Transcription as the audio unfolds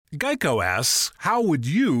Geico asks, how would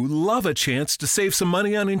you love a chance to save some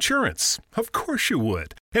money on insurance? Of course you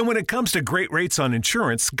would. And when it comes to great rates on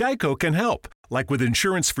insurance, Geico can help. Like with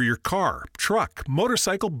insurance for your car, truck,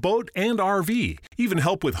 motorcycle, boat, and RV. Even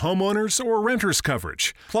help with homeowners or renters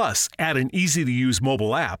coverage. Plus, add an easy-to-use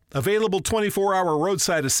mobile app, available 24-hour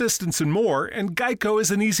roadside assistance and more, and Geico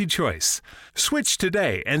is an easy choice. Switch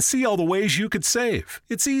today and see all the ways you could save.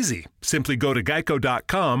 It's easy. Simply go to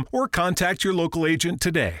geico.com or contact your local agent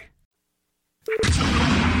today.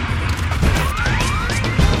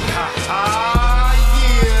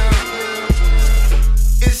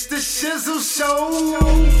 It's the Shizzle Show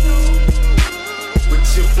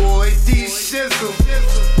with your boy D Shizzle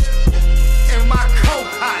and my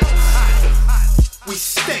co-pilots. We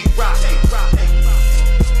stay rocking.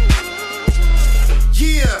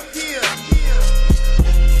 Yeah.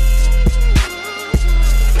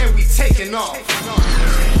 And we taking off.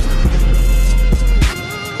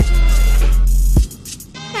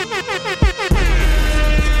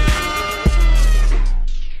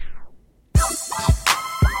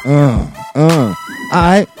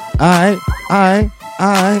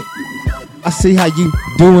 I see how you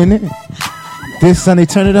doing it. This Sunday,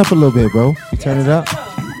 turn it up a little bit, bro. You turn it up.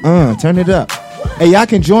 Turn it up. Hey, y'all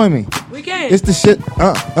can join me. We can. It's the shit.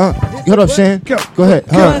 Hold up, Shan. Go ahead.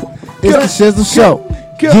 It's the Shizzle Show.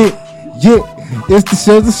 Yeah. It's the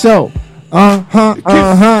Shizzle Show.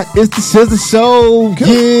 It's the Shizzle Show.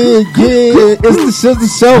 Yeah. It's the Shizzle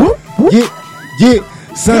Show. Yeah.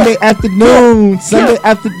 Sunday afternoon,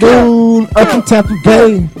 up in Tampa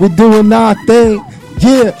Bay, we're doing our thing.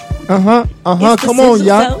 Yeah, come on,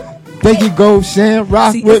 y'all. There you go, Shan,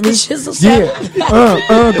 rock with me. Yeah,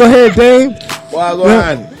 go ahead, Dame. Why go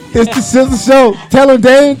on? It's the Shizzle Show. Tell him,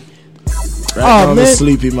 Dame. Right on the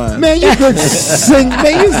sleepy man. Man, you could sing.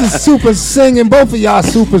 Man, you just super singing. Both of y'all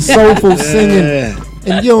super soulful singing,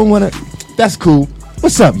 and you don't wanna. That's cool.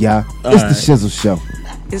 What's up, y'all? It's the Shizzle Show.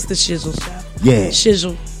 It's the Shizzle Show. Yeah.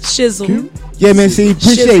 Shizzle. Yeah, man, see,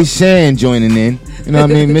 appreciate Shan joining in. You know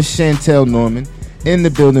what I mean? Miss Chantel Norman in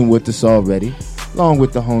the building with us already, along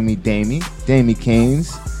with the homie Damie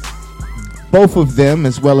Canes. Both of them,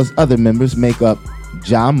 as well as other members, make up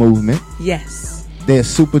Jah Movement. Yes. They're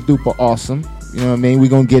super duper awesome. You know what I mean? We're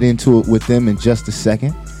going to get into it with them in just a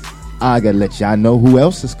second. I got to let y'all know who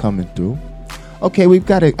else is coming through. Okay, we've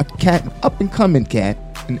got a cat, up-and-coming cat,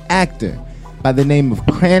 an actor by the name of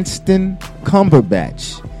Cranstan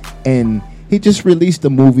Cumberbach. And he just released a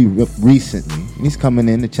movie recently. And he's coming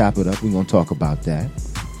in to chop it up. We're going to talk about that.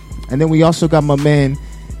 And then we also got my man,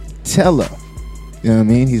 Teller. You know what I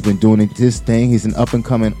mean? He's been doing his thing. He's an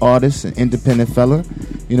up-and-coming artist, an independent fella.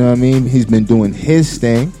 You know what I mean? He's been doing his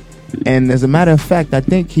thing. And as a matter of fact, I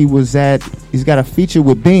think he's got a feature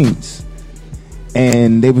with Beans.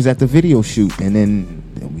 And they was at the video shoot. And then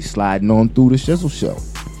we sliding on through the Shizzle Show.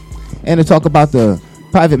 And to talk about the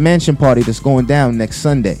private mansion party that's going down next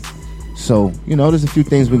Sunday. So, you know, there's a few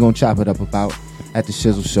things we're going to chop it up about at the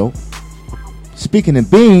Shizzle Show. Speaking of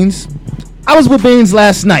Beans, I was with Beans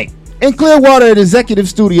last night in Clearwater at Executive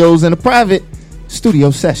Studios in a private studio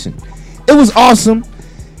session. It was awesome.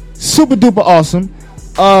 Super duper awesome.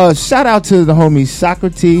 Shout out to the homie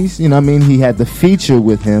Socrates. You know what I mean? He had the feature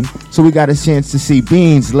with him. So we got a chance to see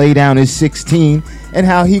Beans lay down his 16 and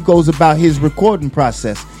how he goes about his recording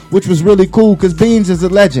process, which was really cool because Beans is a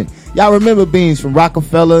legend. Y'all remember Beans from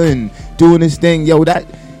Rockefeller and doing his thing. He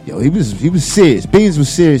was serious. Beans was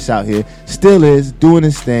serious out here. Still is, doing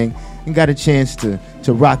his thing. And got a chance to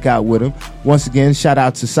rock out with him. Once again, shout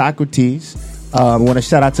out to Socrates. I want to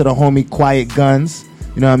shout out to the homie Quiet Guns.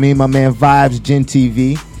 You know what I mean? My man Vibes, Gen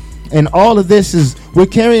TV. And all of this is, we're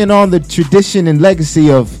carrying on the tradition and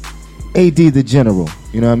legacy of AD the General.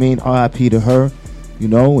 You know what I mean? RIP to her. You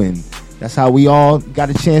know, and that's how we all got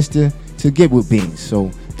a chance to get with Beans.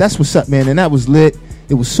 So that's what's up, man. And that was lit.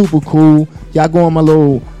 It was super cool. Y'all go on my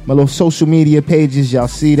little social media pages. Y'all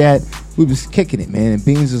see that. We was kicking it, man. And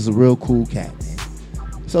Beans is a real cool cat, man.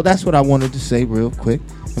 So that's what I wanted to say real quick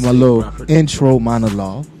in my little intro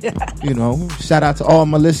monologue. You know, shout out to all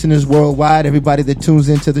my listeners worldwide, everybody that tunes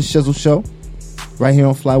into the Shizzle Show right here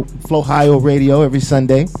on Flowhio Radio every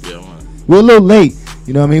Sunday. Yeah, man. We're a little late.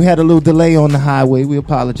 You know what I mean? We had a little delay on the highway. We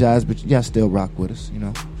apologize, but y'all still rock with us. You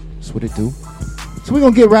know, that's what it do. So we're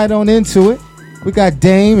going to get right on into it. We got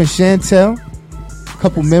Dame and Chantel, a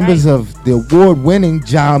couple members of the award-winning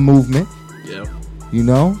Jah Movement. Yep. You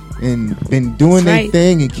know, and been doing their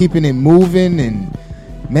thing and keeping it moving. And,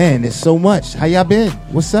 man, there's so much. How y'all been?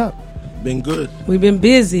 What's up? Been good. We've been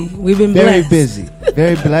busy. We've been very busy.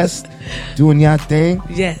 Very blessed. Doing y'all thing.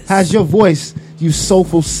 Yes. How's your voice? you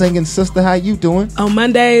soulful singing sister. How you doing? On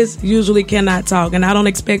Mondays, usually cannot talk, and I don't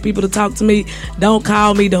expect people to talk to me. Don't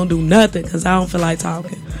call me. Don't do nothing because I don't feel like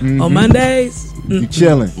talking. Mm-hmm. On Mondays, You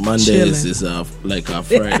chilling? Mondays Chilling. is like our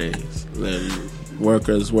Fridays.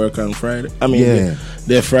 Workers work on Friday. I mean, Yeah.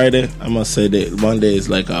 they're Friday. I must say that Monday is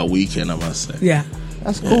like our weekend. I must say. yeah.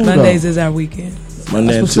 That's cool. Mondays though. is our weekend.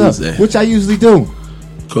 Monday and That's what's Tuesday. up. Which I usually do.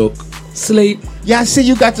 Cook. Sleep. Yeah, I see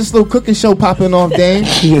you got this little cooking show popping off, Dame.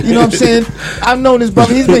 You know what I'm saying? I've known this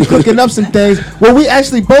brother. He's been cooking up some things. Well, we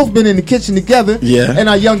actually both been in the kitchen together. Yeah. In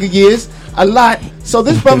our younger years, a lot. So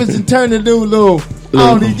this brother's in turn to do a little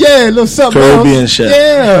something Caribbean else. chef.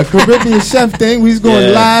 Yeah, Caribbean chef thing. He's going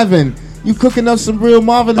Yeah. live and you cooking up some real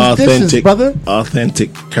marvelous dishes, brother.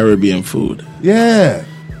 Authentic Caribbean food. Yeah.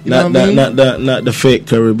 You know Not what I mean? not the fake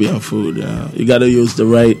Caribbean food. You got to use the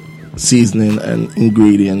right seasoning and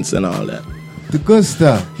ingredients and all that. The good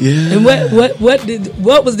stuff. Yeah. And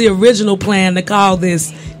what was the original plan to call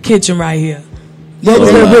this kitchen right here? What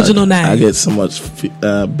was the original name? I get so much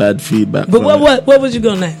bad feedback. But from it. what was you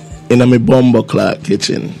gonna name? In my bumbo clock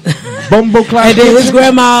kitchen. Bumbo clock. And then his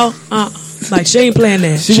grandma, like she ain't playing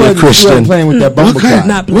that. She She a wasn't Christian. playing with that bumbo clock.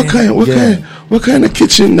 Not playing. What kind of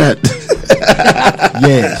kitchen that?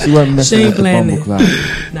 Yeah, she wasn't messing She ain't with the playing bumbo it.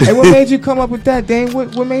 clock. Hey, what made you come up with that, Dane?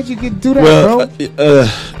 What made you do that, Well,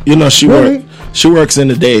 bro? she Really? she works in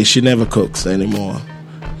the day. She never cooks anymore,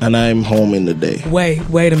 and I'm home in the day. Wait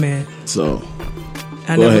a minute. So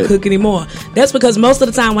I Go never ahead. cook anymore. That's because most of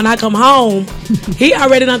the time when I come home, he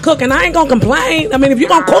already done cook, and I ain't gonna complain. I mean, if you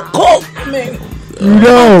gonna cook. I mean,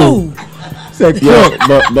 No. food. Said yeah,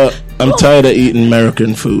 cook. but I'm tired of eating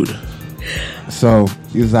American food. So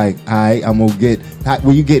he was like, "All right, I'm gonna get."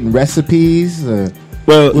 Were you getting recipes?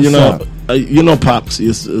 Well, What's up? Pops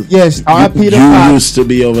used to. Yes, R.I.P. to you Pops. used to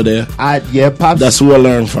be over there. Pops. That's who I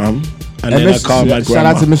learned from. And then I called my shout grandma.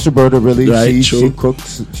 out to Mr. Berta. Really, Right, she true.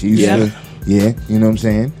 cooks. She's Yeah. yeah. You know what I'm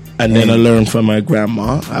saying? And then I learned from my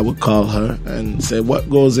grandma. I would call her and say, what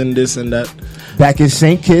goes in this and that? Back in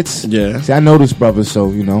St. Kitts. Yeah. See, I know this brother,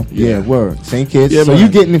 so you know. Yeah, Yeah. word. St. Kitts. Yeah, so man. you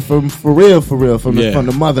getting it for real, from Yeah. from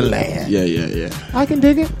the motherland. Yeah. I can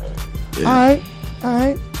dig it. Yeah.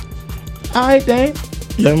 All right, Dane.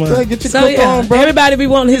 Yeah, Go man. ahead, get your So cook yeah, on, bro. everybody be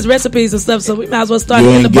wanting his recipes and stuff. So we might as well start You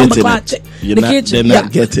getting the ain't bumper getting clock, it. the kitchen. They're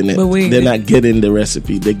not getting it. But we ain't They're getting not getting the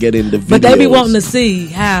recipe. They're getting the videos. But they be wanting to see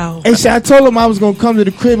how. Hey, shit, I told him I was gonna come to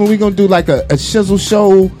the crib and we gonna do like a Shizzle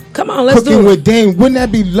show. Come on, let's Cooking do it. with Dame. Wouldn't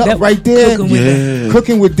that be love That- right there? Cooking with Yeah.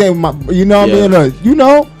 Cooking with Dame. You know what Yeah. I mean? You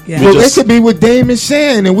know? Yeah. Well, We it just- could be with Dame and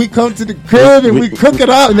Shan and we come to the crib and we We- cook it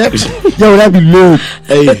up. And that, yo, that'd be lit.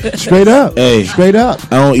 Hey, Straight up. Hey. Straight up.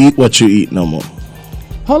 I don't eat what you eat no more.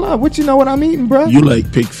 Hold on. What you know what I'm eating, bro? You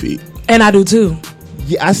like pig feet. And I do too.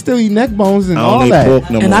 Yeah, I still eat neck bones and I all don't eat that. pork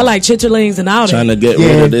no And more. I like chitterlings and all trying that. to get Yeah.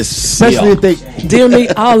 rid of this. Especially if they. Deer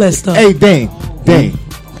meat, all that stuff. Hey, Dame.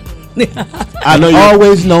 I know you.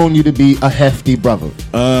 Always known you to be a hefty brother,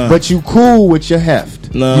 but you cool with your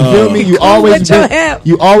heft. No. You feel me? You Cool always with your been. heft.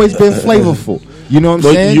 You always been flavorful. You know what I'm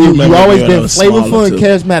But saying? you You remember always me when I been was flavorful smaller, and too.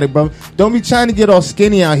 charismatic, brother. Don't be trying to get all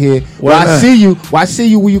skinny out here. Where Why I not? see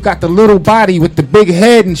you, where you got the little body with the big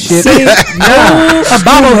head and shit. See? a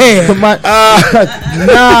bobblehead. Come on.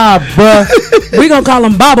 Nah, bruh. We gonna call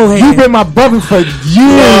them bobblehead. You been my brother for Lord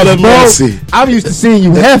years, have bro. mercy. I'm used to seeing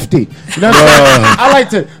you hefty. You know what I'm saying? I like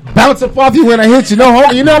to bounce up off you when I hit you. No,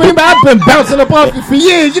 homie. You know what I mean? But I've been bouncing up off you for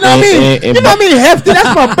years. You know what I mean? And- You know what I mean? Hefty.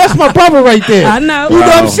 That's my brother right there. I know. You know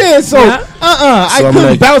what I'm Wow. saying? So, Yeah. I So I'm couldn't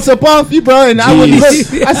like, bounce up off you, bro. And I would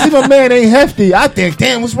Jeez. look. I see my man ain't hefty. I think,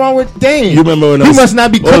 damn, what's wrong with Dane? You remember when I He was- must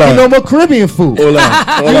not be Hold cooking on. no more Caribbean food. Hold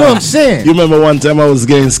on. You know what I'm saying? You remember one time I was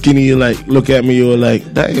getting skinny, you like, look at me, you were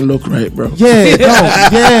like, that ain't look right, bro. Yeah,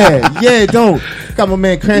 don't. Yeah, don't. Got my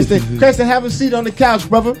man Cranstan. Cranstan, have a seat on the couch,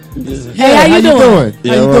 brother. Hey, how you doing?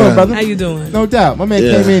 Yeah, How you right. doing, brother? How you doing? No doubt. My man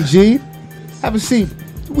Yeah. came in, G. Have a seat.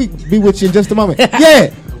 We be with you in just a moment. Yeah,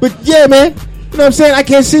 but yeah, man. You know what I'm saying? I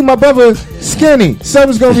can't see my brother skinny.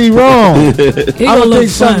 Something's gonna be wrong. He I gonna don't look think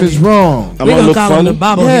something is funny. wrong. I'm We gonna gonna look call him funny. the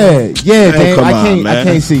bobblehead. Yeah, Hey, Dane. come I on, can't. I man.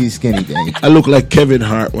 can't see you skinny, Dane. I look like Kevin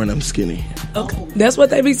Hart when I'm skinny. Okay. That's what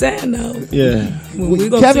they be saying though. Yeah. We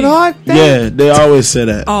gonna Kevin see. Hart. Dane? Yeah, they always say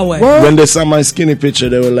that. Always. Word? When they saw my skinny picture,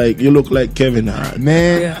 they were like, you look like Kevin Hart.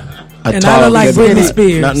 Man. Yeah. A And tall I look like Kevin Britney Hart.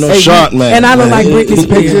 Spears. Not no Hey, short man. And I look like Britney The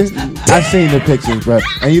Spears. pictures. I've seen the pictures, bro.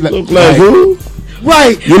 And you Look like who?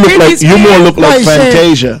 right. You look Britney like you more look like Spears. Right,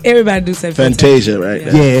 Fantasia. Everybody do say Fantasia, right?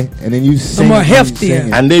 Yeah. Yeah, and then you sing. more and you heftier. sing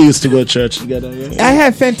it. And they used to go to church together. Yeah. I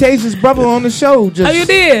had Fantasia's brother on the show. Just Oh, you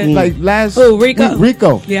did? Like last. Who, Rico?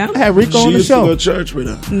 Rico. Yeah. I had Rico She on the used to show. go to church with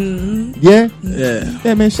her. Yeah. Yeah.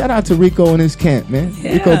 Yeah, man. Shout out to Rico and his camp, man.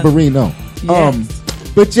 Yeah. Rico Barino. Yes.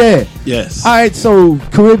 But yeah. Yes. All right, so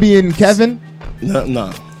Caribbean Kevin.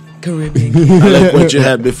 No. Caribbean. I like what you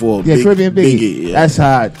had before. Yeah, Caribbean Biggie. Yeah. That's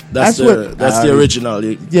how. That's the original.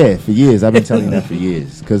 Yeah, for years. I've been telling you that for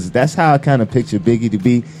years. Because that's how I kind of picture Biggie to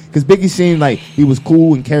be. Because Biggie seemed like he was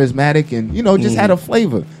cool and charismatic and, just had a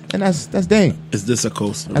flavor. And that's Dame. Is this a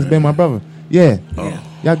coaster? That's been my brother. Yeah. Oh.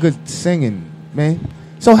 Y'all good singing, man.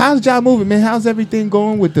 So how's Jah Movement, man? How's everything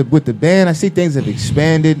going with the band? I see things have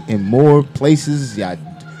expanded in more places. Y'all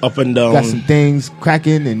up and down. got some things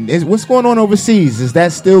cracking. And what's going on overseas? Is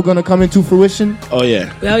that still going to come into fruition? Oh,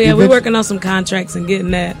 yeah. Well, yeah, we're working on some contracts and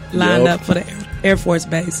getting that lined up for the Air Force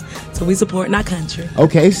Base. So we supporting our country.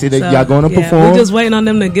 Okay, so y'all going to perform? We're just waiting on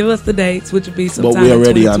them to give us the dates, which would be sometime. But we're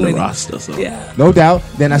already on the 2020. roster. So. Yeah. No doubt.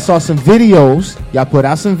 Then I saw some videos. Y'all put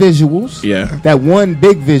out some visuals. Yeah. That one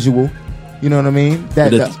big visual. You know what I mean?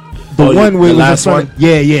 The one where the it was last in front. one?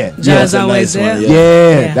 Yeah. Jah's always there.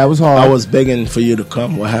 Yeah, that was hard. I was begging for you to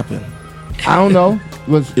come. What happened? I don't know. It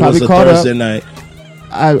was It probably was a caught Thursday up. night.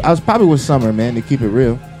 I was probably with Summer, man, to keep it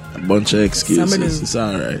real. A bunch of excuses. Summer news. It's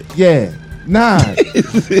all right. Yeah. Nah,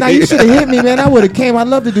 you should have hit me, man. I would have came. I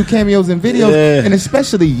love to do cameos and videos, and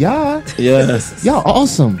especially y'all. Yes. Y'all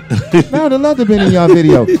awesome. Man, I would have loved to have been in y'all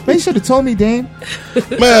video. Man, you should have told me, Dame.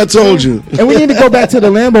 Man, I told you. And we need to go back to the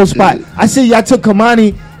Lambo spot. I see y'all took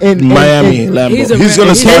Kamani in Miami, Lambo. He's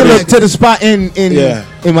gonna start Taylor it. to the spot in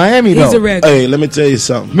Miami, though. He's a regular. Hey, let me tell you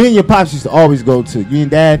something. Me and your pops used to always go to. You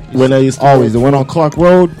and Dad? When I used to always. go The one on Clark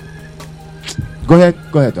Road. Go ahead,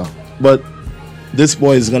 though. But this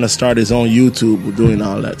boy is gonna start his own YouTube doing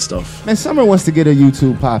all that stuff. Man, Summer wants to get her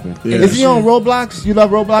YouTube popping. Yeah. Is he on Roblox? You love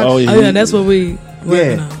Roblox? Oh, yeah. Oh, yeah, that's what we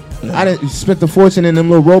working on. I didn't spent the fortune in them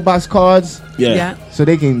little Roblox cards. Yeah. So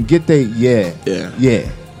they can get their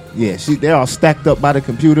they're all stacked up by the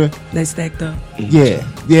computer. They stacked up.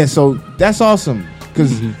 Yeah. So that's awesome.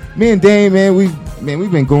 Cause me and Dame, man,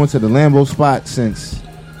 we've been going to the Lambo spot since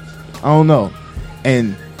I don't know.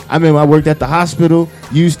 And I remember I worked at the hospital.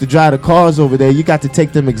 You used to drive the cars over there. You got to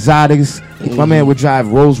take them exotics. My man would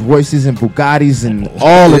drive Rolls Royces and Bugattis and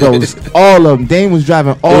all of those. All of them. Dame was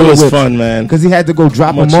driving all of them. It was fun, man. Because he had to go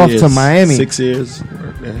drop them off to Miami. 6 years.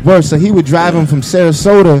 Worse, so he would drive them from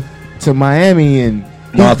Sarasota to Miami and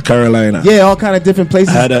North Carolina. Yeah, all kind of different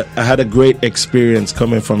places. I had a great experience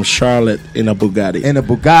coming from Charlotte in a Bugatti.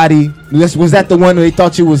 Was that the one where they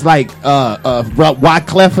thought you was like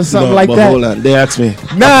Wyclef or something like that? Hold on, they asked me.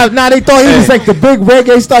 Nah, they thought he was like the big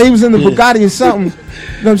reggae star. He was in the Bugatti or something. You know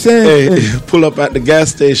what I'm saying? Hey, pull up at the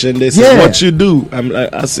gas station. They said, "What you do?" I'm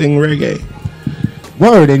like, "I sing reggae."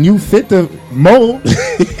 Word, and you fit the mold.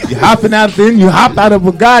 You hopping out then, you hop out of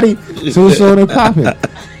Bugatti, so it's on and popping.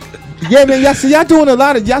 Yeah, man, y'all doing a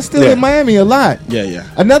lot of, y'all still in Miami a lot. Yeah.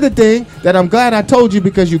 Another thing that I'm glad I told you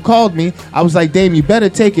because you called me, I was like, Dame, you better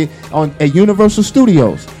take it at Universal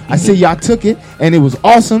Studios. I said y'all took it, and it was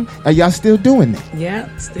awesome, and y'all still doing it. Yeah,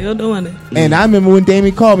 still doing it. And I remember when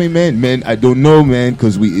Damie called me, man, I don't know, man,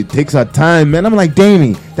 because it takes our time, man. I'm like,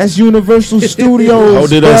 Damie, that's Universal Studios. How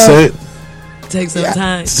did I say it? Takes some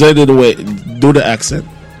time. Say it away. Do the accent.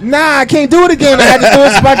 Nah, I can't do it again. I had to do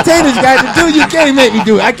it spontaneous. I had to do it. You can't make me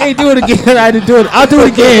do it. I can't do it again. I had to do it. I'll do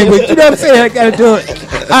it again. But you know what I'm saying? I got to do it.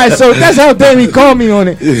 All right, so that's how Damie called me on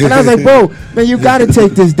it. And I was like, bro, man, you got to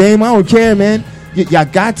take this, Dame. I don't care, man. Y'all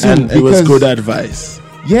got to. And it was good advice.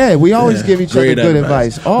 Yeah, we always give each other good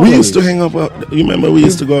advice. We used to hang up. You remember we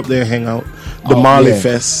used to go up there and hang out? The Marley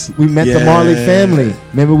Fest. We met the Marley family.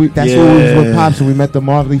 Remember, that's where we was with Pops and we met the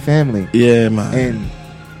Marley family. Yeah, man. And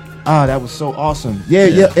that was so awesome.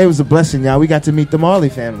 Yeah, it was a blessing, y'all. We got to meet the Marley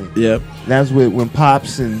family. Yep. That was when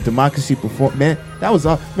Pops and Democracy performed. Man, that was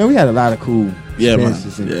man. We had a lot of cool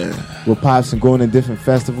experiences. With Pops and going to different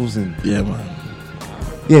festivals and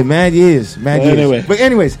mad years. But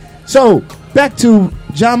anyways, so back to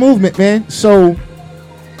Jah Movement, man. So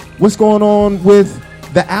what's going on with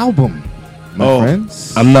the album, my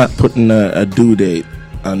friends? I'm not putting a due date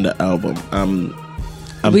on the album.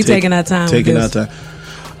 We taking our time. Taking our time.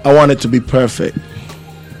 I want it to be perfect.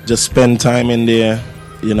 Just spend time in there,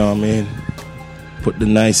 you know what I mean? Put the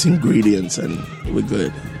nice ingredients and we're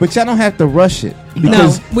good. But y'all don't have to rush it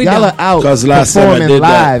because y'all are out performing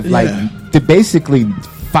live, basically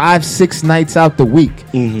 5-6 nights out the week.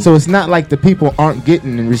 Mm-hmm. So it's not like the people aren't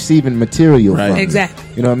getting and receiving material from exactly.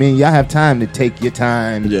 You know what I mean? Y'all have time to take your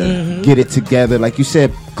time, get it together. Like you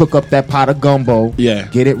said, cook up that pot of gumbo,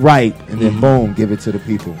 get it right, and then boom, give it to the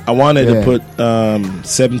people. I wanted to put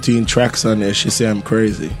 17 tracks on there. She said I'm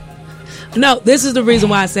crazy. No, this is the reason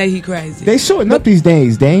why I say he crazy. They shorten up these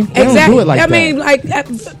days, Dame. They don't do it like that. I mean, like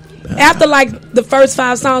After like the first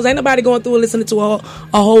 5 songs, ain't nobody going through and listening to a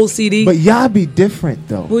whole CD. But y'all be different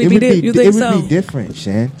though. You think it so? would be different,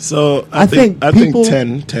 Shan. So I think people,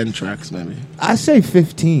 10 tracks maybe. I say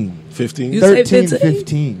 15. 15? 13,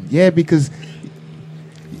 15. Yeah, because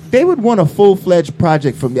they would want a full-fledged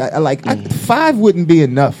project from me. 5 wouldn't be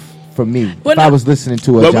enough for me if I was listening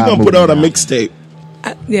to a Well, Jah we're going to put out a Movement mixtape.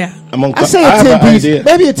 Yeah. I say a 10-piece.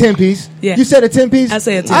 Maybe a 10-piece. Yeah. You said a 10-piece? I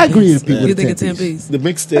say a 10-piece. I agree with people. You think a 10-piece? The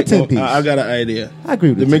mixtape, I got an idea. I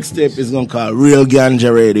agree with the mixtape is going to call Real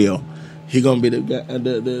Ganja Radio. He going to be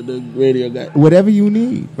the radio guy. Whatever you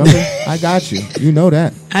need, brother. I got you. You know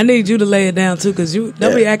that. I need you to lay it down, too, because you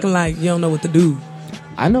don't be acting like you don't know what to do.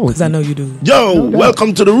 I know. Because I know you do. Yo,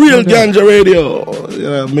 welcome to the Real Ganja Radio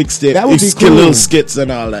mixtape. That would be cool. Cool. Little skits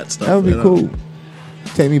and all that stuff. That would be cool.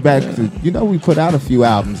 Take me back to, we put out a few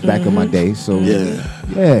albums back in my day. So,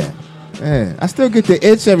 yeah. I still get the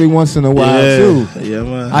itch every once in a while, too. Yeah,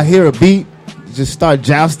 man. I hear a beat, just start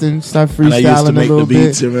jousting, start freestyling and I used to a make little the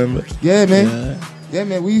beats, bit. you remember? Yeah, man. Yeah,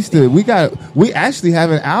 man. We actually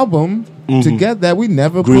have an album together that we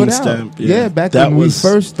never Green put out. Stamp, Back that when we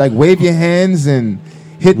first, Wave Your Hands and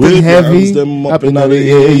Hit Them Wave Heavy. Your hands them up in the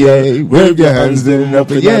air, air. Wave your hands them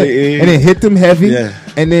up in the air. And then Hit Them Heavy. Yeah.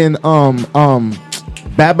 And then,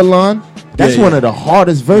 Babylon. That's one of the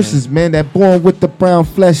hardest verses, man. That born with the brown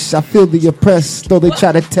flesh, I feel the oppressed. Though they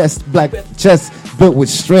try to test black chest built with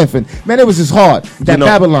strength, and man, it was just hard. That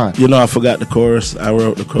Babylon. I forgot the chorus. I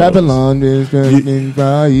wrote the chorus. Babylon is coming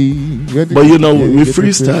by. But we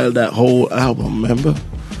freestyled that whole album. Remember,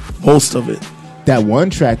 most of it. That one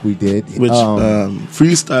track we did, which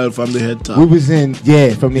freestyle from the head top. We was in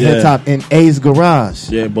from the head top in A's garage.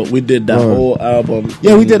 Yeah, but we did that whole album.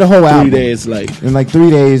 Yeah, we did a whole album. 3 days, in 3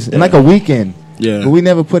 days, in a weekend. Yeah, but we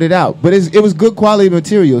never put it out. But it was good quality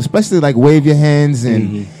material, especially Wave Your Hands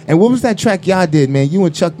and what was that track y'all did, man? You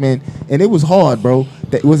and Chuck, man, and it was hard, bro.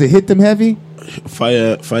 Was it Hit Them Heavy?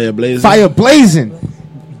 Fire Blazing. Fire Blazing.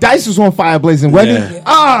 Dice was on Fire Blazing, wasn't it?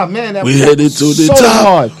 Ah, man, that we was headed to the so top.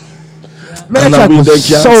 hard. Man, that track was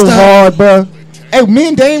so hard, bro. Hey, me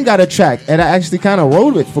and Dame got a track, and I actually kind of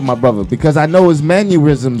wrote it for my brother because I know his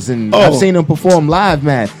mannerisms, and I've seen him perform live,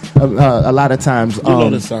 man, a lot of times. You know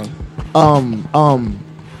the song.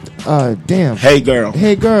 Damn. Hey girl.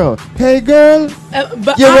 Hey girl. Hey girl.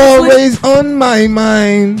 But you're honestly, always on my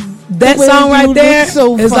mind. That song right there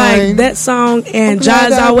so is fine. that song and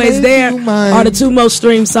Jah's Always There are the 2 most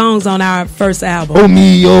streamed songs on our first album. Oh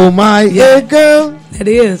me, oh my, yeah, girl. It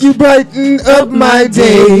is. You brighten up my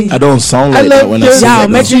day. I don't sound like that when I sing. Y'all,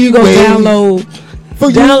 make sure you go download.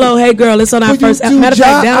 Hey Girl. It's on our first album. Matter of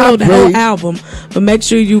fact, download the whole album, but make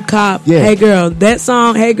sure you cop Hey Girl. That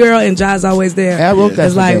song, Hey Girl, and Jah's Always There. I wrote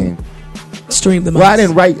that. Stream the most. Well, I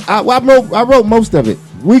didn't write. I wrote most of it.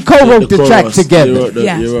 We co-wrote the track together.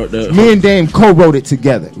 You wrote the Me and Dame co-wrote it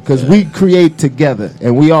together because we create together,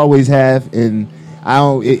 and we always have. And I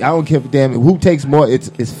don't care if damn who takes more. It's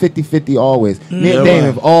 50-50 always. Me and Dame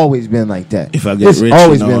have always been like that. If I get it's rich,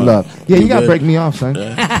 always been love. Yeah, you gotta break me off, son.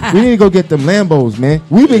 We need to go get them Lambos, man.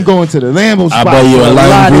 We've been going to the Lambo spot. I buy you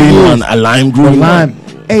a lime green one.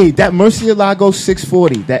 Hey, that Murcielago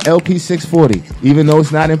 640, that LP 640, even though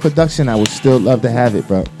it's not in production, I would still love to have it,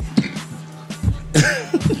 bro.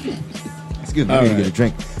 Excuse me, I need to get a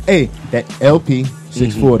drink. Hey, that LP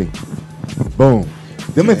 640. Boom.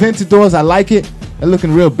 Them Aventadors, I like it. They're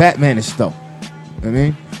looking real Batmanish, though. I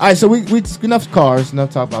mean, all right, so we enough cars,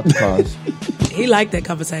 enough talk about the cars. He liked that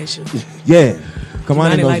conversation. Yeah. Come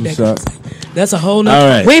on, knows like what's that up. That's a whole nother.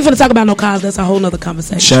 Right. We ain't finna talk about no cars. That's a whole nother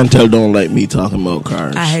conversation. Chantel don't like me talking about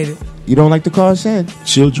cars. I hate it. You don't like the cars, Shan?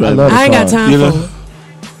 She'll drive. I ain't got time for it.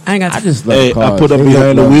 I ain't got time. I just love cars. I put her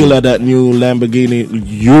behind the wheel of that new Lamborghini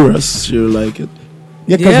Urus. She'll like it.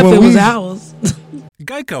 Yeah, if it was ours.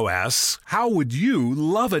 Geico asks, how would you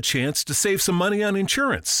love a chance to save some money on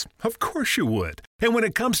insurance? Of course you would. And when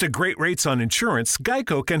it comes to great rates on insurance,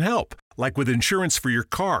 Geico can help. Like with insurance for your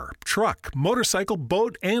car, truck, motorcycle,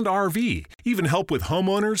 boat, and RV. Even help with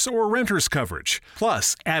homeowners or renters coverage.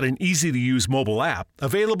 Plus, add an easy-to-use mobile app,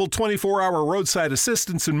 available 24-hour roadside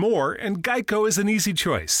assistance and more, and Geico is an easy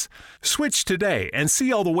choice. Switch today and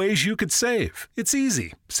see all the ways you could save. It's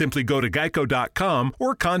easy. Simply go to geico.com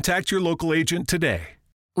or contact your local agent today.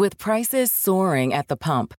 With prices soaring at the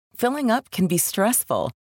pump, filling up can be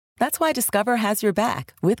stressful. That's why Discover has your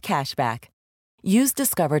back with cashback. Use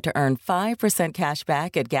Discover to earn 5% cash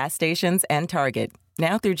back at gas stations and Target,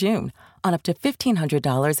 now through June, on up to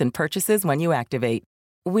 $1,500 in purchases when you activate.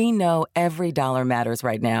 We know every dollar matters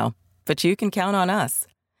right now, but you can count on us.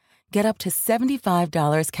 Get up to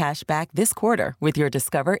 $75 cash back this quarter with your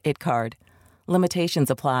Discover It card. Limitations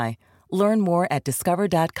apply. Learn more at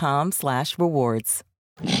discover.com/rewards.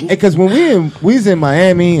 Because when we was in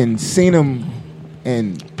Miami and seen him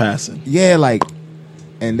and passing, yeah, like,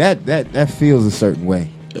 and that feels a certain way.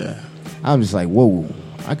 Yeah, I'm just like, whoa,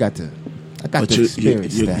 I got to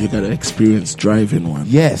experience that. You got to experience driving one.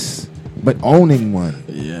 Yes, but owning one.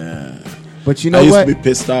 Yeah. But you know I used what? to be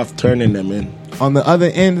pissed off turning them in. On the other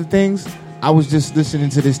end of things, I was just listening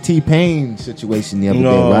to this T-Pain situation the other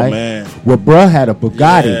day, right? Man. Where bruh had a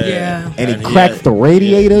Bugatti, Yeah. and he cracked the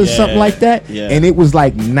radiator or something like that, and it was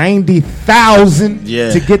like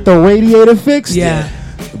 $90,000 to get the radiator fixed. Yeah.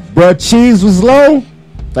 Bruh, cheese was low.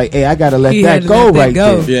 Like, hey, I gotta let that go right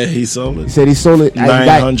there. Yeah, he sold it. He said he sold it.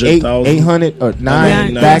 900,000. 800 or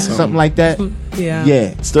 9 back, something like that. Yeah.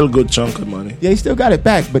 Yeah. Still a good chunk of money. Yeah, he still got it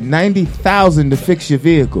back, but 90,000 to fix your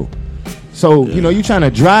vehicle. So, you know, you're trying to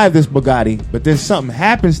drive this Bugatti, but then something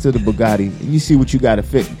happens to the Bugatti, and you see what you got to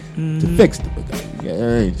fix to fix the Bugatti. Yeah,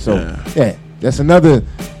 all right. So, yeah, that's another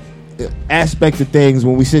aspect of things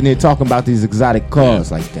when we sitting here talking about these exotic cars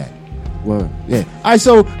like that. Well, yeah. All right,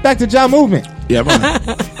 so back to Jah Movement. Yeah, man.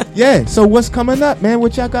 Yeah, so what's coming up, man?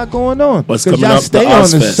 What y'all got going on? What's coming y'all up? stay The on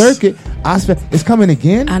the Ozfest. circuit. Ozfest. It's coming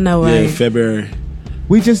again? I know, Yeah, right? February.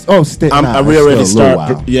 We just we we already already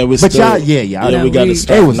start. Yeah, we but still. y'all, we got to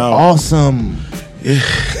start it was now. awesome. You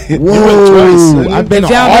went Whoa, twice, I've been If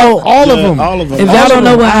to y'all all of them. All of them. If y'all don't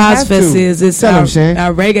know what I have Ozfest to. is, it's Tell 'em, our Shane.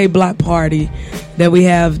 reggae block party that we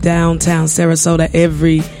have downtown Sarasota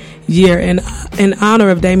every year in honor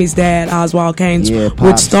of Damie's dad, Oswald Caines, Yeah, which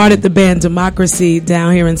Pops, started the band Democracy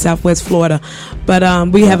down here in Southwest Florida. But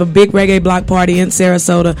we have a big reggae block party in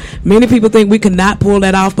Sarasota. Many people think we could not pull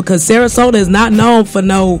that off because Sarasota is not known for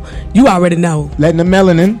you already know. Letting the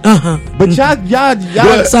melanin. But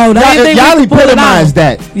y'all So they think we y'all can pull it epitomize off.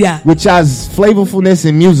 that. Yeah. With y'all's flavorfulness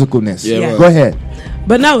and musicalness. Yeah, right. Go ahead.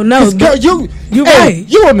 But no. Girl, you right.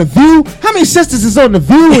 You on The View? How many sisters is on The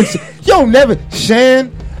View? And you don't never.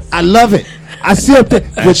 Shan, I love it. I see up there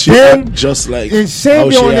And with she them. just like And Shan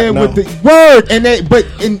be how she on there act with now. the word. And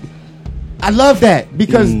I love that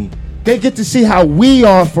because they get to see how we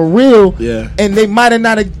are for real. Yeah. And they might have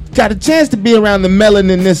not got a chance to be around the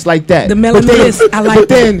melanin-ness like that. The But then- melanin-ness, I like But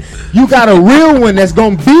then you got a real one that's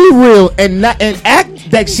gonna be real and act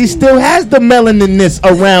that she still has the melanin-ness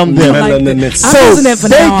around them. Melanin-ness. I'm So using that for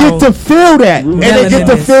they now. get to feel that, and they get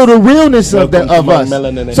to Melanin-ness. feel the realness of Welcome to my us.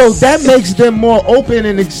 melanin-ness. So that makes them more open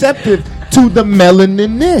and accepted to the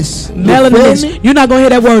melanin-ness. You feel Melanin. me? You're not gonna hear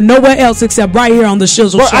that word nowhere else except right here on the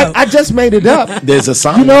Shizzle Well, show. I just made it up. There's a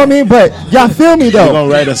song. You know what I mean? But y'all feel me You're though? gonna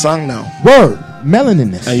write a song now, Word,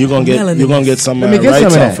 melanin-ness. and you're gonna get some Let me get some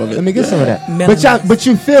rights of off that. of it. Let me get some of that. Melanin-ness. But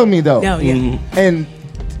you feel me though? No, yeah. And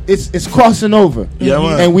it's crossing over. Yeah,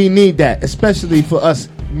 man. And we need that, especially for us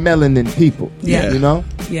melanin people. Yeah. You know?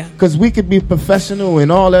 Yeah. Because we could be professional and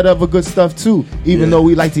all that other good stuff too, even though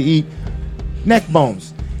we like to eat neck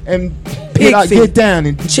bones and Pig feet. get down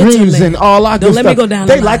and Chitlin. dreams and all our Don't good let stuff. me go down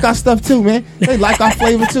They the like line. our stuff too, man. They like our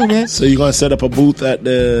flavor too, man. So you're gonna set up a booth at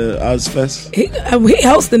the Ozfest? He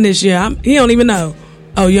hosting this year. He don't even know.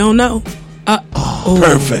 Oh, you don't know? Oh,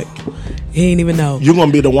 Perfect. He ain't even know. You're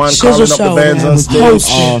gonna be the one Shizzle calling up show, the bands man. on stage.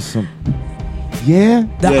 Hosting. Awesome. Yeah.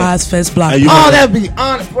 The Yeah. Ozfest block. And you Oh, gonna- that'd be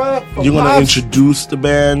on, bro. You're gonna introduce the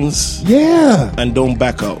bands Yeah. and don't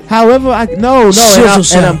back out. However, no, Shizzle and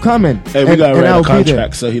show. I'm coming. Hey, we and, gotta and write I'll a be there.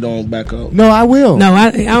 contract so he don't back out. No, I will. No, I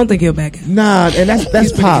don't think he'll back out. Nah, and that's He's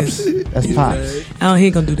pretty pops. That's pops. He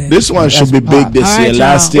ain't gonna do that. This one should be That's big pop. this All year. right,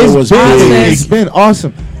 Last y'all. year It's was been, big. it's been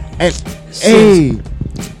awesome. And hey,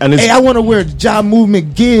 And it's I want to wear Jah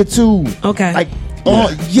Movement gear too. Okay. Like,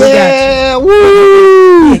 Yeah.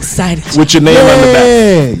 woo! Excited. with your name on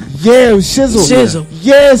the back. Yeah, Shizzle. Shizzle.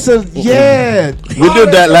 Yeah, so, yeah. We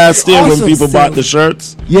did that last year when awesome. people bought the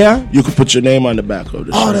shirts. Yeah. You could put your name on the back of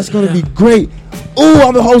the shirt. Oh, that's gonna be great. Ooh,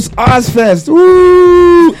 I'm the host Ozfest.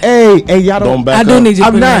 Ooh, hey, y'all Don't back I do out. need you to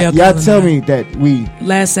I'm put it on not. your Y'all calendar. tell me that we.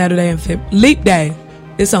 Last Saturday in February. Leap Day.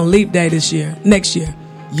 It's on Leap Day this year. Next year.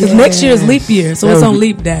 Because next year is leap year, so That it's would on be-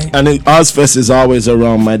 Leap Day. And Ozfest is always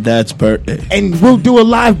around my dad's birthday. And we'll do a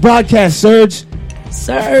live broadcast, Serge,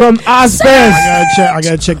 Sir. from Ozfest. I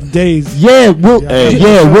gotta check the days. Yeah, we'll catch Hey.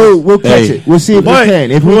 it. We'll see if But we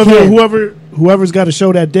can. If we can, whoever's got a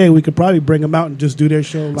show that day, we could probably bring them out and just do their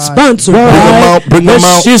show live. Sponsored Bring by them out, bring the them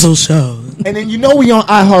out. Shizzle Show. and then we on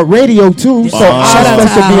iHeartRadio too. So Shout out to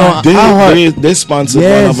Ozfest will be on iHeart. They sponsored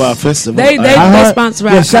Yes. one of our festivals. They iHeart- sponsor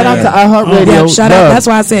Yeah, shout out to iHeartRadio. Yeah, shout out. Love. That's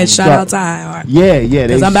why I said shout out to iHeart. Yeah.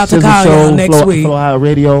 Because they I'm about to Shizzle call Show, y'all next week. Flow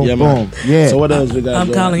iHeartRadio. Yeah, Boom. man. Yeah. So what else we got? I'm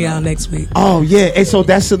going calling on? y'all next week. Oh yeah. And so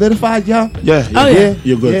that's solidified, y'all. Yeah. Oh, yeah.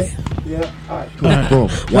 You're good. Yeah. All right. Cool. Boom.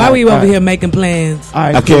 Why are we over here making plans? All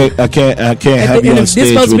right. I can't have you on This stage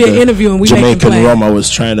supposed to with be an the interview and we making Jamaican plans. rum I was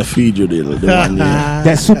trying to feed you the one year.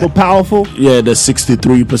 That's super powerful. Yeah, the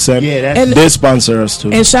 63%. Yeah, that's And- they sponsor us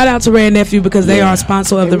too. And shout out to Red Nephew because they are a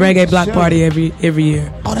sponsor of the Reggae Block Party every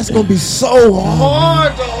year. oh, that's gonna be so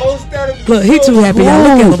hard to host that. Look, he too happy.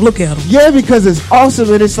 Y'all. Look at him. Yeah, because it's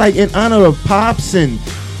awesome and it's like in honor of Pops and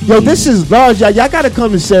yo, this is large. Y'all gotta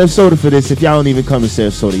come to Sarasota for this. If y'all don't even come to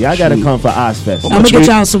Sarasota, y'all gotta come for Ozfest. I'm gonna get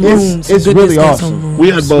y'all some rooms. It's some good really discounts awesome. on rooms. We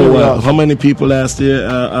had about really awesome. how many people last year?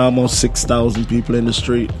 Almost 6,000 people in the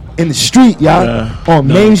street. In the street, y'all, on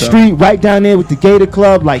Main Street, right down there with the Gator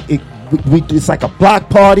Club. Like it's like a block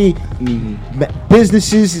party.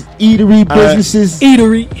 Businesses, businesses,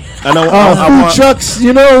 Eatery. And food trucks,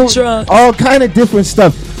 you know, Trucks. all kind of different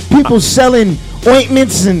stuff. People selling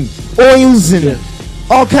ointments and oils and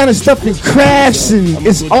all kind of stuff and crafts, and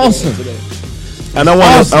it's awesome. And I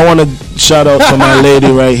want to shout out to my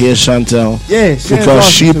lady right here, Chantel. Yeah, Chantel's because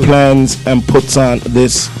awesome she too. plans and puts on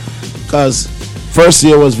this. Because first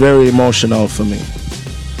year was very emotional for me,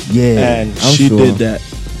 Yeah, and I'm she sure. did that.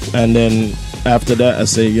 And then after that, I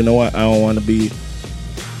say, you know what? I don't want to be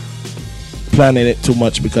planning it too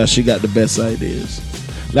much because she got the best ideas.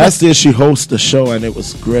 Last year she hosted the show and it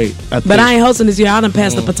was great. But I ain't hosting this year. I done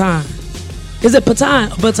passed the baton. Is it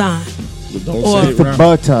baton or baton? Don't or- say it The wrong.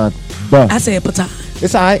 baton, I said baton.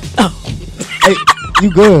 it's all right. Oh. Hey,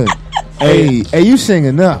 you good? Hey, you sing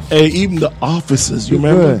enough. Hey, even the officers, you You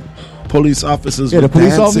remember? good. Police officers. Yeah, the were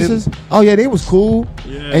police dancing. officers. Oh yeah, they was cool.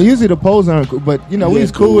 Yeah. And usually the poles aren't cool, but you know we Yeah,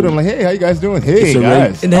 was cool with cool. them. Like, hey, how you guys doing? Hey It's a guys.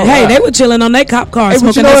 race. And hey, they were chilling on their cop car, Hey, but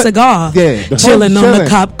you smoking know a what? cigar. Yeah, the chilling folks on the chilling.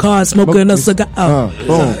 cop car, smoking a cigar. Oh,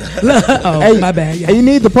 Boom. oh, Hey, my bad. Yeah. Hey, you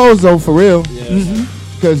need the pose though, for real.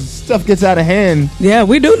 Because stuff gets out of hand. Yeah,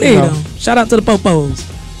 we do need know. them. Shout out to the popos.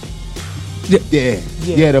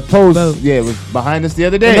 Yeah, the pose. Both. Yeah, it was behind us the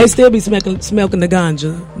other And day. they still be smoking the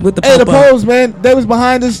ganja with the Hey, the popo. pose, man. They was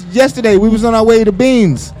behind us yesterday. We was on our way to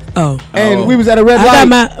Beans, Oh, and we was at a red I light.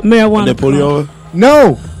 got my marijuana. They pull you over?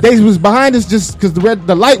 No, they was behind us just because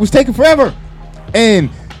the light was taking forever, and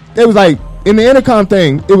they was like in the intercom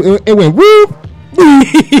thing. It went whoop, and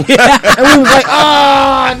we was like,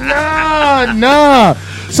 nah.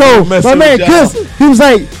 So my messing man with Chris, y'all. he was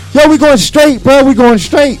like, yo, we going straight, bro. We going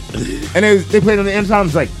straight. And they played on the intercom.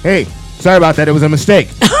 It's like, hey, sorry about that. It was a mistake.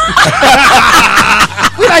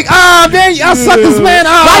 We like, man, y'all suckers, man.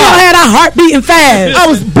 Why y'all had our heart beating fast? I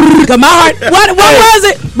was. Cause my heart. What was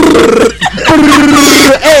it?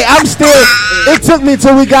 Hey, I'm still. It took me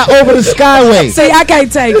till we got over the Skyway. See, I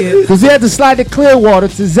can't take it. Because we had to slide to Clearwater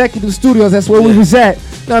to Executive Studios. That's where we was at.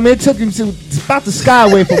 No, I mean, it took me to about the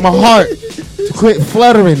Skyway for my heart to quit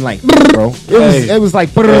fluttering, like, bro. It was like,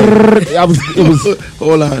 it was.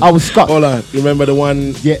 Hold on. I was stuck. Hold on. You remember the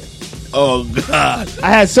one? Yeah, Oh, God. I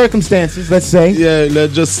had circumstances. Let's say Yeah,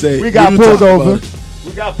 let's just say. we got You pulled talk over. about it.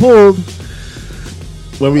 We got pulled.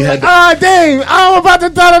 When we had Dang! I'm about to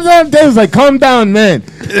tell them. They was like, calm down, man.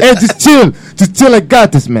 Hey, just chill. I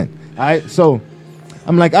got this, man. All right, so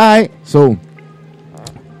I'm like, all right. So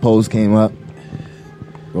Pose came up,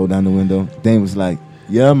 rolled down the window. Dane was like,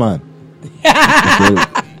 yeah, man.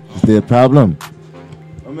 Is there a problem?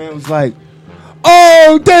 My man was like,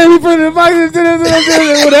 oh, damn, we put it in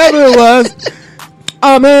the whatever it was.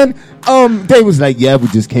 Oh, man. They was like, yeah, we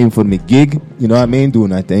just came from the gig. You know what I mean?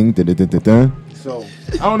 Doing our thing. So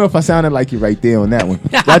I don't know if I sounded like you right there on that one.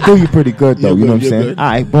 I do you pretty good, though. You know what I'm saying? Good. All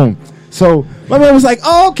right, boom. So my man was like,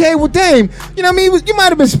 oh, okay, well, damn. You know what I mean? You might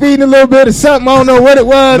have been speeding a little bit or something. I don't know what it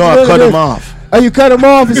was. No, I cut him off. Oh, you cut him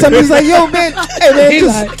off or something? He's like, yo, man. Hey,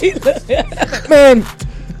 man,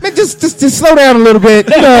 man, just slow down a little bit.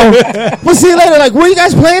 You know, we'll see you later. Like, where you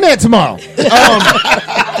guys playing at tomorrow?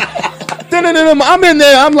 I'm in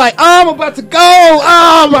there. I'm like, I'm about to go.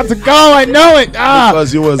 I know it.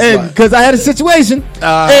 Because you was because I had a situation,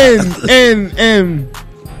 and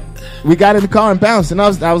we got in the car and bounced, and I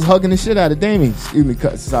was hugging the shit out of Damien. Excuse me,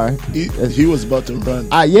 sorry. He was about to run.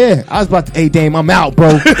 Yeah, I was about to. Hey, Dame, I'm out,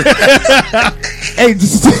 bro. Hey,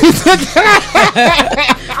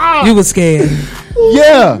 You was scared.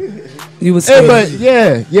 yeah. You was Hey, scared. but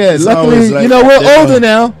yeah. It's Luckily, always like you know, that. we're older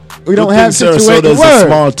now. We don't have Sarasota situations. is a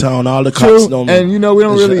small town. All the cops know me. And you know, we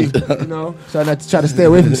don't really, try not to try to stay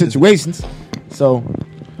away from situations. So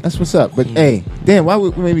that's what's up. But hey, damn, why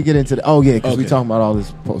would we maybe get into the? Oh yeah, because we talking about all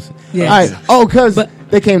this posting. Yes. All right. Oh, because But-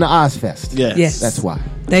 they came to Ozfest. Yes. That's why.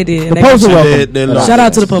 They did. The They poster got- welcome. They love Shout it.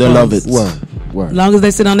 out to the They Popos. love it. Word. As long as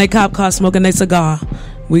they sit on their cop car smoking their cigar,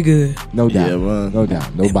 We good. No doubt. Yeah, man. No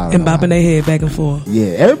doubt. No bottom. And bopping their head back and forth. Yeah,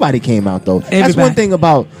 everybody came out though. That's Everybody. one thing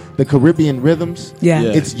about the Caribbean rhythms. Yeah.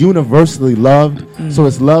 It's universally loved. So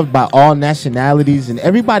it's loved by all nationalities, and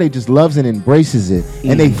everybody just loves and embraces it,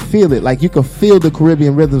 and they feel it. Like you can feel the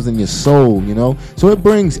Caribbean rhythms in your soul, you know. So it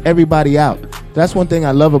brings everybody out. That's one thing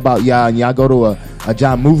I love about y'all. And y'all go to a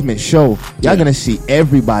Jah Movement show, y'all gonna see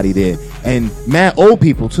everybody there, and mad old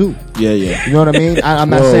people too. Yeah, yeah. You know what I mean? I'm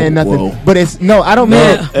not Whoa, saying nothing, whoa. but it's no. I don't mean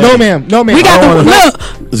Yeah. no, ma'am. No, ma'am. We got I don't the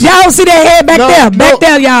wanna- look. Y'all see that head back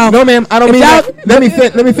there, y'all. No, ma'am. I don't If mean y'all-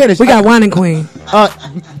 that. Let me finish. We got wine and queen.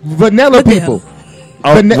 Vanilla Look there. people.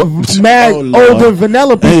 Oh, Mad oh, Lord. older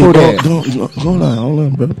vanilla people there. Don't, hold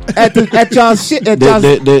on, bro. At y'all's shit. At They- y'all's,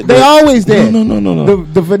 they- they always there. No.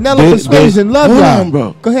 The vanilla They- persuasion they- love hold y'all. on,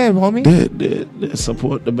 bro. Go ahead, homie. They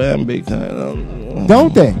support the band big time.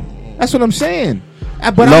 Don't they? That's what I'm saying.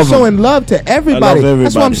 But I'm Love 'em. showing love to everybody. I love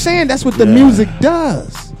That's what I'm everybody. saying. That's what the Yeah. music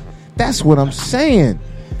does. That's what I'm saying.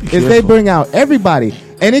 Is they careful. bring out everybody,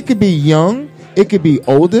 and it could be young, it could be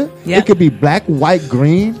older, Yep. it could be black, white,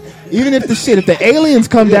 green. Even if the aliens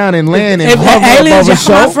come down and land and If hover aliens, above a y'all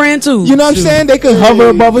show, my friend too. you know what I'm saying? They could hover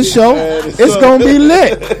above a show. It's gonna be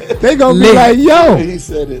lit. They gonna be Lit. like, yo, He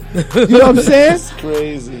said it. you know what I'm saying? It's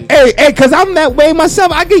crazy. Hey, cause I'm that way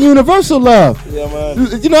myself. I get universal love. Yeah, man.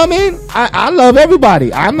 You know what I mean? I love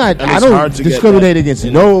everybody. I'm not. And I it's don't hard to get discriminate that. against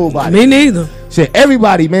nobody. Me neither. Say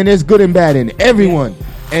everybody, man. There's good and bad in everyone.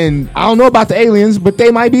 And I don't know about the aliens, but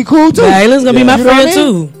they might be cool too. The aliens gonna be my You know what I friend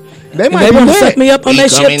mean? too. They If might they be want to lit. suck me up on He their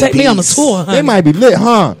come ship, in take me on a peace. tour. They Honey. might be lit,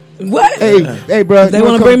 huh? What? Hey, bro. If they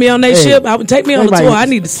want to bring me on their ship, I would take me on They a tour. might- I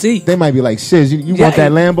need to see. They might be like, "Sis, you Yeah, want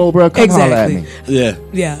that Lambo, bro? Come holler at me." Yeah.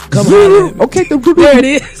 Yeah, come on. Okay, There it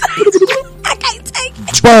is. I can't take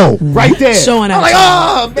it. Boom, right there. Showing I'm out. like,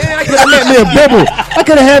 oh man, I could have had me a bibble. I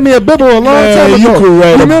could have had me a bibble a long time Man, ago. you could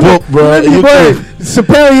write a Remember? book, bro. Remember, You boy, could-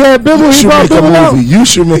 Chappelle, he had bibble. You He should brought make a bibble out. movie. You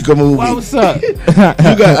should make a movie. Why, what's up? You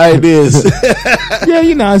got ideas. Yeah,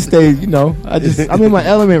 you know, I stay. You know, I'm in my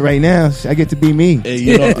element right now. I get to be me. Hey,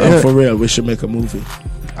 you know, for real, we should make a movie.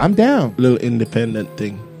 I'm down. Little independent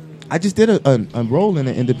thing. I just did a role in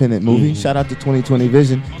an independent movie. Shout out to 2020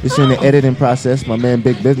 Vision. It's in the editing process. My man,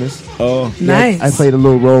 Big Business. Oh, Nice. I played a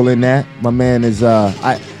little role in that. My man is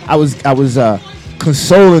I was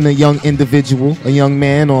consoling a young individual, a young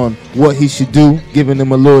man, on what he should do, giving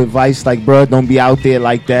him a little advice like, bruh, don't be out there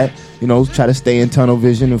like that. You know, try to stay in tunnel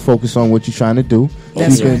vision and focus on what you're trying to do.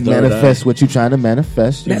 That's you can right. manifest what you're trying to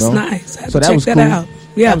manifest. You That's know? nice. I have So to that check was that cool. out.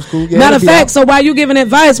 Yeah. That was cool. Yeah, Matter it'll of be fact, out. so while you giving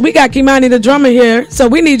advice, we got Kimani the drummer here. So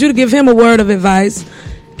we need you to give him a word of advice.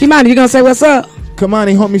 Kimani, you gonna say what's up? Come on,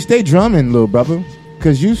 homie, stay drumming, little brother.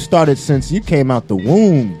 Cause you started since you came out the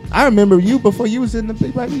womb. I remember you before you was in the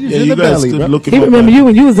you guys belly, stood bro. looking He up, remember man. you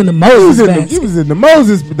when you was in the You Moses was in basket. the, you was in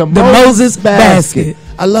the Moses basket.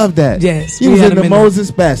 I love that. Yes, you we was had in him the in there. Moses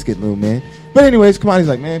basket, little man. But anyways, come on. He's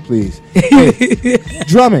like, man, please,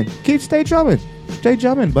 drumming. Stay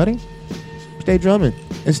drumming, buddy. Stay drumming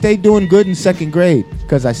and stay doing good in second grade.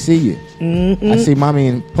 Cause I see you. I see mommy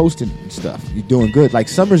and posting and stuff. You're doing good. Like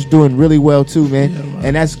Summer's doing really well too, man.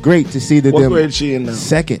 And that's great to see that What them grade she in now?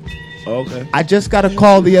 second. Okay. I just got a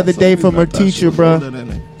call the other day from her I thought she teacher, was bro. older than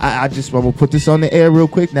her. I'm gonna put this on the air real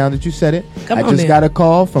quick now that you said it. Come I on just then. got a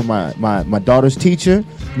call from my daughter's teacher,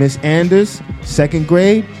 Miss Anders, second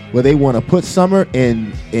grade, where they want to put Summer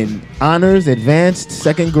in honors advanced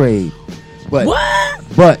second grade. But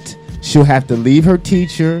But she'll have to leave her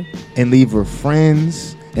teacher and leave her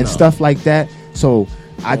friends and stuff like that. So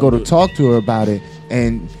I go to talk to her about it,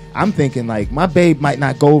 and I'm thinking like my babe might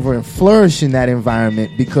not go over and flourish in that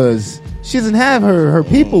environment because she doesn't have her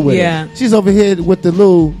people with Yeah. her. She's over here with the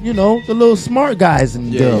little smart guys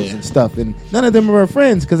and girls and stuff, and none of them are her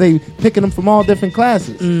friends because they picking them from all different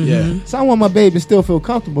classes. Yeah. So I want my baby to still feel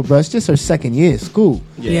comfortable, but it's just her second year at school.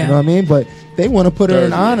 Yeah. You know what I mean? But they want to put her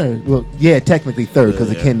in Third year. honor. Well, yeah, technically third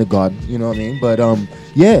because of Yeah. kindergarten. You know what I mean? But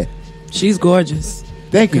yeah. She's gorgeous.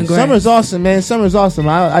 Thank you. Congrats. Summer's awesome, man. Summer's awesome.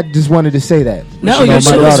 I just wanted to say that. No, You know, you my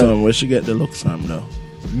should. daughter- Where she get the looks from, though?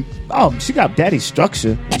 Oh, she got daddy's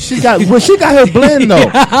structure. She got her blend though. You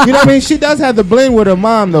know what I mean? She does have the blend with her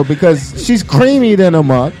mom though because she's creamy than her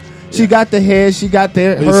mom. She got the hair. She got you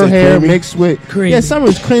her say hair creamy? mixed with Creamy. Yeah,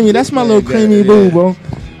 Summer's creamy. That's my little creamy boo, bro.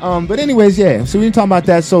 But anyways, yeah. So we talking about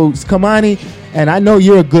that. So it's Kamani, and I know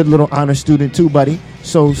you're a good little honor student too, buddy.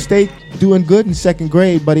 So stay doing good in second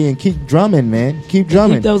grade, buddy, and keep drumming, man. Keep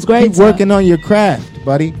drumming. keep those grades Keep working on your craft,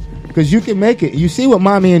 buddy, because you can make it. You see what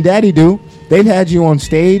mommy and daddy do. They've had you on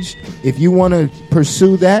stage. If you want to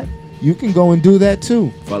pursue that, you can go and do that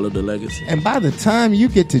too. Follow the legacy. And by the time you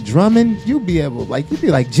get to drumming, you'll be like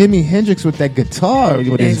Jimi Hendrix with that guitar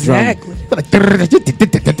with his drum. Exactly. Like, with your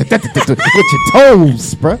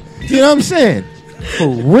toes, bruh. You know what I'm saying? For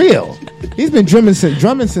real. He's been drumming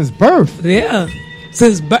since birth. Yeah.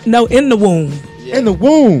 In the womb. Yeah. In the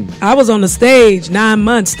womb. I was on the stage 9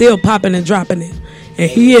 months still popping and dropping it. And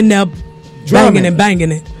he in there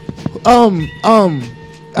banging it.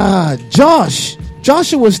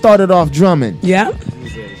 Joshua started off drumming. Yeah.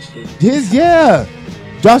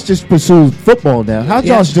 Josh just pursued football now. How's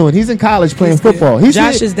Josh doing? He's in college playing football.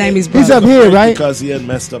 Josh is Damie's brother. He's up here, right? Because he had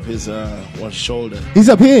messed up his one shoulder. He's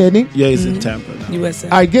up here, isn't he? Yeah, he's in Tampa now. USA.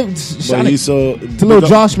 All right, give him to little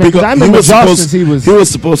Josh, man. Because I remember Josh since he was... He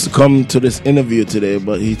was supposed to come to this interview today,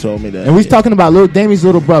 but he told me that. And we're talking about little Damie's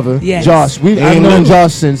little brother, Josh. I've known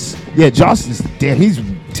Josh since... Yeah, Josh is... Damn, he's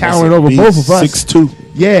towering over both of us. 6'2".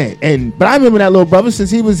 Yeah, but I remember that little brother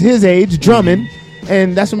since he was his age, drumming.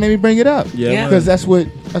 And that's what made me bring it up. Yeah, because that's what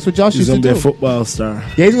Josh used to do. He's gonna be a football star.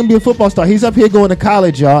 Yeah, he's gonna be a football star. He's up here going to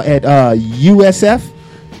college, y'all, at USF.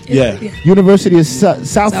 Yeah. University of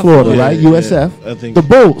South Florida, right? USF. I think the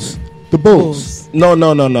Bulls. No.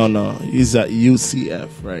 He's at UCF,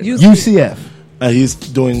 right? UCF. He's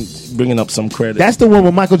bringing up some credit. That's the one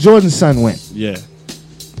where Michael Jordan's son went. Yeah.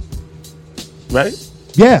 Right?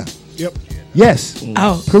 Yeah. Yep. Yes.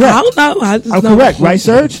 Oh, correct. I don't know. I'm correct, right,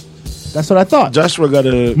 Serge? That's what I thought. Joshua got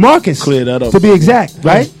to Marcus clear that up, to be exact,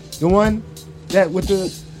 right? The one that with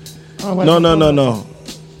the no.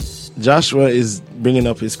 Joshua is bringing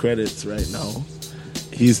up his credits right now.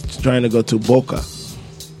 He's trying to go to Boca.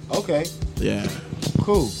 Okay. Yeah.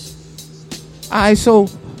 Cool. All right. So,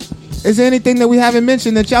 is there anything that we haven't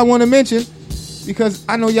mentioned that y'all want to mention? Because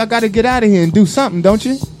I know y'all got to get out of here and do something, don't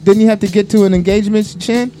you? Didn't you have to get to an engagement,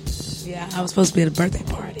 Chin? Yeah, I was supposed to be at a birthday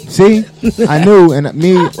party. See, I knew, and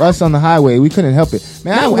us on the highway, we couldn't help it.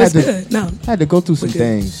 Man, I had to go through some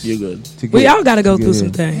things. You're good. We all got to go through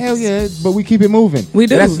some things. Hell yeah, but we keep it moving. We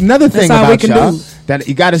do. That's another thing about y'all that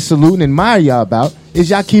you got to salute and admire y'all about is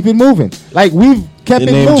y'all keep it moving. Like we've kept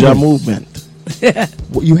it moving. Jah Movement.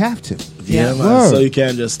 Well, you have to. Yeah, man. So you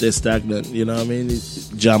can't just stay stagnant. You know what I mean? It's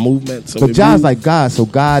Jah Movement. So but Jah's like God, so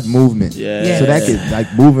God movement. Yeah. So that could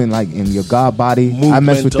like moving like in your God body. I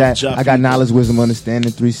mess with that. I got knowledge, wisdom,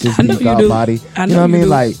 understanding, 360 God body. You know what I mean?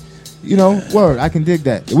 Like, word. I can dig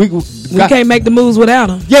that. We can't make the moves without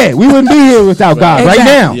him. Yeah, we wouldn't be here without God right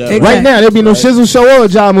now. Yeah. Right now, there'd be no Shizzle show or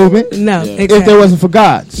Jah Movement. No, if there wasn't for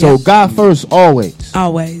God. So God first, always.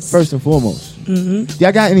 Always. First and foremost. Mm-hmm.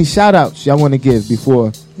 Y'all got any shout outs y'all want to give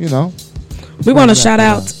before, We want to shout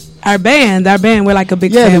out our band. We're like a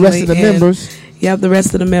big family. Yeah, the rest of the members. Yep, the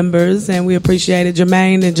rest of the members. And we appreciate it.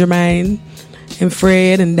 Jermaine and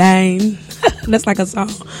Fred and Dane. That's like a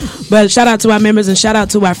song. But shout out to our members and shout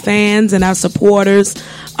out to our fans and our supporters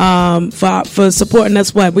for supporting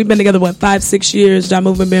us. We've been together 5-6 years. Jah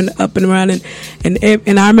Movement been up and running.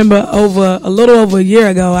 And I remember a little over a year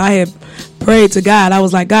ago, I had prayed to God. I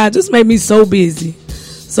was like, God, just make me so busy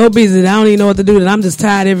that I don't even know what to do, that I'm just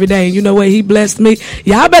tired every day. And you know what? He blessed me.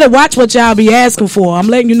 Y'all better watch what y'all be asking for. I'm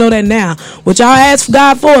letting you know that now. What y'all ask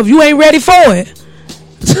God for, if you ain't ready for it,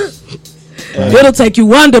 it'll take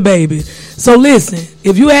you under, baby. So listen,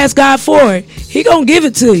 if you ask God for it, He gonna give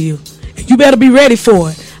it to you. You better be ready for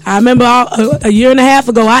it. I remember a year and a half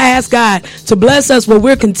ago, I asked God to bless us where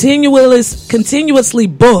we're continuously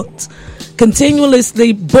booked,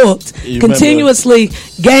 continuously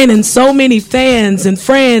gaining so many fans and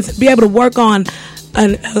friends, be able to work on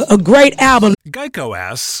a great album. Geico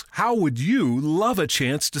asks, how would you love a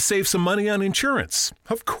chance to save some money on insurance?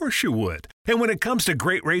 Of course you would. And when it comes to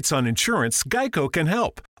great rates on insurance, Geico can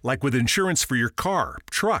help. Like with insurance for your car,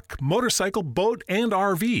 truck, motorcycle, boat, and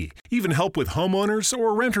RV. Even help with homeowners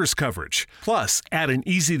or renters coverage. Plus, add an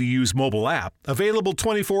easy-to-use mobile app, available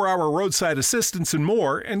 24-hour roadside assistance and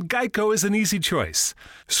more, and Geico is an easy choice.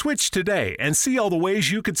 Switch today and see all the ways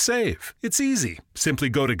you could save. It's easy. Simply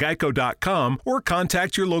go to geico.com or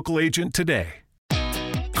contact your local agent today.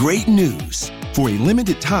 Great news. For a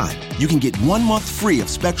limited time, you can get 1 month free of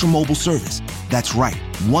Spectrum Mobile service. That's right,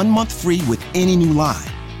 1 month free with any new line.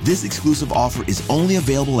 This exclusive offer is only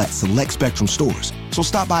available at select Spectrum stores, so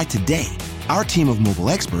stop by today. Our team of mobile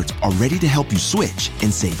experts are ready to help you switch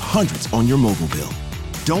and save hundreds on your mobile bill.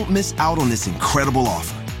 Don't miss out on this incredible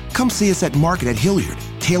offer. Come see us at Market at Hilliard,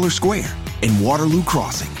 Taylor Square, and Waterloo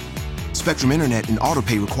Crossing. Spectrum Internet and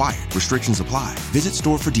autopay required. Restrictions apply. Visit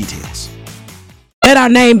store for details. Let our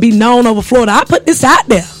name be known over Florida. I put this out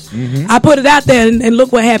there. I put it out there, and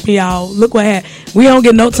look what happened, y'all. Look what happened. We don't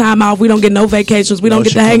get no time off. We don't get no vacations. We don't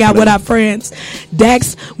get to hang out with our friends.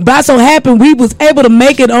 Dax, by so happened, we was able to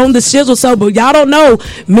make it on the Shizzle show, but y'all don't know,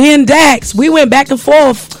 me and Dax, we went back and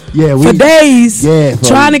forth for days,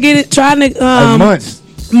 trying to get it, months.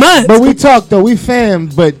 But we talked though, we fam,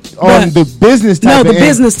 but on the business type. No, the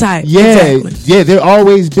business type. Yeah, exactly. Yeah, they're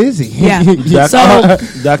always busy. Yeah.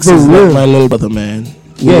 Dax is like my little brother, man.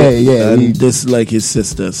 Yeah. And this is like his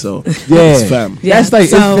sister, so yeah, it's fam. Yeah. That's like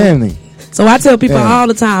it's family. So I tell people all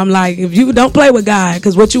the time, like, if you don't play with God,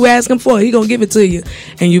 because what you ask him for, he gonna give it to you,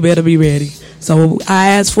 and you better be ready. So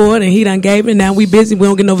I asked for it, and he done gave it. Now we busy. We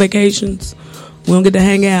don't get no vacations. We don't get to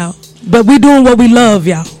hang out. But we doing what we love,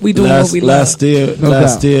 y'all. We doing what we love. Last year,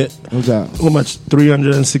 no doubt. How much?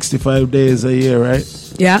 365 days a year,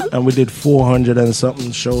 right? Yeah. And we did 400 and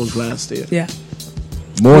something shows last year. Yeah.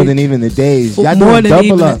 More than even the days. Y'all more doing than double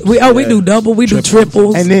even. up. We do double. We do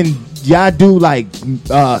triples. And then y'all do like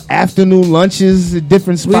afternoon lunches at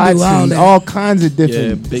different spots and all kinds of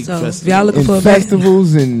different big festivals. If y'all looking for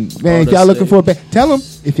festivals and man, if y'all looking for a band, tell them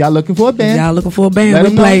if y'all looking for a band. Y'all looking for a band?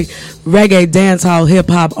 We play reggae, dance hall, hip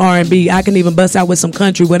hop, R&B. I can even bust out with some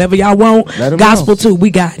country, whatever y'all want. Gospel too.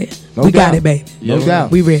 We got it. We got it, baby. No doubt.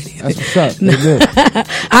 We ready. That's what's up.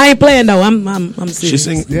 I ain't playing though. I'm serious. She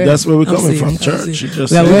sing. That's where we're coming from. Church. She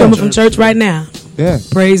just we're coming from church right now. Yeah.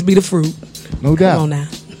 Praise be the fruit. No doubt. Come on now.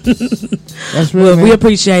 That's real, man. We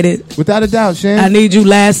appreciate it. Without a doubt, Shan. I need you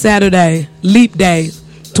last Saturday, Leap Day,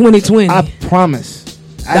 2020. I promise.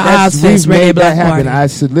 The Ozfest Reggae Black Party. I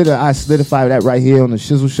solidify that right here on the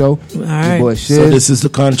Shizzle Show. All right. Boy, so this is the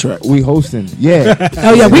contract. We hosting. Yeah.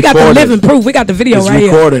 Oh yeah, we got the living proof. We got the video right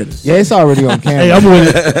recorded. Here. Yeah, it's already on camera. Hey, I'm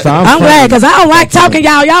with it. So I'm glad because I don't like talking,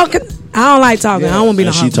 y'all. Y'all can. I don't like talking. I don't want to be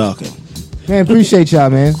no. She talking. Man, appreciate y'all,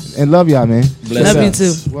 man, and love y'all, man. Love you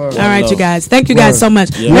too. Word. All right, love. You guys. Thank you guys so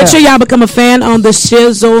much. Yeah. Make sure y'all become a fan on the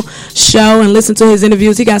Shizzle show and listen to his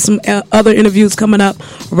interviews. He got some other interviews coming up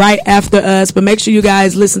right after us, but make sure you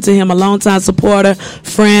guys listen to him. A longtime supporter,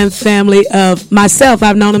 friend, family of myself.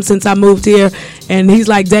 I've known him since I moved here, and he's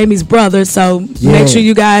like Damie's brother. So make sure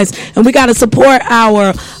you guys, and we got to support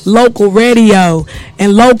our local radio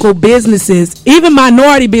and local businesses, even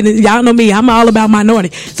minority business. Y'all know me. I'm all about minority.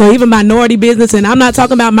 So even minority business, and I'm not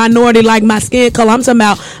talking about minority like my skin color. I'm talking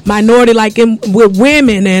about minority like with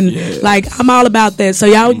women, and like I'm all about that. So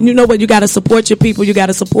y'all, you know what? You got to support your people. You got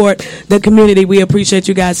to support the community. We appreciate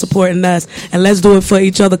you guys supporting us, and let's do it for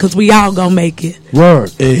each other because we all gonna make it.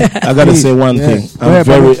 Word. Hey, I gotta say one thing.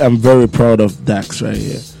 I'm very proud of Dax right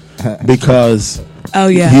here because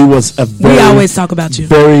he was a we always talk about you.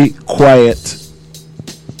 Very quiet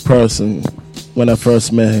person when I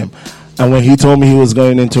first met him. And when he told me he was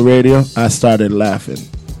going into radio, I started laughing.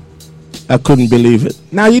 I couldn't believe it.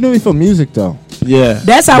 Now you knew me for music though. Yeah.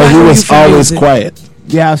 That's how but I he knew was you for always music. quiet.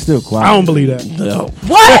 Yeah, I was still quiet. I don't believe that. No.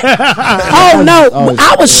 What? Oh no!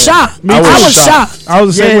 I was shocked. I was shocked. I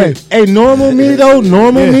was the same way. Hey, normal me though.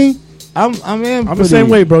 Normal me. I'm the same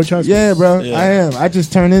way, bro. Trust me. Yeah, bro. Yeah. I am. I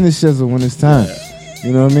just turn into Shizzle when it's time.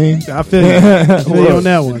 You know what I mean? I feel you. I feel you on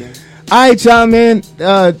that one. All right, y'all, man.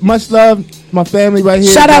 Much love, my family right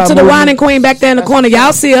here. Shout out to the whining queen back there in the corner.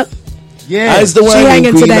 Y'all see her? Yeah, it's the she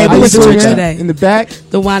hanging queen. today. We went to church today. In the back,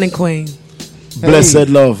 the whining queen. Blessed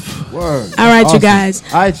love. Word. All right, awesome. You guys.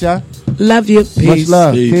 All right, y'all. Love you. Peace. Much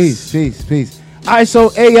love. Peace. All right, so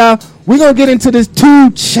hey, y'all, we're gonna get into this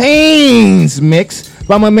 2 Chainz mix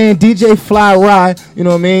by my man DJ Fly Rye, you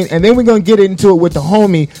know what I mean? And then we're going to get into it with the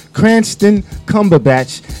homie Cranstan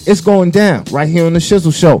Cumberbach. It's going down right here on the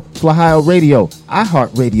Shizzle Show, Fly Radio,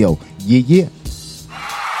 iHeart Radio. Yeah.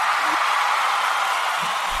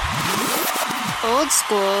 Old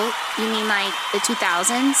school? You mean like the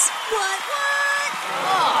 2000s? What?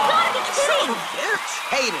 Oh, not kidding.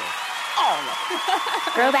 Hater. All of it.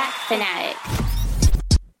 Throwback fanatic.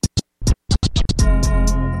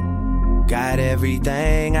 Got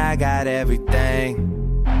everything, I got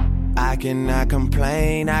everything. I cannot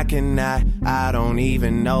complain, I don't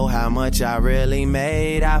even know how much I really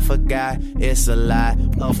made. I forgot, it's a lot.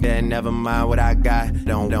 Oh, that never mind what I got.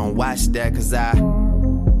 Don't watch that, cause I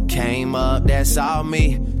came up, that's all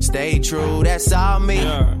me. Stay true, that's all me.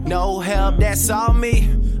 No help, that's all me.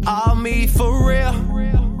 All me for real.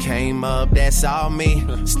 Came up, that's all me.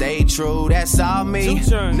 Stay true, that's all me.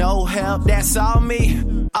 No help, that's all me.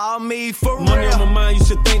 All me for real. Money on my mind, you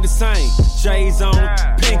should think the same. J's on,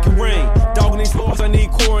 pink and ring. Dogging these floors, I need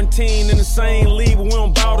quarantine in the same league, but we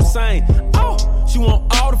don't bow the same. Oh, she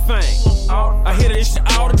want all the fame. I hear this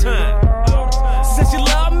shit all the time. Since she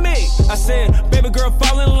love me, I said, baby girl,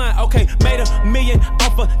 fall in line. Okay, made $1 million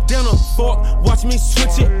off a dinner fork. Watch me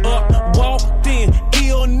switch it up. Walked in,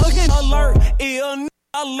 ill nigga.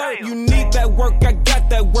 You need that work, I got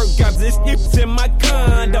that work. Got this gifts in my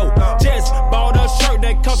condo. Just bought a shirt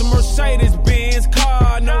that cost a Mercedes-Benz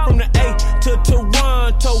car. No, from the A to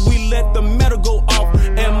Toronto, we let the metal go off.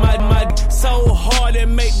 And my so hard it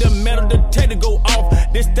make the metal detector go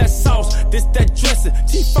off. This that sauce, this that dressing.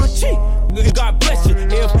 Chi-fa-chi, God bless you.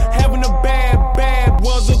 If having a bad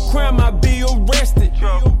was a crime, I'd be arrested.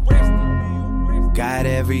 Got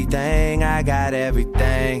everything, I got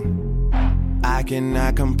everything. I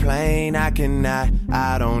cannot complain, I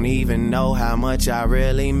don't even know how much I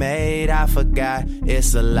really made. I forgot,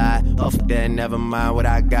 it's a lot. Oh, that, never mind what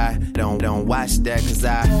I got. Don't watch that, cause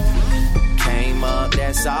I came up,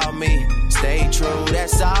 that's all me. Stay true,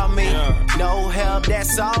 that's all me. No help,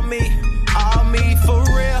 that's all me. All me for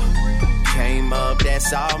real. Came up,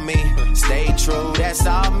 that's all me. Stay true, that's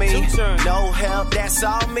all me. No help, that's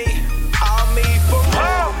all me. All me for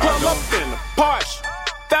real. Pull up in a Porsche,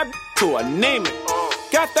 that to a name it.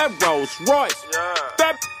 Got that Rolls Royce,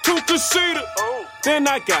 that two-seater. Then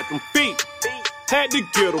I got them feet, had to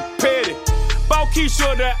get them petty. Bought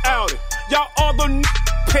Keisha that Audi, y'all other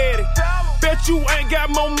petty. Bet you ain't got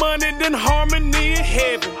more money than Harmony in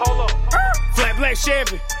heaven. Hold up. Flat black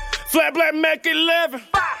Chevy, flat black Mac 11.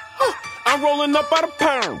 I'm rolling up out of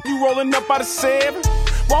pound, you rolling up out of 7.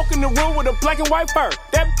 Walk in the room with a black and white fur,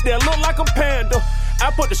 that look like a panda. I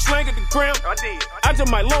put the slang at the ground. I did. I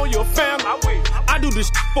just might loan you a family. I will. I do this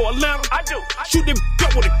for Atlanta. I do. Shoot them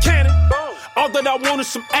up with a cannon. Boom. All that I want is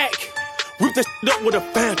some act. Whip that up with a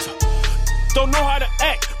Fanta. Don't know how to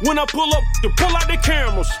act. When I pull up, to pull out the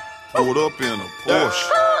cameras. Pulled up in a Porsche.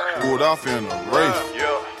 Pulled off in a Wraith.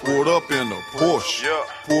 Pulled up in a Porsche.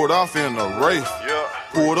 Pulled off in a Wraith.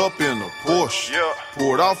 Pulled up in a Porsche.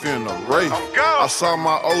 Pulled off in a Wraith. I saw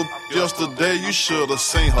my old yesterday, you should have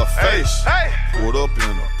seen her face. Pulled up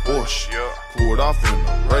in a Porsche. Pulled off in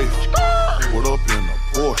a Wraith. Pulled up in a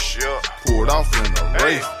Porsche. Pulled off in a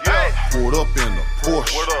Wraith. Pulled up in a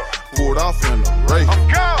Porsche. Pulled off in a Wraith.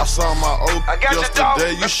 I saw my old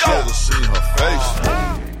yesterday, you should have seen her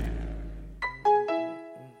face.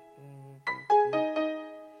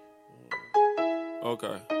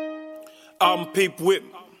 Okay. All my people with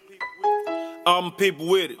me. All my people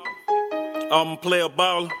with it. All my player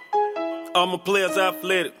baller. All my players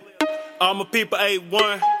athletic. All my people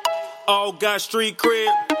A1. All got street cred.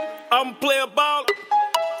 All my player baller.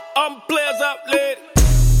 All my players athletic.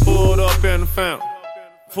 Pulled up in the fountain.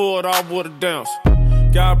 Pulled off with a dance.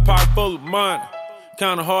 Got a pocket full of money.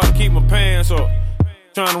 Kinda hard to keep my pants up.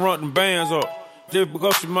 Trying to run them bands up. Just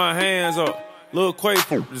because my hands up. Lil' Quay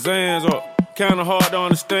put his hands up. Kinda hard to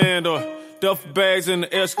understand, duffel bags in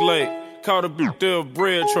the Escalade. Caught a bitch there a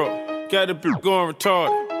bread truck. Got the bitch going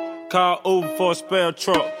retarded. Call Uber for a spare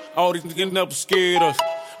truck. All these niggas never scared us.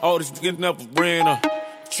 All these niggas never ran us.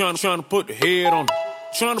 Trying to put the head on them.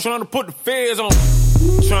 Trying to put the feds on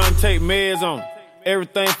them. Trying to take meds on them.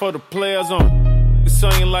 Everything for the players on them. It's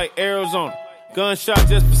singing like Arizona. Gunshot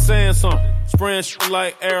just for saying something. Spraying shit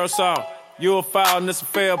like aerosol. You a foul and it's a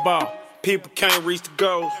fair ball. People can't reach the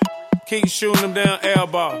goals. Keep shooting them down air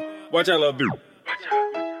ball. Watch out, little bitch.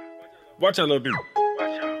 Watch out, little bitch.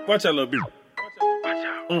 Watch out, little bitch.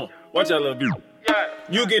 Watch out, little bitch.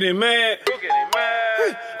 You getting mad?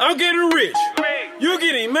 I'm getting rich. You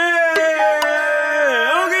getting mad?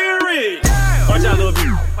 I'm getting rich. Watch out, little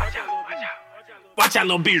bitch. Watch out,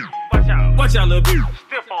 little bitch. Watch out, little bitch.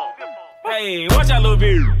 Hey, watch out, little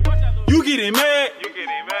bitch. You getting mad?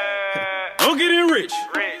 I'm getting rich.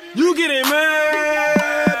 You getting mad?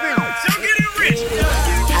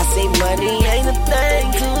 Money ain't a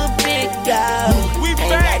thing to a big guy. We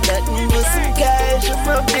back. Ain't got nothing but some cash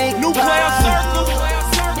from a big new player circle.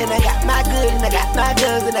 And I got my good, and I got my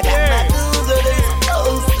guns, and I got my dudes where they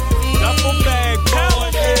supposed to be. Duffel bag,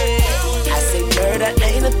 I say murder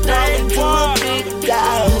ain't a thing to a big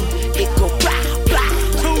guy. It go blah blah.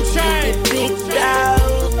 2 chains. Big dog.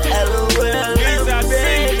 LOL.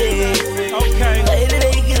 Okay. Later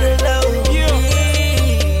they get alone.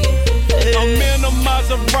 I'm in a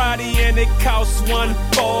Maserati and it costs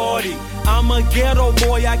 $140. I'm a ghetto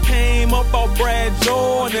boy, I came up off Brad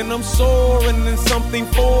Jordan, and I'm soaring in something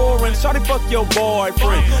foreign. Shawty, fuck your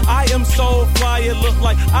boyfriend. I am so fly, it look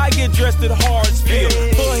like I get dressed at Hartsfield.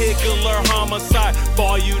 Vehicular homicide,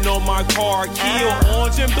 boy, you know my car kill.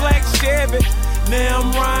 Orange and black Chevy. Now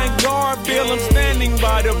I'm Ryan Garfield, I'm standing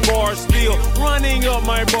by the bar still, running up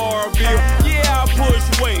my bar bill. Yeah, I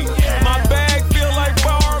push weight, my bag feel like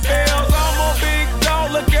barbells. I'm a big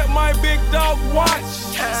dog, look at my big dog watch.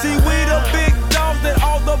 See, we the big dogs that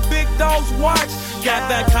all the big dogs watch. Got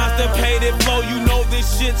that constipated flow, you know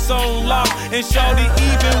this shit's on lock. And shawty,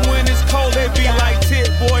 even when it's cold, they be like, tit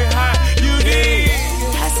boy hot, you dig?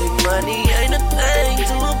 I said money ain't a thing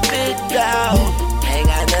to a big dog. Ain't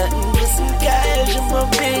got nothing but some cash in my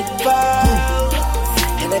big ball.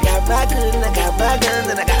 And I got my good, and I got my guns,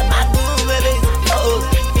 and I got my moves where they supposed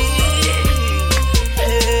to be.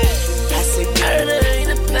 I say murder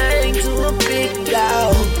ain't a thing to a big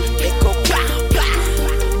dog. They go pow,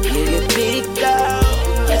 pow, get it big dog.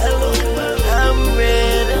 Hello, I'm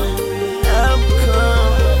ready, I'm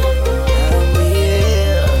coming, I'm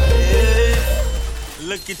here.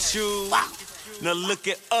 Look at you, now look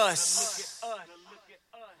at us.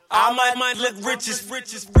 All my mind look riches.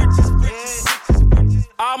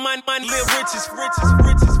 All my mind live riches. All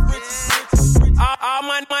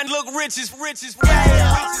my mind look riches.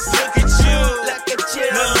 Look at you,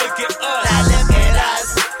 now look at us.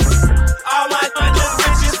 All my mind look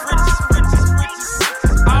riches.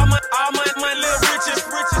 All my mind live riches.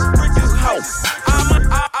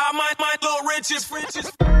 All my mind look riches.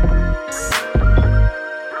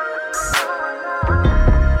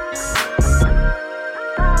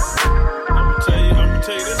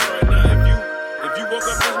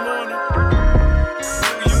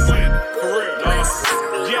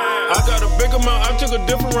 I took a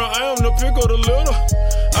different route. I am the pick of the little.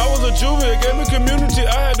 I was a juvie, it gave me community.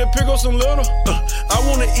 I had to pick up some little. I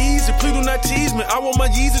want it easy, please do not tease me. I want my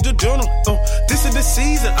Yeezy to dinner. This is the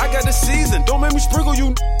season, I got the season. Don't make me sprinkle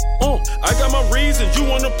you. I got my reason. You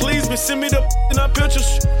wanna please me? Send me the in our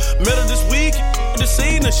pictures. Met her this week, the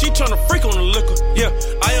scene, and she tryna freak on the liquor. Yeah,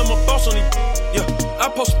 I am a boss on these. Yeah, I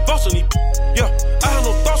post a boss on these. Yeah, I have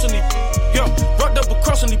no thoughts on these. Yeah, rocked up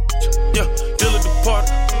across on these. Yeah, deal at the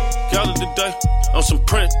party. Y'all today on some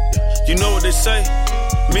print. You know what they say?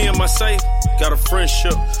 Me and my safe got a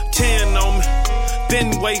friendship. 10 on me.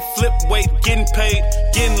 Been weight, flip weight, getting paid,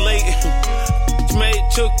 getting late. Made,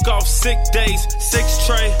 took off 6 days, 6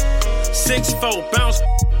 tray, 6-4, bounce,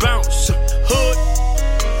 hood.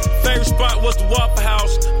 Favorite spot was the Waffle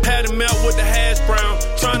House. Patty melt with the hash brown.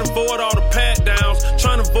 Trying to avoid all the pat downs.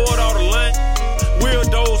 Trying to avoid all the lane.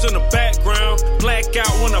 Weirdos in the background. Black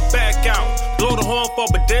out when I back out. Blow the horn for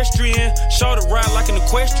pedestrian. Short ride like an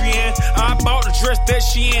equestrian. I bought the dress that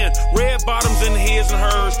she in. Red bottoms in his and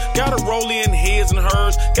hers. Got a rollie in his and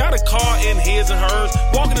hers. Got a car in his and hers.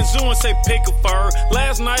 Walking the zoo and say pick a fur.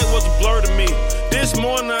 Last night was a blur to me. This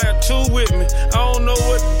morning I got 2 with me. I don't know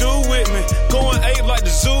what to do with me. Going ape like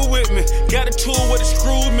the zoo with me. Got a tool with the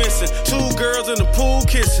screw missing. 2 girls in the pool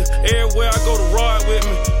kissing. Everywhere I go to ride with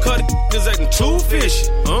me. Cut is acting too fishy.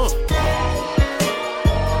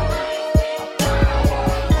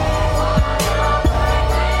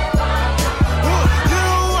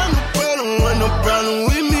 Problem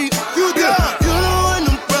with me, you do. You don't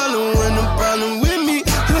want no problem with me.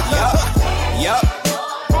 Yup.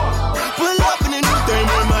 Pull up in a new thing,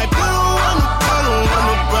 man. My you don't want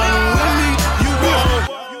no problem with me. You go.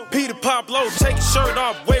 Peter Pablo, take your shirt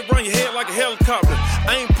off, wave around your head like a helicopter.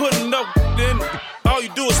 I ain't putting up in. All you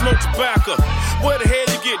do is smoke tobacco. Where the hell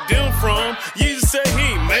you get them from? Jesus said he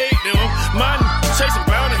ain't made them. My chasing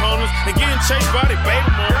bounty hunters and getting chased by their baby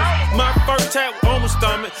mamas. My first tap on my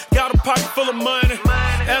stomach. Got a pocket full of money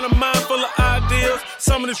and a mind full of ideas.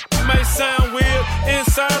 Some of this may sound weird.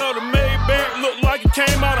 Inside of the Maybach look like it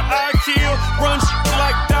came out of IKEA. Run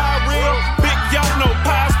like diarrhea. Big yacht, no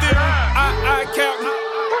pie still. I captain.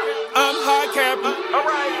 I'm high captain.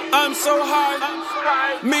 I'm so high.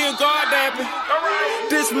 Me and God dapping.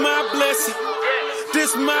 This my blessing.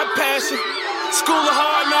 This my passion. School of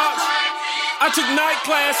hard knocks. I took night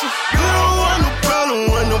classes. You don't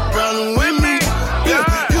want no problem with me. Yeah.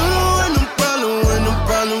 You don't want no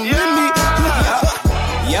problem with me.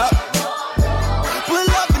 Yup. Pull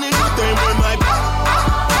up in a new thing, man. My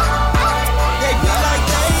they be like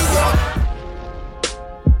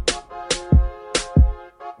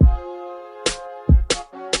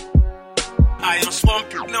I am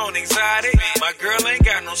swamped on anxiety. My girl ain't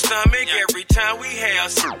got no stomach. Every time we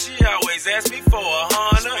have sex, she always asks me for $100.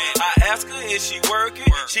 I ask her, is she working?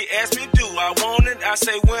 She asks me, do I want it? I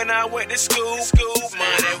say, when I went to school,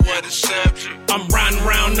 money was the subject. I'm riding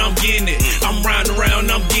around, I'm getting it. I'm riding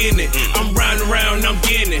around, I'm getting it. I'm riding around, I'm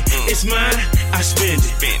getting it. It's mine, I spend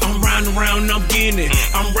it. I'm riding around, I'm getting it.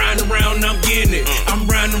 I'm riding around, I'm getting it. I'm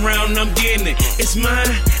riding around, I'm getting it. It's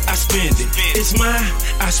mine, I spend it. It's mine,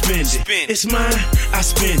 I spend it. It's mine, I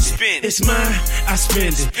spend it. It's mine, I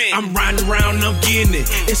spend it. I'm riding around, I'm getting it.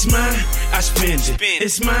 It's mine, I spend it.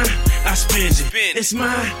 It's mine, I spend it. It's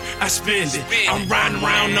mine, I spend it. I'm riding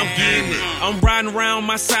around, I'm getting it. I'm riding around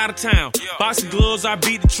my side of town. Boxing gloves, I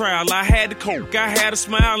beat the trial. I had the coke, I had a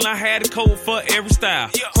smile, and I had a coat for every style.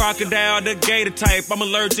 Crocodile, the gator type. I'm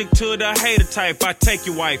allergic to the hater type. I take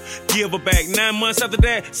your wife, give her back. 9 months after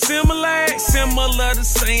that, similar to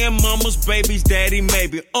saying mama's baby's daddy,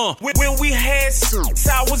 maybe. When we had sex,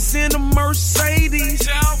 I was in a Mercedes,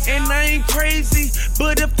 and I ain't crazy,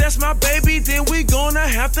 but if that's my baby, then we gonna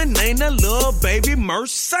have to name that little baby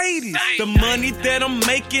Mercedes. The money that I'm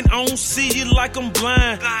making, I don't see it like I'm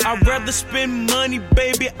blind. I'd rather spend money,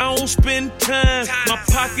 baby, I don't spend time. My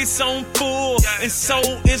pockets on full, and so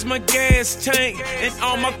is my gas tank, and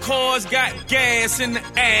all my cars got gas in the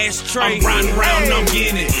ashtray. I'm riding around, I'm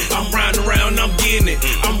getting it. I'm riding around, I'm getting it.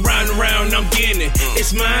 I'm riding around, I'm getting it.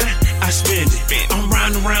 It's mine, I spend it. I'm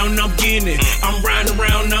riding around, I'm getting it. I'm riding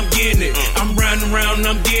around, I'm getting it. I'm riding around,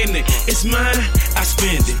 I'm getting it. It's mine, I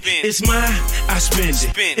spend it. It's mine, I spend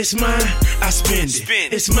it. It's mine, I spend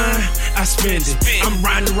it. It's mine, I spend it. I'm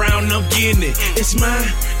riding around, I'm getting it. It's mine,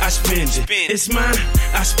 I spend it. It's mine,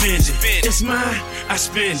 I spend it. It's mine, I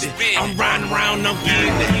spend it. I'm riding around, I'm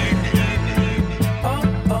getting it.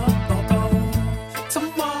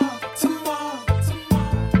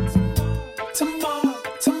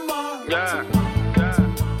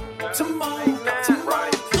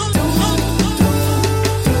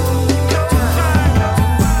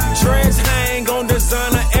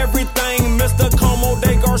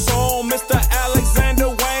 Mr. Alexander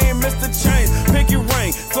Wayne, Mr. Chains, Pinky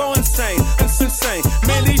Ring, flow insane, it's insane.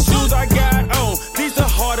 Man, these shoes I got on, these the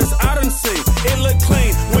hardest I done seen. It look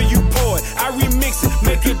clean when you pour it, I remix it,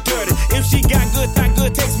 make it dirty. If she got good, not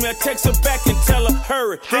good, text me, I text her back and tell her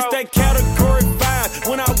hurry. This that category 5,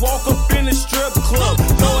 when I walk up in the strip club,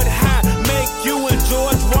 throw it high, make you and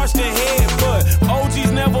George wash their head, but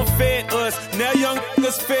OGs never fed us, now young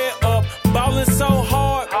niggas fed up, ballin' so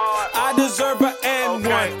hard, I deserve an and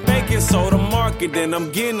one. So the market, and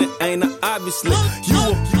I'm getting it, ain't I? Obviously,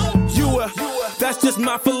 you that's just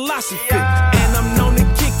my philosophy. And I'm known to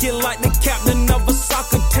kick it like the captain of a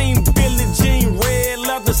soccer team. Billie Jean, red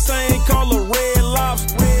leather, same color, red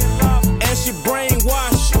lobster. And she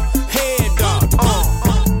brainwash you, head dog.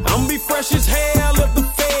 I'm be fresh as hell if the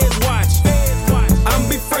feds watch. I'm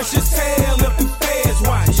be fresh as hell if the feds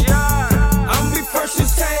watch. I'm be fresh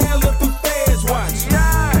as hell if the feds watch.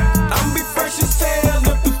 I'm be fresh as hell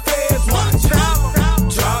if the feds watch.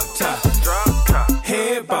 Drop top,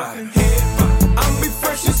 head body. I'm be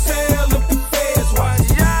fresh as hell if the feds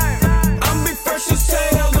watch. I'm be fresh as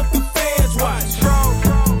hell if the feds watch.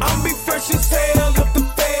 I'm be fresh as hell if the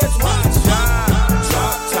feds watch.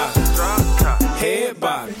 Drop top, head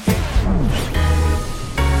body.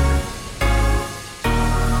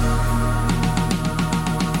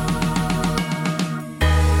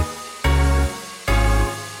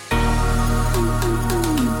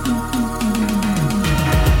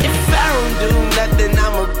 Nothing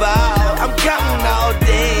I'm about. I'm counting all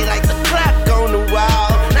day like the clock on the wall.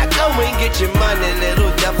 Now go and get your money, little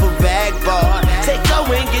duffel bag boy. Say go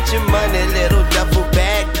and get your money, little duffel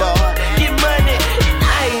bag boy. Get money.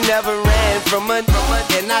 I ain't never ran from money,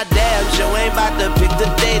 and I damn sure ain't about to pick the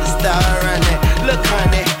day to start running. Look,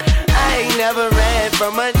 honey, I ain't never ran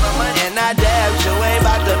from money, and I damn sure ain't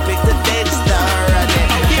about to pick the day to start running.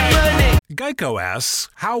 Get money. Geico asks,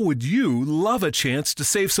 how would you love a chance to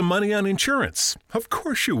save some money on insurance? Of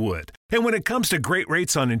course you would. And when it comes to great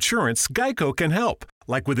rates on insurance, Geico can help.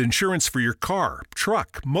 Like with insurance for your car,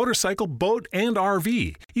 truck, motorcycle, boat, and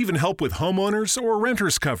RV. Even help with homeowners or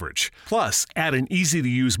renters coverage. Plus, add an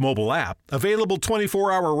easy-to-use mobile app, available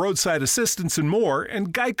 24-hour roadside assistance and more,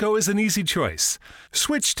 and Geico is an easy choice.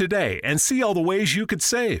 Switch today and see all the ways you could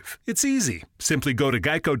save. It's easy. Simply go to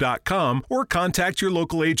geico.com or contact your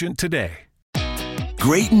local agent today.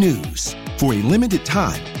 Great news. For a limited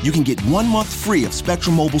time, you can get 1 month free of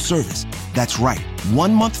Spectrum Mobile service. That's right,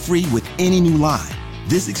 1 month free with any new line.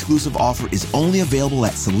 This exclusive offer is only available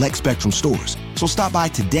at select Spectrum stores, so stop by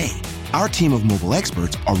today. Our team of mobile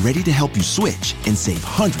experts are ready to help you switch and save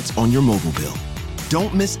hundreds on your mobile bill.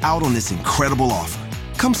 Don't miss out on this incredible offer.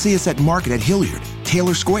 Come see us at Market at Hilliard,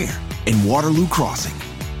 Taylor Square, and Waterloo Crossing.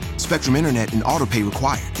 Spectrum Internet and autopay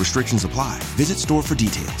required. Restrictions apply. Visit store for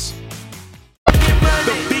details.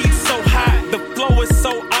 The beat's so hot, the flow is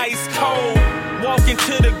so ice cold. Walk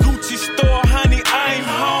into the Gucci store, honey, I'm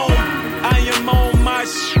home. I am on my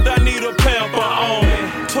shit, I need a pamper on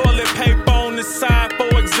me. Toilet paper on the side,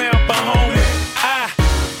 for example, homie. I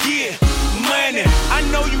get money. I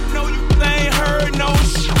know you ain't heard no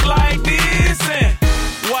shit like this. And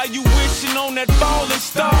while you wishing on that falling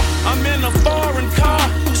star, I'm in a foreign car,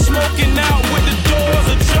 smoking out with the doors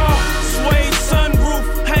ajar. Suede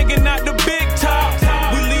sunroof, hanging out the big top.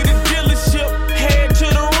 We leave the dealership, head to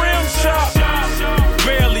the rim shop.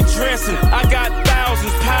 Barely dressing, I got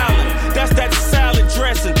thousands piling. That's that salad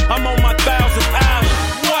dressing.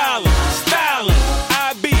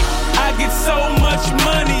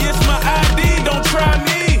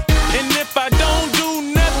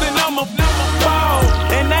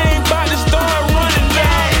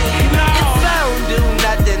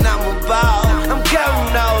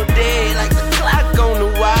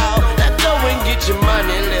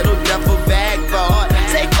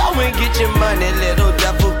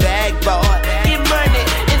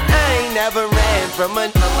 from a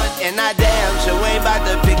and I damn sure ain't about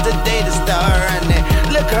to pick the day to start running.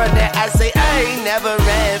 Look her there, I say I ain't never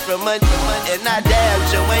ran from a and I damn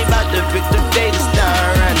sure ain't about to pick the day to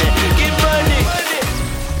start running. Get money.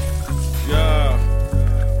 Yeah.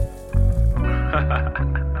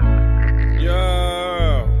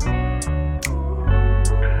 Yeah.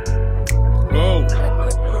 Oh.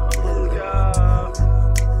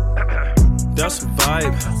 That's a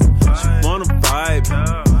vibe. She wanna vibe.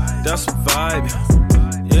 That's a vibe.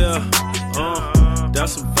 Yeah.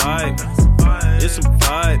 That's a vibe. It's a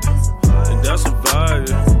vibe. And that's a vibe.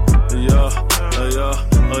 Yeah.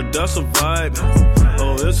 That's a vibe.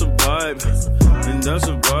 Oh, it's a vibe. And that's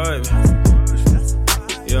a vibe.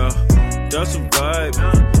 Yeah. That's a vibe.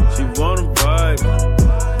 She wanna vibe.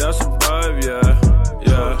 That's a vibe. Yeah.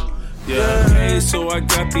 Hey, so I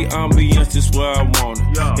got the ambience, this where I want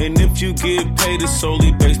it. And if you get paid, it's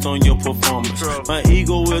solely based on your performance. My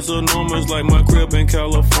ego is enormous, like my crib in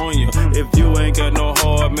California. If you ain't got no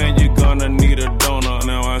heart, man, you're gonna need a donor.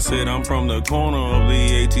 Now I said I'm from the corner of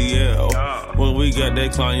the ATL. Well, we got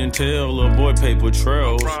that clientele, avoid paper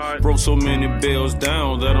trails. Broke so many bills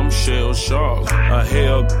down that I'm shell shocked. I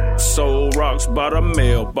held soul rocks by the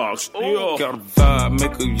mailbox. Got a vibe,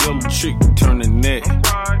 make a yellow chick turn the neck.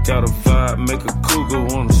 Got a vibe, make a cougar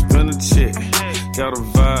wanna spin a check. Got a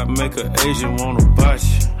vibe, make a Asian wanna botch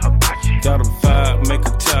you. Got a vibe, make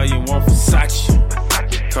Italian want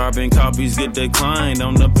Versace. Carbon copies get declined,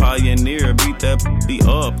 I'm the pioneer. Beat that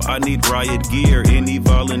up, I need riot gear. Any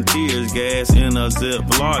volunteers, gas in a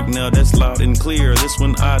Ziploc. Now that's loud and clear, this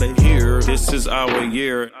one out of here. This is our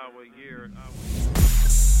year.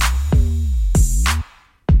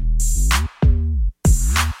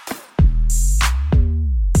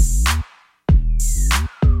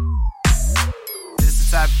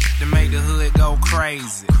 To make the hood go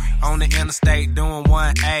crazy. On the interstate doing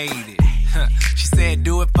 180. She said,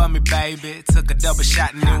 do it for me, baby. Took a double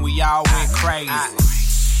shot and then we all went crazy.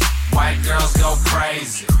 White girls go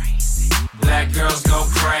crazy. Black girls go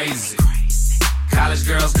crazy. College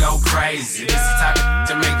girls go crazy. This is the type of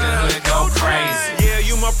to make the hood go crazy. Yeah,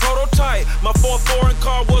 you my prototype. My fourth foreign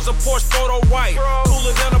car was a Porsche photo white.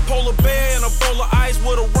 Cooler than a polar bear and a bowl of ice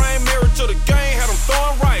with a rain mirror to the game. Had them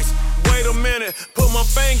throwing rice. Wait a minute, put my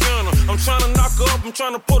finger on her. I'm trying to knock her up, I'm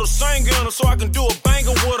trying to put a singer on her so I can do a banger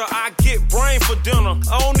with her. I get brain for dinner.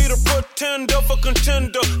 I don't need a pretender for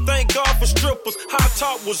contender. Thank God for strippers. High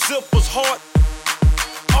top with zippers, heart.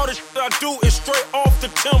 All the shit I do is straight off the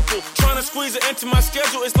temple. Trying to squeeze it into my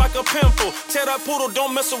schedule, it's like a pimple. Tell that poodle,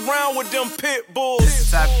 don't mess around with them pit bulls. This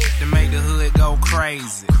is the type to make the hood go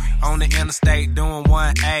crazy. On the interstate doing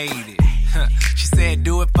 180. She said,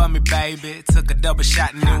 do it for me, baby. Took a double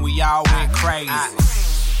shot and then we all went crazy.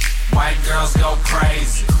 White girls go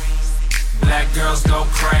crazy. Black girls go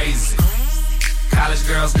crazy. College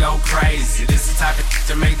girls go crazy. This is the type of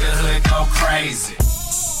to make the hood go crazy.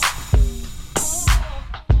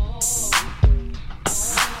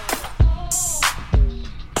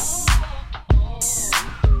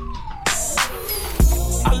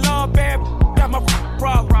 I love bad, got my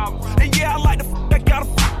problem. And yeah, I like the that got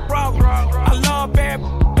a problem. I love bad,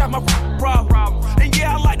 got my problem. And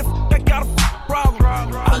yeah, I like the that got a problem.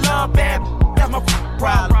 I love bad, got my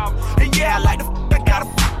problem. And yeah, I like the that got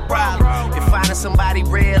a problem. If finding somebody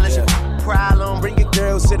real is a problem, bring your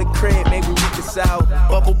girls to the crib, maybe we can solve.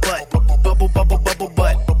 Bubble butt, bubble bubble bubble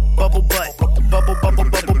butt, bubble butt, bubble bubble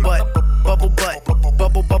bubble butt, bubble butt,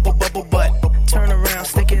 bubble bubble bubble butt. Turn around,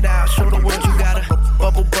 stick it out, show the world you got a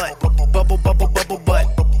bubble butt, bubble bubble bubble butt,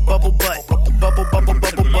 bubble butt, bubble bubble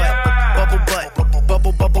bubble butt, bubble butt,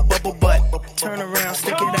 bubble bubble bubble butt. Turn around,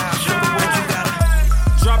 stick it out, show the world you got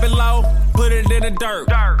a. Drop it low, put it in the dirt.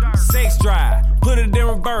 Sex drive, put it in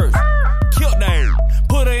reverse. Killed that,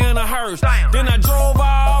 put her in a hearse. Then I drove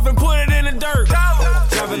off and put it in the dirt.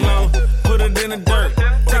 Drop it low, put it in the dirt.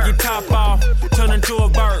 Take your top off, turn into a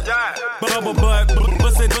bird. Bubble butt,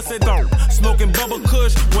 bust it dope. Smoking bubble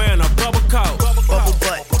kush, wearing a bubble coat. Bubble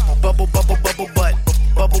butt, bubble bubble bubble butt,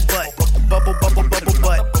 bubble butt, bubble bubble bubble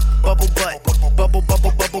butt, bubble butt, bubble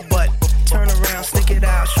bubble bubble butt. Turn around, stick it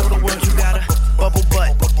out, show the world you got a bubble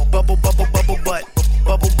butt, bubble bubble bubble butt,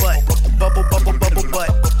 bubble butt, bubble bubble bubble butt,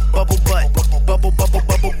 bubble butt, bubble bubble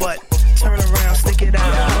bubble butt. Turn around, stick it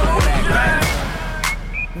out.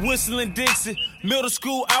 Whistling Dixie, middle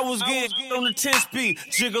school, I was getting on the 10-speed.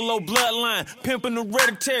 Gigolo bloodline, pimping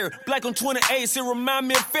hereditary. Black on 28, it remind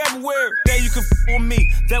me of February. There you can with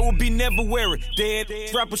me, that would be never weary. Dead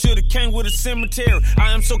rapper should've came with a cemetery.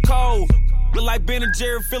 I am so cold, look like Ben and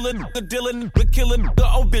Jerry, feeling the dealing, the killing, the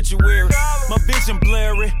obituary. My vision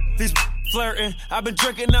blurry, these flirting. I've been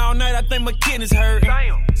drinking all night, I think my kidneys hurting.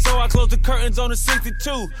 So I closed the curtains on the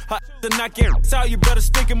 62. Hot to knock your out, you better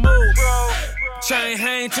stick and move. Chain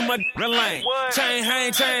hang to my lane. Chain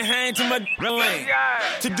hang to my lane.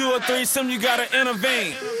 To do a threesome, you gotta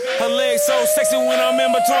intervene. Her legs so sexy when I'm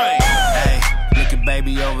in between. Hey, look at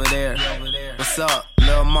baby over there. What's up?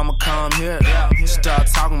 Little mama come here. She started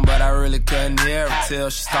talking, but I really couldn't hear her till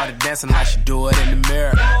she started dancing like she do it in the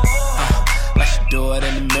mirror. Like she do it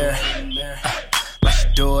in the mirror. Like she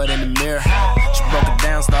do it in the mirror. She broke it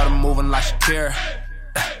down, started moving like she care.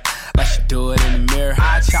 Like she do it in the mirror.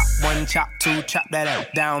 I chop one, chop two, chop that out,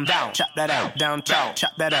 down, down, chop that out, down, chop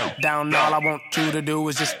that out, down. All I want you to do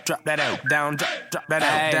is just drop that out, down, drop that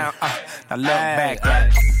out, down. Now look back at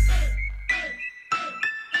it.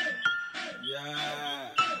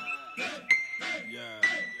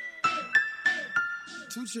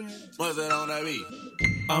 What's that on that beat?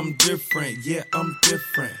 I'm different, yeah, I'm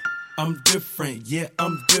different. I'm different, yeah,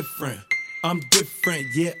 I'm different. I'm different,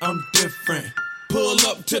 yeah, I'm different. Pull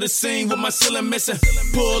up to the scene with my ceiling missing.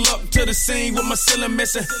 Pull up to the scene with my ceiling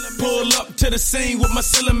missing. Pull up to the scene with my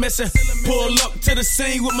ceiling missing. Pull up to the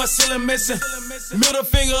scene with my ceiling missing. Middle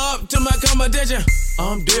finger up to my competition.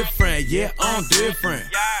 I'm different, yeah, I'm different.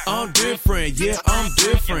 I'm different, yeah, I'm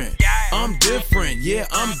different. I'm different, yeah,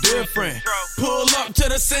 I'm different. Pull up to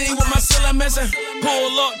the scene with my ceiling missing.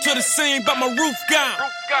 Pull up to the scene, but my roof gone.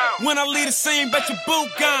 When I leave the scene, bet your boot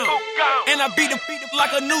gone. And I beat the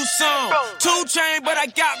like a new song. 2 chain, but I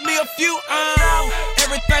got me a few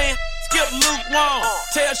everything. Skip lukewarm.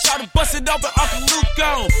 Tell Shaw to bust it open, Uncle Luke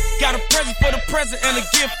on. Got a present for the present and a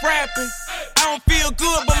gift wrapping. I don't feel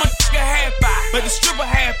good, but my nigga happy. But the stripper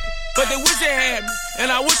happy, but they wish they had me.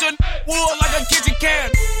 And I wish I would like a kitchen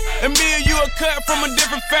cabinet. And me and you are cut from a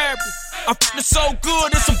different fabric. I'm f***ing so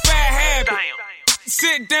good, it's a bad habit.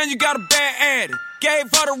 Sit down, you got a bad addict. Gave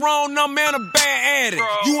her the wrong number and a bad addict.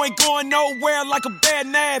 You ain't going nowhere like a bad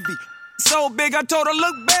navvy. So big, I told her,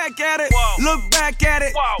 look back at it. Look back at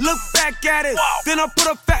it. Look back at it. Then I put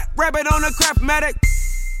a fat rabbit on a Craftmatic.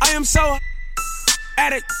 I am so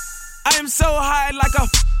addict. I am so high like a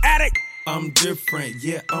addict. I'm different,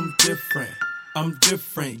 yeah, I'm different. I'm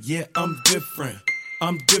different, yeah, I'm different.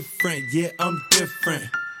 I'm different, yeah, I'm different.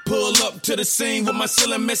 Pull up to the scene with my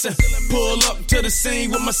ceiling missing. Pull up to the scene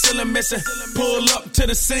with my ceiling missing. Pull up to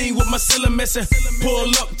the scene with my ceiling missing. Pull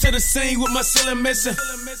up to the scene with my ceiling missing.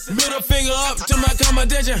 Middle finger up to my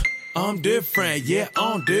competition. I'm different, yeah,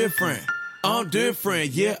 I'm different. I'm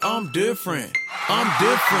different, yeah, I'm different. I'm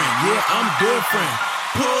different, yeah, I'm different.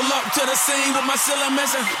 Pull up to the scene with my ceiling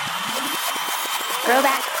missing.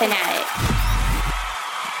 Throwback Fanatic.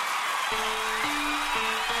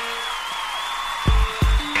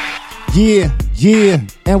 Yeah, yeah,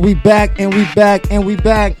 and we back, and we back, and we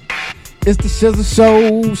back. It's the Shizzle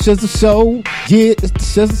Show, Shizzle Show. Yeah, it's the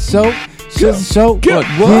Shizzle Show, Shizzle Show.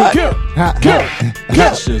 What? Yeah.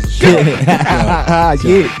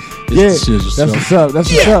 Yeah, that's what's up. That's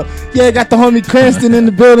what's up. Yeah, got the homie Cranstan in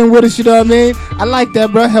the building with us. You know what I mean? I like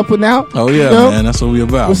that, bro. Helping out. Oh yeah, you know? man. That's what we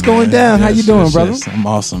about. What's going down? How you doing, brother? I'm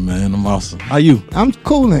awesome, man. I'm awesome. How you? I'm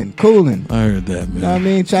cooling. I heard that, man. You know what I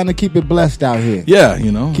mean? Trying to keep it blessed out here. Yeah, you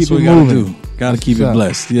know. Keep that's what it we gotta moving. do. Gotta keep it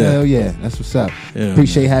blessed. Yeah. Hell yeah. That's what's up. Yeah,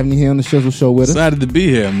 appreciate having you here on the Shizzle Show with us. Excited to be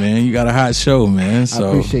here, man. You got a hot show, man. So I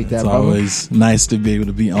appreciate that, it's brother. always nice to be able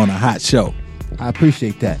to be on a hot show. I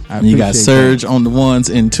appreciate that. You got Surge on the ones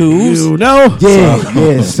and twos. You know?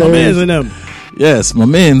 Yeah, Surge. My man's in them. Yes, my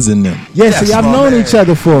man's in them. Yeah, see, I've known each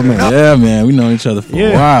other for a minute. Yeah, man. We known each other for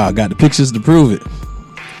a while. I got the pictures to prove it.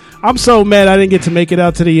 I'm so mad I didn't get to make it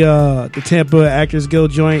out to the Tampa Actors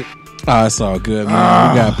Guild joint. Oh, it's all good,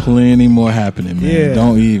 man. We got plenty more happening, man. Yeah.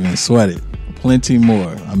 Don't even sweat it. Plenty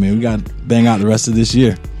more. I mean, we got to bang out the rest of this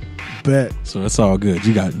year. Bet. So it's all good.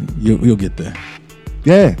 You'll get there.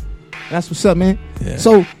 Yeah. That's what's up, man. Yeah.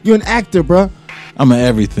 So, you're an actor, bro. I'm an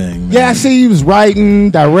everything, man. Yeah, I see you was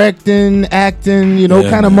writing, directing, acting, you know,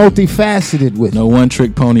 kind of multifaceted with it. No one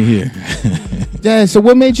trick pony here. Yeah, so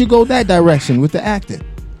what made you go that direction with the acting?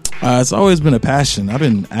 It's always been a passion. I've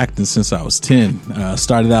been acting since I was 10.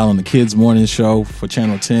 Started out on the Kids Morning Show for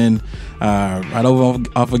Channel 10, right over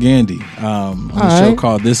off of Gandhi, on a show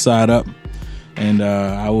called This Side Up. And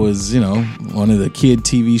I was, one of the kid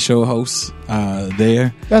TV show hosts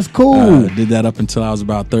there. That's cool. Did that up until I was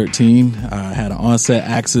about 13. I had an on-set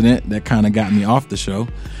accident that kind of got me off the show.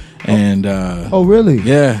 And oh, really?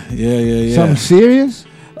 Yeah. Something serious?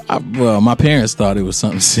 Well, my parents thought it was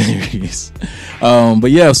something serious. But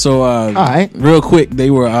yeah, so all right. Real quick, we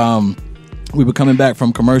were coming back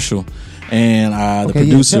from commercial, and the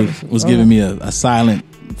producer was giving me a silent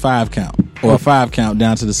 5 count or a 5 count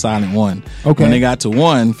down to the silent 1. Okay. When they got to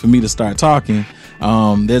 1, for me to start talking,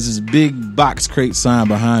 there's this big box crate sign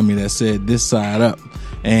behind me that said "This Side Up,"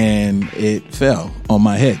 and it fell on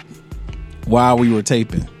my head while we were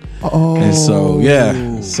taping. Oh. And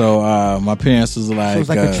so my parents was like, So it was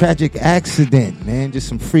like a tragic accident, man. Just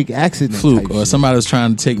some freak accident. fluke, type or shit. somebody was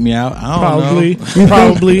trying to take me out. I don't know.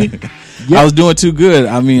 Probably. I was doing too good.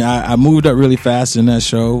 I mean, I moved up really fast in that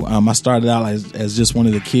show. I started out as just one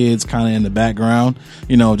of the kids, kind of in the background,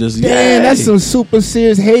 just Damn, that's some super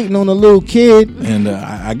serious hating on a little kid. And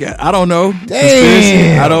I don't know.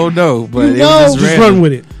 Damn. I don't know, but You it know. was just Just random. run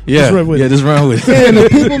with it. Yeah, Just run with it. just run with it. Damn, the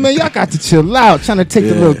people, man, y'all got to chill out. Trying to take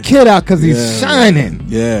the little kid out because he's shining.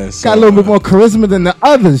 Yeah, Got a little bit more charisma than the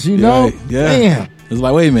others, you know? Yeah. Damn. It's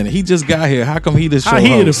like, wait a minute, he just got here. How come he the show How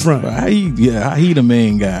he in the host? front? How he the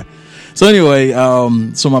main guy? So anyway,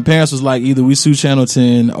 so my parents was like, either we sue Channel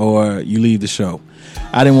 10 or you leave the show.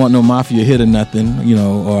 I didn't want no mafia hit or nothing,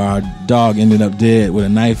 or our dog ended up dead with a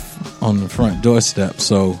knife on the front doorstep.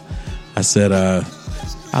 So I said,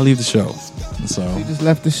 I'll leave the show. So You just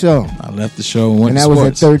left the show. I left the show and went And to that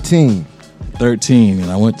was sports. at 13. 13,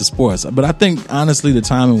 and I went to sports. But I think, honestly, the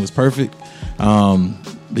timing was perfect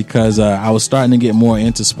because I was starting to get more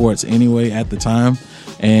into sports anyway at the time.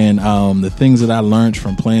 And the things that I learned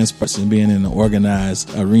from playing sports and being in the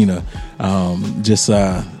organized arena just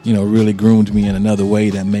really groomed me in another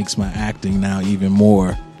way that makes my acting now even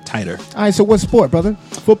more tighter. All right, so what sport, brother?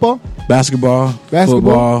 Football? Basketball,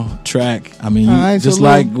 football, track. I mean, All right, just so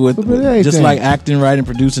like little bit of everything. just like acting, writing,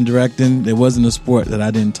 producing, directing, there wasn't a sport that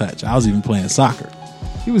I didn't touch. I was even playing soccer.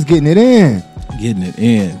 He was getting it in. Getting it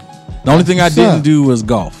in. The only thing I what's didn't up. do was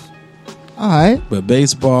golf. All right. But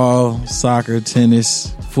baseball, soccer,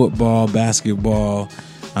 tennis, football, basketball,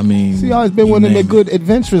 I mean... So you always been you one of the name it. good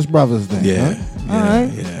adventurous brothers then, Yeah, huh? All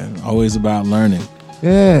right. yeah. Always about learning.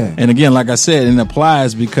 Yeah. And again, like I said, it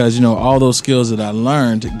applies because, all those skills that I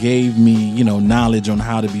learned gave me, knowledge on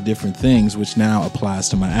how to be different things, which now applies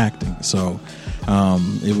to my acting. So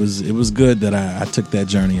it was good that I took that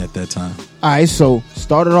journey at that time. All right, so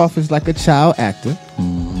started off as like a child actor.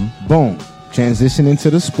 Mm-hmm. Boom. Transitioned into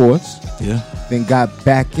the sports. Yeah. Then got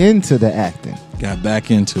back into the acting. Got back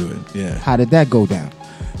into it, yeah. How did that go down?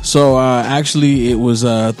 So actually, it was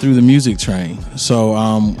through the music train. So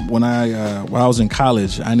when I was in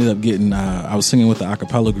college, I ended up getting I was singing with the a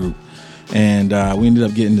cappella group, and we ended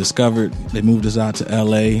up getting discovered. They moved us out to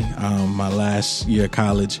L.A. My last year of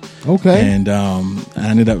college. Okay. And I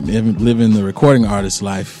ended up living the recording artist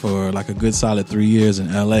life for like a good solid 3 years in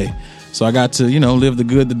L.A. So I got to, live the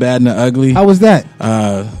good, the bad, and the ugly. How was that?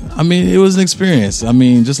 I mean, it was an experience. I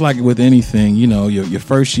mean, just like with anything, your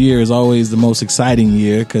first year is always the most exciting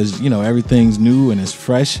year because, everything's new and it's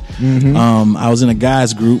fresh. Mm-hmm. I was in a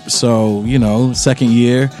guys group, so, second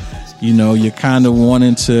year, you're kind of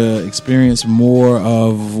wanting to experience more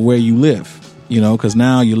of where you live. Because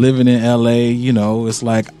now you're living in L.A., it's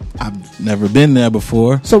like I've never been there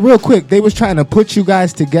before. So real quick, they was trying to put you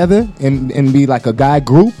guys together and be like a guy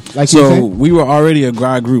group? Like So we were already a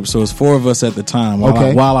guy group, so it's 4 of us at the time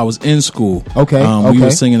while I was in school. Okay, We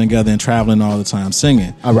were singing together and traveling all the time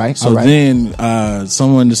singing. All right, So then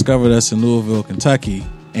someone discovered us in Louisville, Kentucky,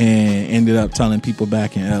 and ended up telling people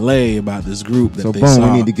back in L.A. about this group that So they boom,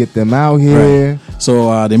 saw. we need to get them out here. Right.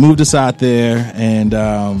 So they moved us out there, and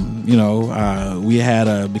we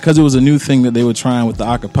had because it was a new thing that they were trying with the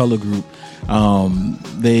a cappella group.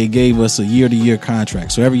 They gave us a year-to-year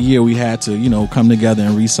contract. So every year we had to, come together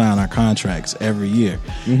and re-sign our contracts every year.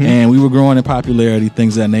 Mm-hmm. And we were growing in popularity,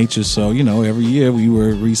 things of that nature. So, every year we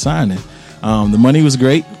were re-signing. The money was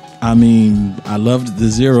great. I mean, I loved the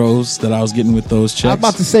zeros that I was getting with those checks. I was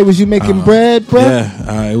about to say, was you making bread, bro?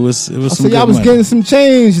 Yeah, it was some so good y'all was money. getting some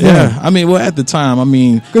change then. Yeah, I mean, well, at the time, when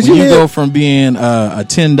you go from being a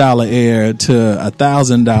 $10 heir to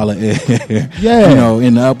 $1,000 heir, Yeah.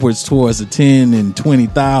 in the upwards towards the 10 and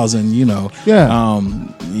 20,000,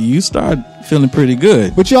 you start feeling pretty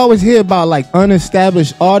good. But you always hear about like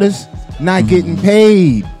unestablished artists not getting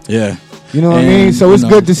paid. Yeah. You know what I mean? So it's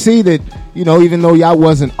good to see that, even though y'all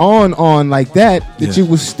wasn't on like that you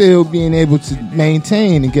was still being able to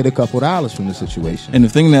maintain and get a couple dollars from the situation. And the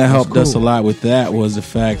thing that helped cool. us a lot with that was the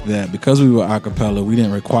fact that because we were a cappella, we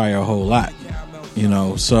didn't require a whole lot.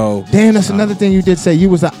 So damn, that's another thing you did say. You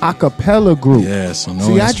was an a cappella group. Yeah, so no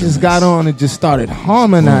See, I just got on and just started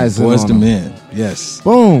harmonizing. Boys on to them. men. Yes.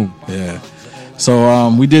 Boom. Yeah.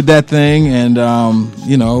 So we did that thing, and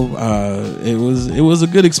it was a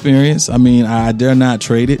good experience. I mean, I dare not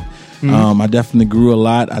trade it. I definitely grew a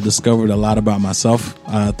lot. I discovered a lot about myself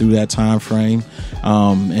through that time frame,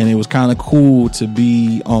 and it was kind of cool to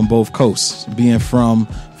be on both coasts, being from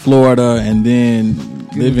Florida, and then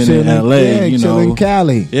living in LA. Yeah, chilling in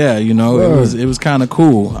Cali. Yeah, it was kind of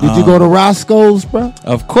cool. Did you go to Roscoe's, bro?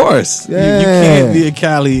 Of course. Yeah. You can't be in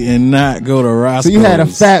Cali and not go to Roscoe's. So you had a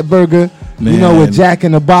fat burger. Man. With Jack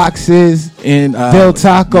in the Boxes, in Del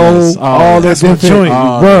Taco, yes, all the different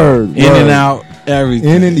word, In and Out,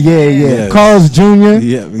 everything. Yes. Carl's Jr.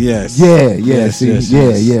 Yeah, yes.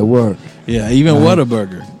 Yeah, word. Yeah, even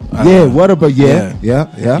Whataburger. Whataburger.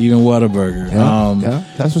 Yeah. Even Whataburger.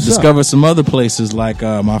 That's what's discovered up. some other places like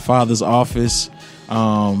my father's office.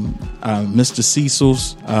 Mr.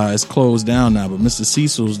 Cecil's is closed down now, but Mr.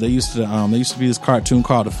 Cecil's they used to be this cartoon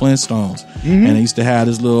called the Flintstones, and they used to have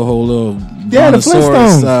this little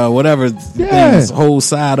brontosaurus, whatever thing, this whole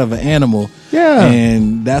side of an animal. Yeah,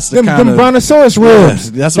 and that's the kind of brontosaurus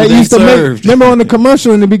ribs. That's what they used served. To make. Remember on the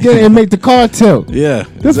commercial in the beginning, and make the car tilt. Yeah,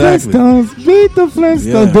 the Flintstones beat the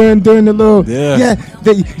Flintstones during the little.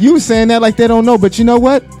 You saying that like they don't know, but you know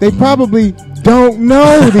what? They probably don't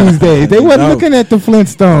know these days. They weren't looking at the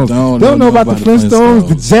Flintstones. Don't know about the Flintstones,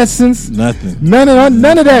 the Jetsons. Nothing. None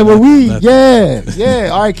of that.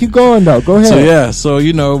 Well, All right, keep going though. Go ahead.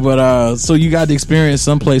 So so you got to experience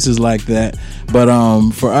some places like that.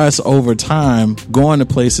 But for us, over time, going to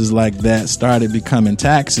places like that started becoming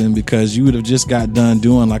taxing because you would have just got done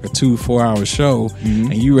doing like a 2-4 hour show,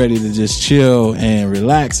 and you ready to just chill and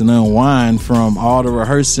relax and unwind from all the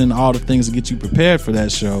rehearsing, all the things to get you prepared for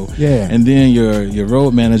that show. Yeah. And then your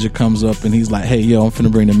road manager comes up and he's like, "Hey, yo, I'm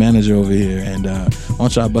finna bring the manager over here, and why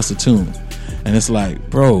don't y'all bust a tune?" And it's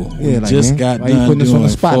like, bro, we just got done doing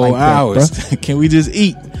 4 hours. Can we just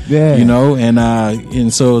eat? Yeah.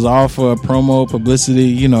 And so it was all for promo,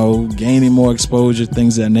 publicity, gaining more exposure,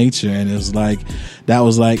 things of that nature. And it was like, that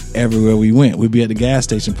was like everywhere we went. We'd be at the gas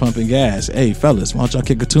station pumping gas. Hey, fellas, why don't y'all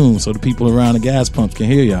kick a tune so the people around the gas pumps can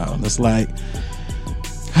hear y'all? And it's like...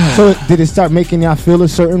 So did it start making y'all feel a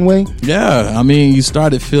certain way? Yeah. I mean, you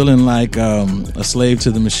started feeling like a slave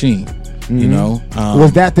to the machine.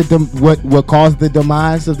 Was that what caused the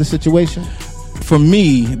demise of the situation? For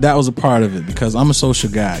me, that was a part of it because I'm a social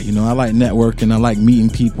guy. I like networking. I like meeting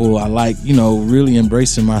people. I like, really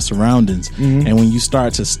embracing my surroundings. And when you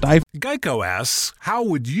start to stifle. Geico asks, how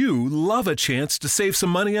would you love a chance to save some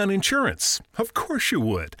money on insurance? Of course you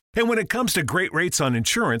would. And when it comes to great rates on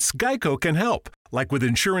insurance, Geico can help. Like with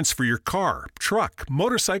insurance for your car, truck,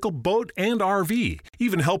 motorcycle, boat, and RV.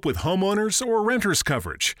 Even help with homeowners or renters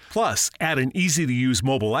coverage. Plus, add an easy-to-use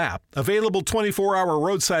mobile app, available 24-hour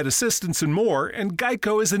roadside assistance and more, and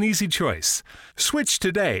Geico is an easy choice. Switch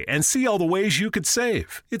today and see all the ways you could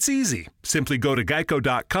save. It's easy. Simply go to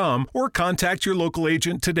geico.com or contact your local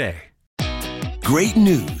agent today. Great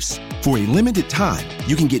news. For a limited time,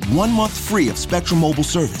 you can get 1 month free of Spectrum Mobile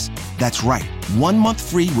service. That's right, 1 month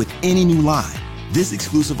free with any new line. This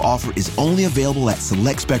exclusive offer is only available at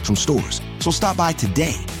select Spectrum stores, so stop by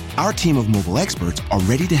today. Our team of mobile experts are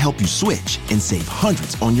ready to help you switch and save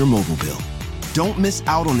hundreds on your mobile bill. Don't miss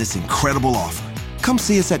out on this incredible offer. Come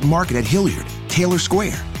see us at Market at Hilliard, Taylor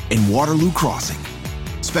Square, and Waterloo Crossing.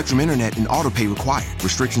 Spectrum Internet and autopay required.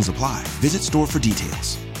 Restrictions apply. Visit store for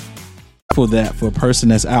details. For a person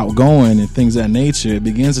that's outgoing and things of that nature, it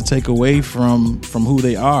begins to take away from who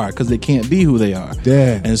they are because they can't be who they are.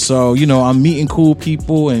 Yeah. And so, I'm meeting cool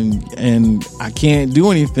people and I can't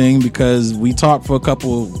do anything because we talk for a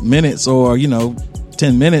couple minutes or,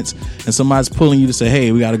 10 minutes and somebody's pulling you to say,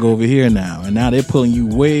 hey, we got to go over here now. And now they're pulling you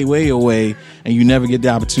way, way away and you never get the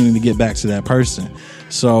opportunity to get back to that person.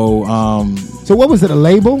 So, so what was it, a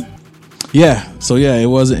label? Yeah. So it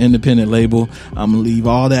was an independent label. I'm gonna leave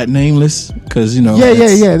all that nameless because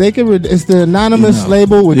Yeah. They can. It's the anonymous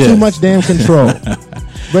label with too much damn control.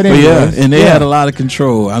 But anyways, and they had a lot of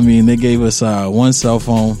control. I mean, they gave us one cell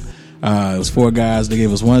phone. It was 4 guys. They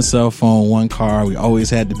gave us 1 cell phone, 1 car. We always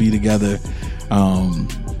had to be together.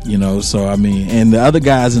 So I mean, and the other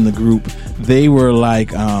guys in the group, they were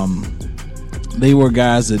like, they were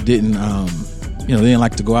guys that didn't. They didn't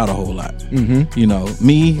like to go out a whole lot.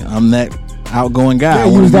 Me, I'm that outgoing guy.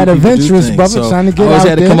 Yeah, you was that adventurous brother trying to get out. I always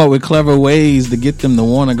had to come up with clever ways to get them to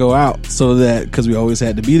want to go out, so that because we always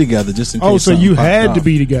had to be together, just in case. Oh, so you had off. to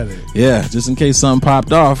be together. Yeah, just in case something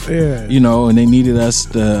popped off. Yeah, and they needed us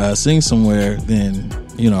to sing somewhere. Then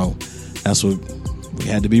that's what we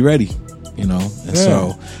had to be ready. And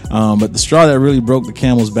so, but the straw that really broke the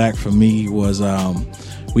camel's back for me was.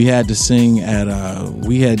 We had to sing at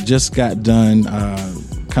we had just got done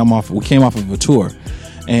we came off of a tour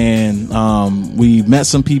and we met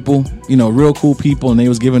some people, real cool people, and they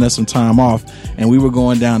was giving us some time off and we were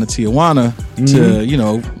going down to Tijuana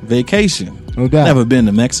to vacation. No doubt. Never been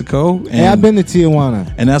to Mexico. And, Hey, I've been to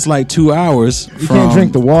Tijuana. And that's like 2 hours You from can't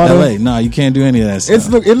drink the water. LA. No, you can't do any of that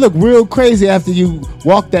stuff. It looked real crazy after you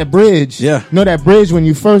walk that bridge. Yeah. You know that bridge when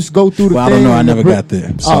you first go through the Well, I thing? don't know. I and the never got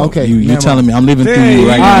there. So oh, okay. You're Never telling mind. me I'm living through Dang, you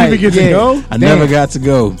right you now. didn't even get to go? I never got to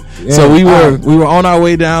go. Yeah. So we were on our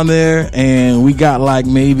way down there, and we got like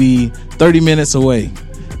maybe 30 minutes away,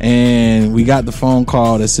 and we got the phone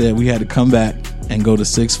call that said we had to come back and go to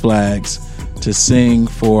Six Flags to sing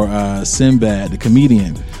for Sinbad, the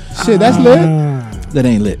comedian. Shit, that's lit. That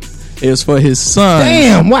ain't lit. It was for his son.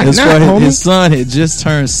 Damn, why it was not, for homie? his son had just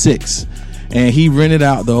turned 6, and he rented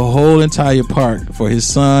out the whole entire park for his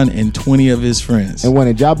son and 20 of his friends. And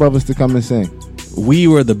wanted Job Brothers to come and sing. We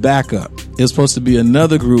were the backup. It was supposed to be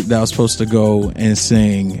another group that was supposed to go and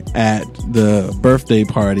sing at the birthday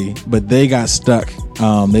party, but they got stuck.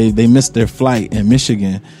 They missed their flight in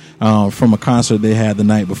Michigan from a concert they had the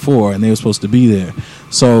night before, and they were supposed to be there.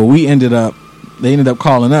 So they ended up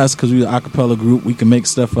calling us because we were an a cappella group. We can make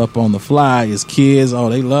stuff up on the fly as kids. Oh,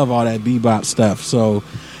 they love all that bebop stuff. So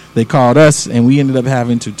they called us, and we ended up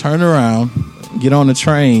having to turn around, get on the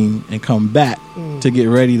train, and come back to get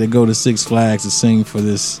ready to go to Six Flags to sing for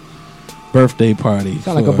this birthday party.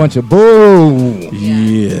 Sound like a bunch of bull.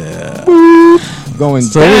 Yeah. Going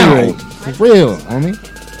So down. anyway. For real, homie.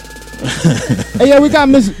 Hey, yeah, we got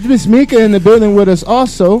Miss Mika in the building with us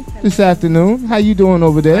also this afternoon. How you doing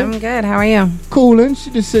over there? I'm good. How are you? Cooling.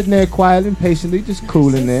 She just sitting there quietly and patiently, just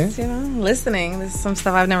cooling there. You know, listening. This is some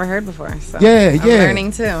stuff I've never heard before. So Yeah, I'm yeah.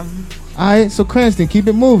 learning too. All right, so Cranstan, keep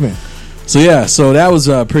it moving. So that was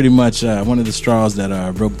pretty much one of the straws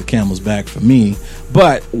that broke the camel's back for me.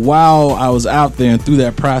 But while I was out there and through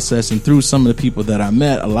that process and through some of the people that I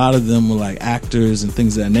met, a lot of them were like actors and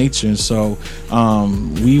things of that nature. And so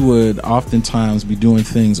we would oftentimes be doing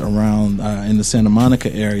things around in the Santa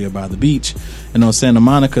Monica area by the beach. And on Santa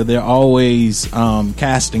Monica, they're always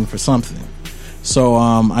casting for something. So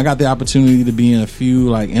I got the opportunity to be in a few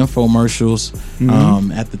like infomercials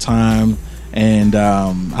at the time. And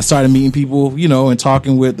I started meeting people, you know, and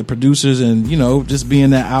talking with the producers and, you know, just being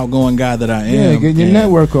that outgoing guy that I am. Yeah, getting your And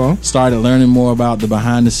network on. Started learning more about the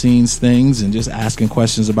behind the scenes things and just asking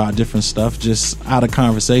questions about different stuff just out of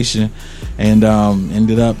conversation. And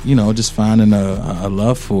ended up, you know, just finding a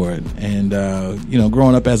love for it. And, you know,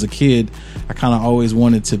 growing up as a kid, I kind of always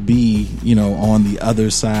wanted to be, you know, on the other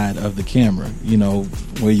side of the camera, you know,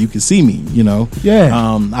 where you could see me, you know. Yeah.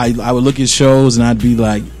 I would look at shows and I'd be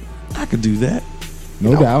like, I could do that.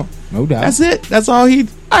 No doubt. That's it. That's all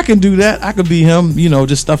I can do that. I could be him, you know,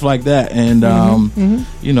 just stuff like that. And,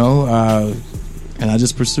 you know, and I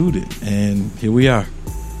just pursued it. And here we are.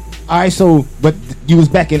 All right, so, but you was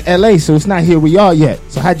back in L.A., so it's not here we are yet.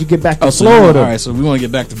 So how'd you get back to Florida? All right, so we want to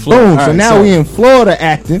get back to Florida. Boom, All so right, now we in Florida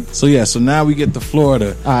acting. So now we get to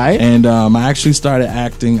Florida. All right. And I actually started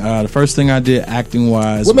acting. The first thing I did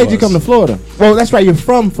acting-wise What made you come to Florida? Well, that's right, you're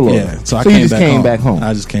from Florida. Yeah, so I you came just back came home. back home.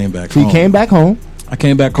 I just came back so home. you came back home. I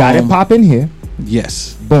came back Got home. it pop in here.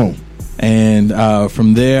 Yes. Boom. And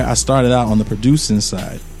from there, I started out on the producing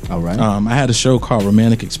side. All right. I had a show called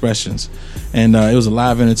Romantic Expressions, and it was a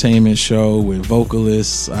live entertainment show with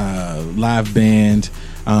vocalists, live band,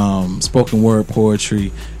 spoken word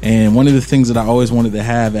poetry. And one of the things that I always wanted to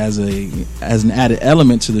have as an added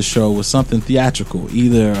element to the show was something theatrical,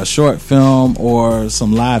 either a short film or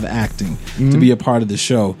some live acting to be a part of the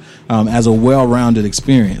show as a well-rounded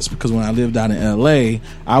experience. Because when I lived out in LA,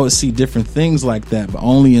 I would see different things like that, but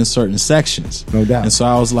only in certain sections. No doubt. And so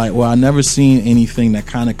I was like, well, I never seen anything that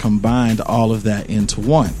kind of combined all of that into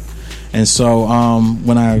one. And so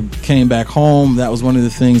when I came back home, that was one of the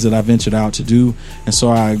things that I ventured out to do. And so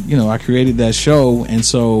I created that show. And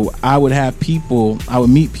so I would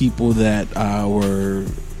meet people that were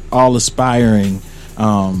all aspiring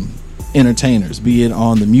entertainers, be it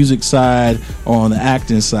on the music side or on the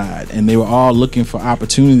acting side. And they were all looking for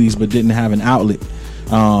opportunities but didn't have an outlet,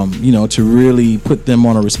 to really put them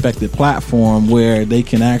on a respected platform where they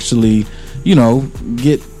can actually,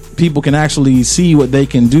 people can actually see what they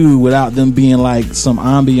can do without them being like some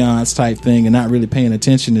ambiance type thing and not really paying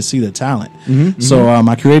attention to see the talent. So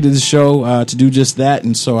I created the show to do just that.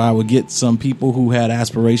 And so I would get some people who had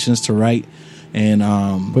aspirations to write and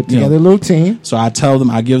put together a little team. So I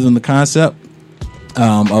give them the concept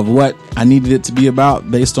of what I needed it to be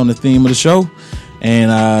about based on the theme of the show.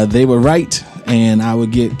 And they would write. And I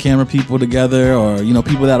would get camera people together, or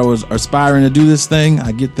people that was aspiring to do this thing.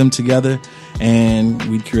 I get them together, and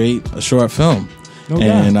we'd create a short film.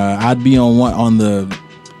 And I'd be on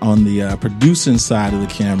the producing side of the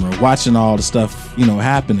camera, watching all the stuff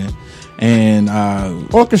happening. And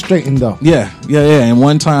orchestrating though. Yeah. And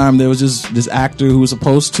one time there was just this actor who was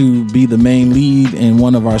supposed to be the main lead in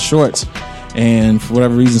one of our shorts, and for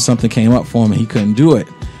whatever reason something came up for him and he couldn't do it.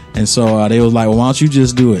 And so they was like, well, why don't you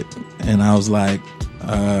just do it? And I was like,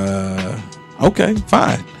 okay,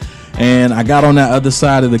 fine. And I got on that other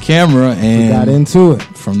side of the camera and got into it.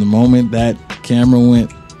 From the moment that camera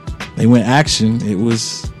went action, it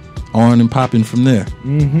was on and popping from there.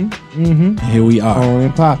 Here we are. On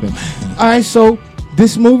and popping. All right, so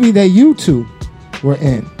this movie that you two were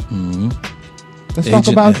in. Let's talk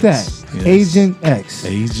about that. Yes. Agent X.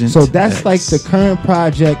 So that's X. like the current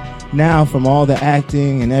project now from all the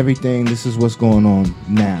acting and everything. This is what's going on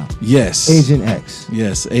now. Yes. Agent X.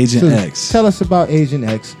 Yes, Agent X. Tell us about Agent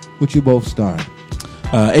X, which you both starred.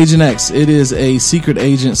 Agent X, it is a secret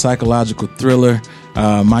agent psychological thriller.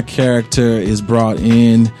 My character is brought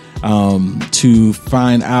in to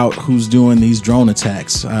find out who's doing these drone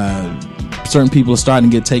attacks. Certain people are starting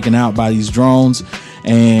to get taken out by these drones,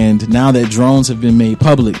 and now that drones have been made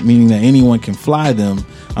public, meaning that anyone can fly them,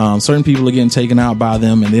 certain people are getting taken out by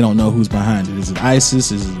them, and they don't know who's behind it. Is it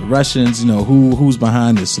ISIS? Is it the Russians? Who's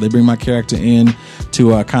behind this? So they bring my character in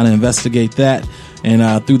to kind of investigate that.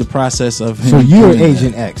 And through the process of him. So you're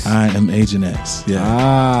Agent X. I am Agent X. Yeah.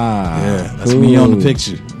 Yeah. That's me on the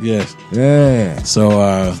picture. Yes. Yeah.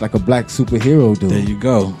 So it's like a black superhero dude. There you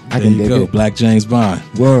go. There you go. Black James Bond.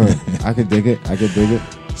 Word. I could dig it.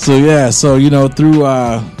 So yeah. So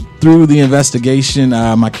through the investigation,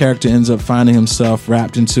 my character ends up finding himself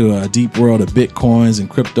wrapped into a deep world of bitcoins and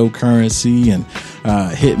cryptocurrency and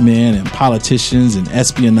hitmen and politicians and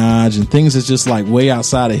espionage and things that's just like way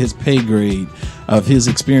outside of his pay grade of his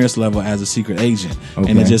experience level as a secret agent.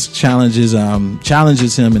 Okay. And it just challenges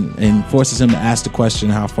him and forces him to ask the question,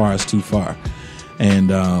 how far is too far?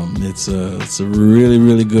 And it's a really,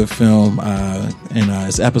 really good film, and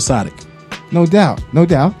it's episodic. No doubt.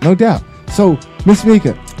 So, Miss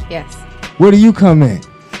Mika. Yes. Where do you come in?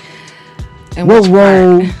 What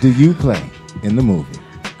role do you play in the movie?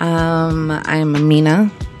 I'm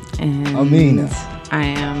Amina. And Amina. I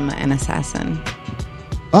am an assassin.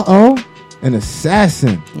 An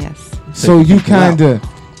assassin. Yes. So you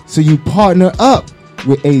you partner up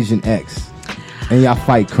with Agent X, and y'all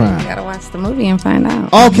fight crime. You gotta watch the movie and find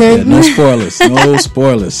out. Okay. Yeah, no spoilers. No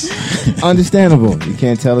spoilers. Understandable. You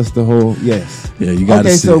can't tell us the whole. Yes. Yeah, you got to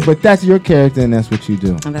see it. But that's your character, and that's what you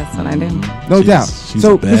do. And that's what I do. No doubt. She's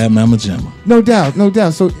a bad mama jamma. No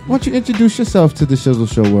doubt. So, why don't you introduce yourself to the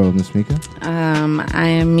Shizzle Show world, Miss Mika? I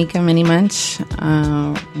am Mika Mini Munch.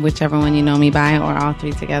 Whichever one you know me by, or all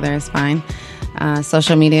three together is fine.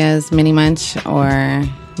 Social media is Mini Munch or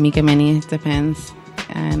Mika Mini, depends.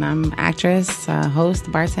 And I'm actress,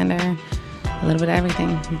 host, bartender, a little bit of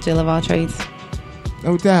everything. Jill of all trades.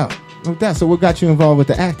 No doubt. So what got you involved with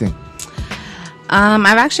the acting?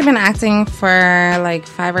 I've actually been acting for like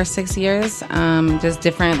 5 or 6 years, just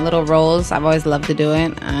different little roles. I've always loved to do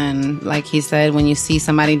it. And like he said, when you see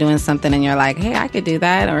somebody doing something and you're like, hey, I could do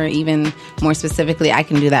that, or even more specifically, I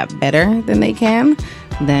can do that better than they can,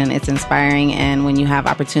 then it's inspiring. And when you have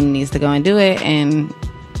opportunities to go and do it and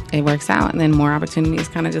it works out, and then more opportunities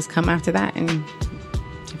kind of just come after that. And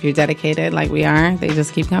if you're dedicated like we are, they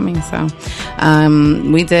just keep coming. So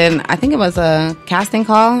we did, I think it was a casting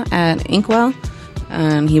call at Inkwell,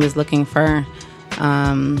 and he was looking for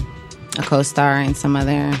a co-star and some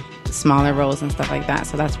other smaller roles and stuff like that.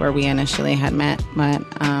 So that's where we initially had met. But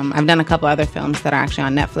I've done a couple other films that are actually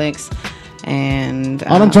on Netflix. And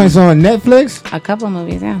all them joints on Netflix? A couple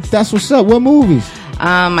movies, yes. That's what's up. What movies?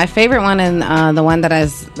 My favorite one, and the one that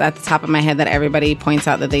is at the top of my head that everybody points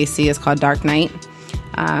out that they see, is called Dark Knight.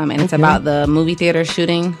 And it's about the movie theater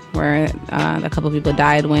shooting where a couple people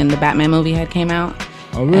died when the Batman movie had came out.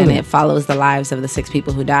 Oh, really? And it follows the lives of the 6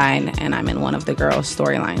 people who died, and I'm in one of the girls'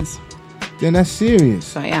 storylines. Then that's serious.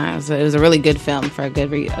 So yeah, it was a really good film for a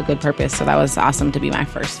good purpose. So that was awesome to be my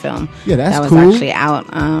first film. Yeah, that's that was cool. Actually out.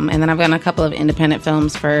 And then I've done a couple of independent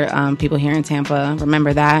films for people here in Tampa.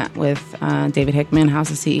 Remember That with David Hickman,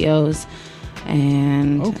 House of CEOs,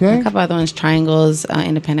 and a couple other ones, Triangles,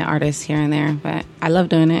 independent artists here and there. But I love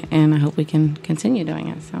doing it, and I hope we can continue doing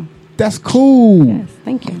it. So. That's cool. Yes,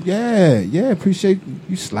 thank you. Yeah. Appreciate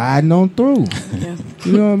you sliding on through. Yeah.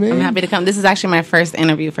 You know what I mean? I'm happy to come. This is actually my first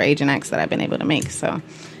interview for Agent X that I've been able to make, so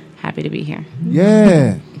happy to be here.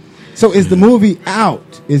 Yeah. So is the movie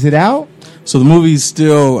out? Is it out? So the movie's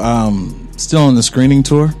still on the screening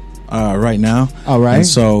tour right now. All right. And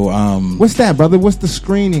so what's that, brother? What's the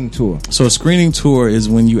screening tour? So a screening tour is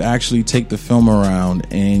when you actually take the film around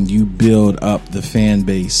and you build up the fan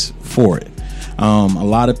base for it. A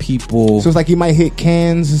lot of people. So it's like you might hit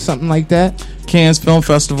Cannes or something like that. Cannes film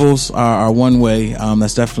festivals are one way.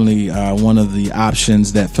 That's definitely one of the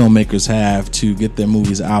options that filmmakers have to get their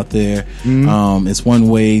movies out there. It's one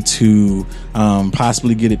way to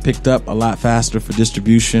possibly get it picked up a lot faster for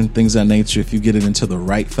distribution, things of that nature, if you get it into the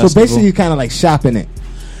right festival. So basically you're kind of like shopping it.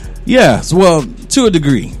 Yeah, well, to a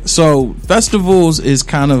degree. So festivals is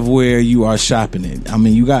kind of where you are shopping it. I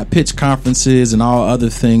mean, you got pitch conferences and all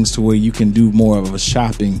other things to where you can do more of a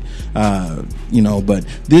shopping, but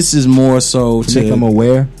this is more so to make them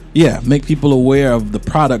aware. Yeah, make people aware of the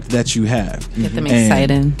product that you have. Get them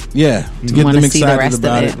excited. Yeah, to get them excited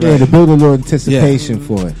about it. Yeah, to build a little anticipation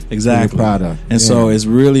for it. Exactly. For the product. And so it's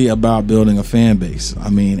really about building a fan base. I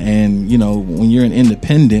mean, and when you're an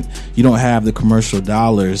independent, you don't have the commercial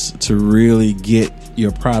dollars to really get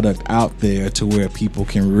your product out there to where people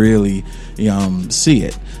can really see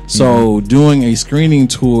it. So doing a screening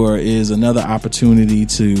tour is another opportunity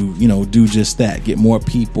to do just that, get more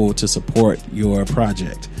people to support your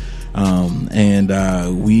project.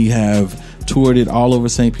 We have toured it all over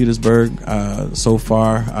St. Petersburg so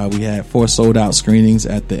far. We had 4 sold out screenings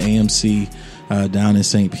at the AMC down in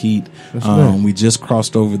St. Pete. We just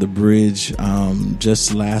crossed over the bridge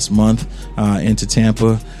just last month into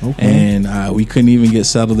Tampa, and we couldn't even get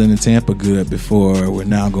settled into Tampa good before we're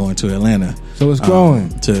now going to Atlanta. So it's growing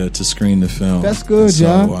to screen the film. That's good,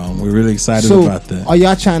 John. We're really excited about that. Are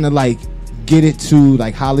y'all trying to get it to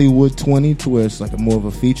Hollywood 20 to where it's like more of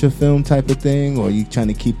a feature film type of thing, or are you trying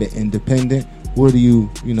to keep it independent? Where do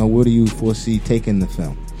you foresee taking the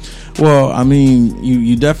film? Well, I mean,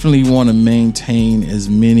 you definitely want to maintain as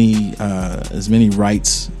many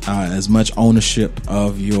rights, as much ownership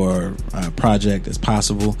of your project as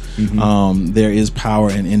possible. There is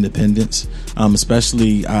power in independence,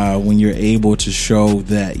 especially when you're able to show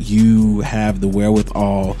that you have the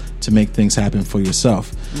wherewithal to make things happen for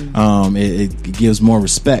yourself. It gives more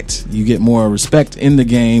respect. You get more respect in the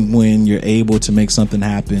game when you're able to make something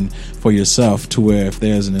happen for yourself, to where if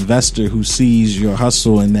there's an investor who sees your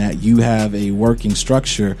hustle and that you have a working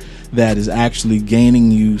structure that is actually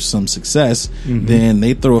gaining you some success, then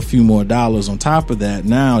they throw a few more dollars on top of that.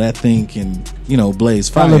 Now that thing can, blaze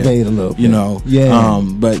fire. Elevate a little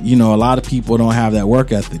bit. But, a lot of people don't have that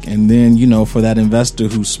work ethic. And then, for that investor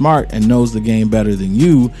who's smart and knows the game better than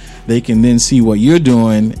you, they can then see what you're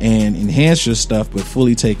doing and enhance your stuff, but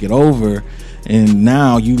fully take it over. And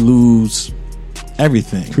now you lose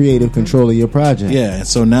everything. Creative control of your project. Yeah. And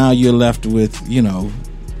so now you're left with,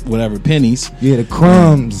 whatever pennies. Yeah, the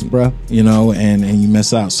crumbs, bro. And you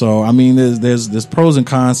miss out. So I mean, there's pros and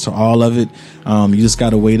cons to all of it. You just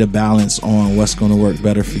got to weigh the balance on what's going to work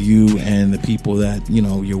better for you and the people that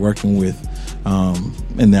you're working with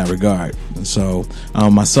in that regard. And so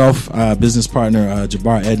myself, business partner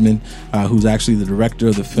Jabbar Edmond, who's actually the director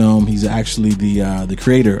of the film. He's actually the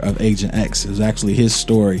creator of Agent X. It was actually his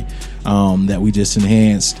story that we just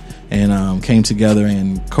enhanced and came together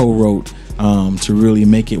and co-wrote to really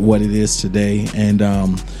make it what it is today. And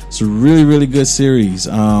it's a really, really good series.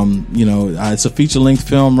 It's a feature-length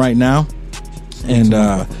film right now, and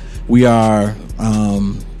we're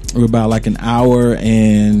about like an hour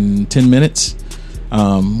and 10 minutes,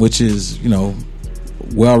 which is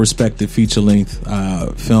well-respected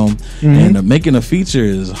feature-length film. And making a feature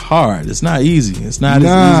is hard. It's not easy. It's not as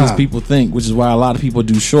easy as people think, which is why a lot of people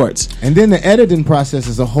do shorts. And then the editing process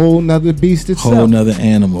is a whole nother beast itself. Whole nother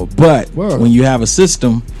animal. But when you have a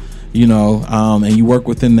system, and you work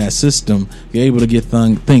within that system, you're able to get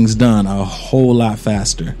things done a whole lot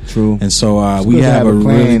faster. True. And so we have a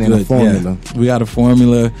really good formula. We got a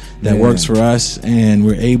formula that works for us, and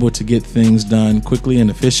we're able to get things done quickly and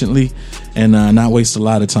efficiently, and not waste a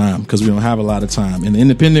lot of time, because we don't have a lot of time. In the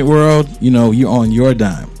independent world, you're on your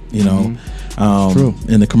dime. True.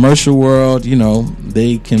 In the commercial world,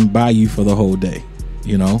 they can buy you for the whole day.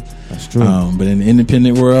 That's true. But in the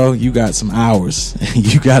independent world, you got some hours.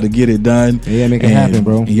 You got to get it done. Yeah, make it happen,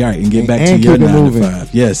 bro. Yeah, and get back to your 9 to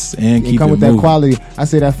 5. Yes, and keep it come with moving. that quality. I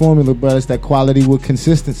say that formula, but it's that quality with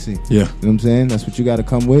consistency. Yeah, you know what I'm saying? That's what you got to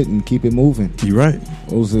come with and keep it moving. You're right.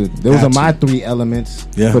 Those are my 3 elements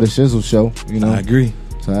for the Shizzle show. I agree.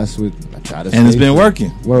 So that's what I try to say. And it's been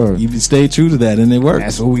working. Word. You stay true to that, and it works.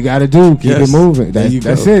 That's what we got to do. Keep it moving.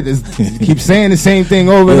 That's it. Keep saying the same thing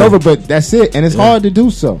over and over, but that's it. And it's hard to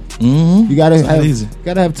do so. You got to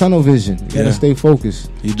have tunnel vision. You got to stay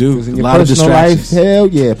focused. You do. In a your lot of personal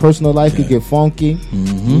distractions. life, personal life could get funky.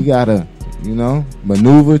 You got to,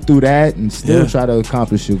 maneuver through that and still try to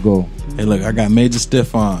accomplish your goal. Hey, look, I got major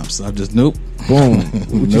stiff arms. I just Boom.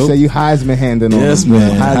 What you say? You Heisman handing on Yes, him.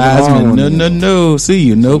 man. Heisman. No. See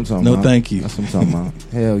you. Nope. No, about. thank you. That's what I'm talking about.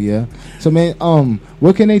 Hell yeah. So, man,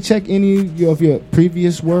 where can they check any of your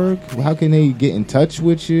previous work? How can they get in touch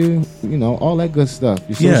with you? You know, all that good stuff.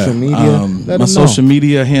 Your social media. My social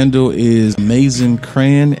media handle is Amazing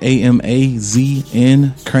Cran,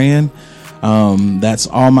 AMAZN Cran. That's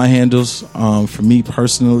all my handles for me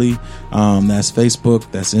personally. That's Facebook,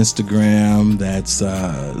 that's Instagram, that's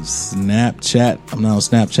Snapchat. I'm not on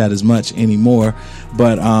Snapchat as much anymore,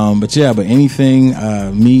 but anything,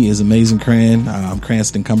 me is Amazing Cran. I'm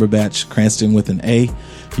Cranstan Cumberbach, Cranstan with an A.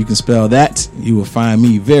 You can spell that. You will find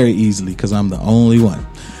me very easily because I'm the only one.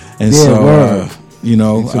 And you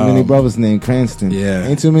know, ain't too many brothers named Cranstan. Yeah,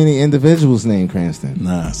 ain't too many individuals named Cranstan.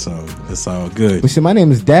 Nah, so it's all good. But see, my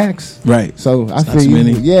name is Dax, right? So I feel you.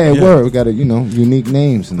 Yeah, word. We got a unique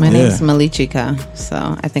names. My name's Malichika, so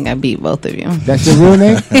I think I beat both of you. That's your real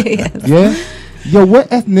name? Yes. Yeah. Yo,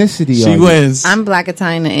 what ethnicity she are you? wins. I'm Black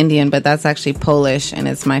Italian and Indian, but that's actually Polish, and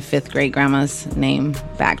it's my 5th great grandma's name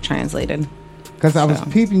back translated. Because I was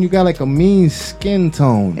peeping, you got like a mean skin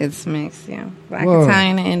tone. It's mixed, yeah. Black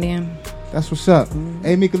Italian and Indian. That's what's up.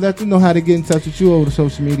 Hey, Mika, let them know how to get in touch with you over the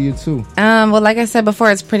social media too. Well, like I said before,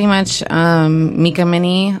 it's pretty much Mika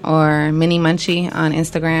Mini or Mini Munchie on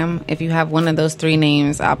Instagram. If you have one of those 3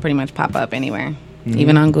 names, I'll pretty much pop up anywhere,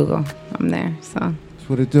 even on Google. I'm there. So that's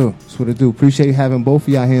what it do. That's what it do. Appreciate having both of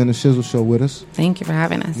y'all here on the Shizzle Show with us. Thank you for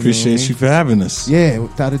having us. Appreciate you for having us. Yeah,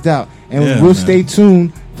 without a doubt. And we'll stay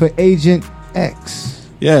tuned for Agent X.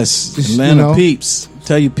 Yes, just, Atlanta peeps.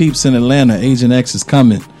 Tell your peeps in Atlanta, Agent X is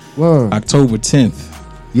coming. Word. October 10th.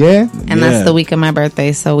 Yeah? And that's the week of my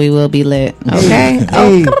birthday, so we will be lit. Okay?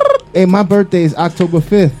 Hey, my birthday is October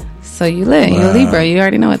 5th. So you lit. Wow. You're Libra. You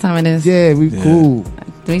already know what time it is. Yeah, we cool.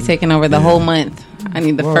 We taking over the whole month. I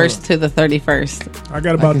need the 1st to the 31st. I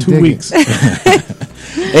got about 2 weeks.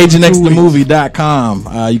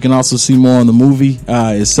 AgentXTheMovie.com. You can also see more on the movie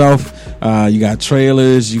itself. You got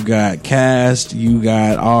trailers, you got cast, you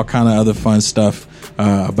got all kind of other fun stuff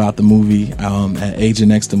about the movie at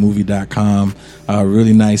AgentXTheMovie.com.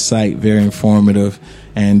 Really nice site, very informative.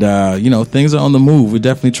 And, things are on the move. We're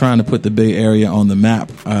definitely trying to put the Bay Area on the map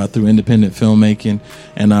through independent filmmaking.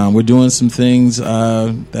 And we're doing some things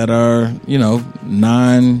that are,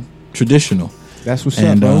 non-traditional. That's what's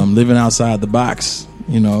up, bro. And living outside the box,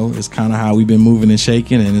 is kind of how we've been moving and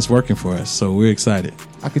shaking, and it's working for us. So we're excited.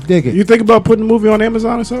 I could dig it. You think about putting the movie on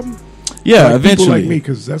Amazon or something? Yeah, like eventually. People like me,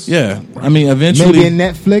 because that's I mean, eventually. Maybe in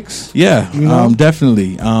Netflix. Yeah,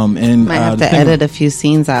 definitely. And might have to edit a few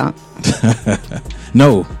scenes out.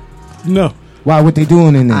 No. Why? What they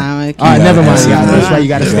doing in there? All right, never mind. That's why you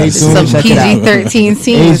got to stay tuned. Some PG-13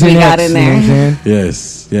 scenes we got in there.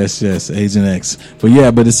 Yes, Agent X. But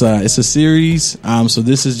it's a series. So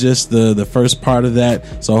this is just the first part of that.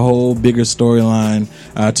 It's a whole bigger storyline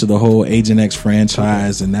to the whole Agent X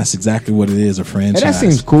franchise, and that's exactly what it is, a franchise. Hey, that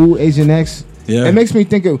seems cool, Agent X. Yeah, it makes me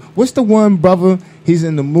think of what's the one brother? He's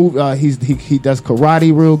in the movie. He does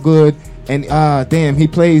karate real good, and he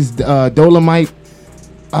plays Dolomite.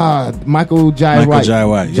 Michael Jai White. Jai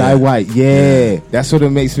White. Yeah. That's what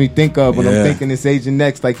it makes me think of when I'm thinking this Agent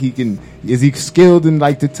X. Like is he skilled in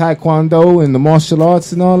like the Taekwondo and the martial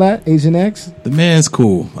arts and all that? Agent X. The man's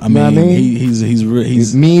cool. I mean,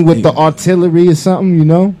 he's mean with the artillery or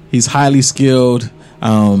something. He's highly skilled.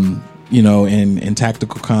 In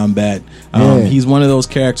tactical combat. He's one of those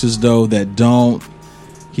characters though that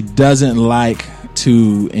doesn't like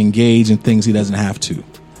to engage in things he doesn't have to.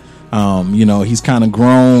 He's kind of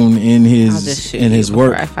grown in his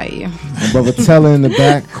work. I fight you. My brother Teller in the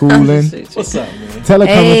back, cooling. What's up, man? Teller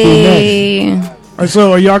coming through next.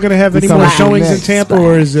 So, are y'all gonna have any more showings in Tampa,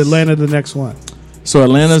 or is Atlanta the next one? So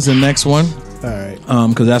Atlanta's the next one. All right.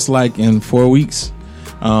 Because that's like in 4 weeks.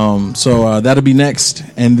 So that'll be next,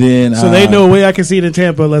 and then so they know a way I can see it in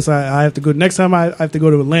Tampa unless I have to go. Next time I have to go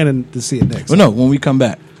to Atlanta to see it next. Well, no, when we come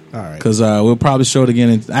back. All right. Because we'll probably show it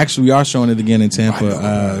again. Actually, we are showing it again in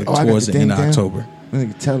Tampa towards the end of October.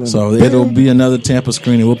 So it'll be another Tampa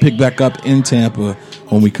screening. We'll pick back up in Tampa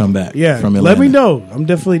when we come back. Yeah, from Atlanta. Let me know. I'm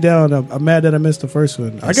definitely down. I'm mad that I missed the first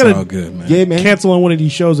one. That's all good, man. Yeah, man. Cancel on one of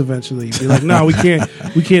these shows eventually. Be like, no, we can't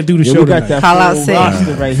do the show. We got that call out sick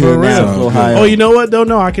right here now. Oh, you know what?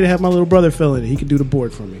 No, I can have my little brother fill in. He can do the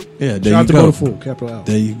board for me. Yeah, there Shout out you to go. Go to Full, capital L.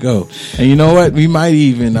 There you go. And you know what? We might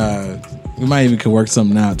even can work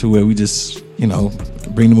something out to where we just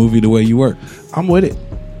bring the movie the way you work. I'm with it.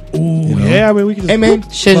 Ooh, yeah, I mean, we can just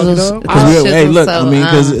Shizzle. Hey, look, I mean,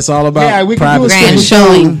 because it's all about private grand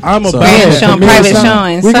showing. I'm a grand showing, private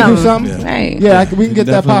showing. We can do something. Yeah. Right. Yeah, we can get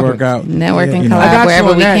that popping. Networking collab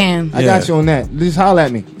wherever we can. I got you on that. Just holler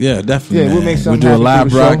at me. Yeah, definitely. Yeah, we'll make something. We'll do a live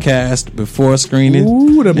broadcast before screening.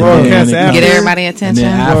 Ooh, the broadcast after. Get everybody attention.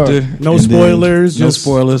 After. No spoilers. No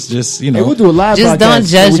spoilers. Just, you know. Hey, we'll do a live just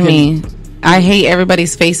broadcast. Don't judge me. I hate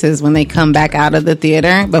everybody's faces when they come back out of the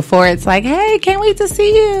theater. Before it's like, hey, can't wait to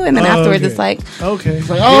see you. And then afterwards it's like, okay. It's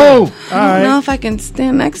like, oh, I don't know if I can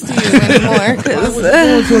stand next to you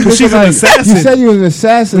anymore. She's an assassin. You said you was an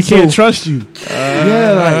assassin. We can't trust you. You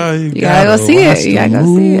gotta go see it. You gotta go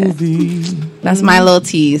see it. That's my little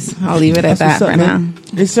tease. I'll leave it at that for now.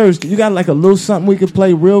 Hey, Serge, you got like a little something we could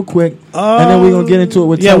play real quick, and then we're gonna get into it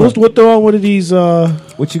with we'll throw on one of these.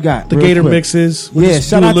 What you got? The real Gator quick. mixes. We'll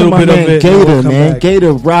shout out to my man Gator, man.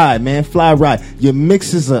 Gator ride, man. Fly ride. Your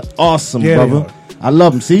mixes are awesome, brother. I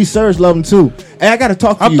love them. See, Serge love them too. Hey, I gotta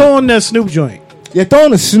talk to you. I'm throwing that Snoop joint. Yeah,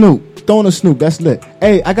 throwing a Snoop. That's lit.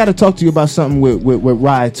 Hey, I gotta talk to you about something with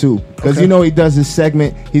Ride too, because you know he does his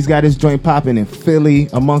segment. He's got his joint popping in Philly,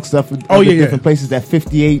 amongst other different places. That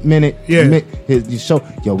 58-minute his show.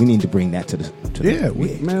 Yo, we need to bring that to the.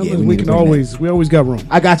 We always got room.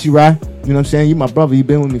 I got you, Ride. You know what I'm saying? You my brother. You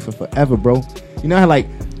been with me for forever, bro. You know how like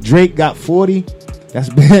Drake got 40.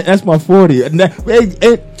 That's my 40.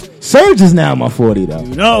 Surge is now my 40 though.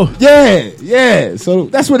 No. Yeah. So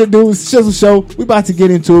that's what it do. It's Shizzle Show. We about to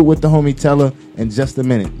get into it with the homie Teller in just a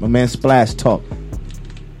minute. My man Splash Talk.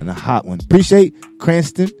 And a hot one. Appreciate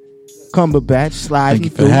Cranstan Cumberbach sliding.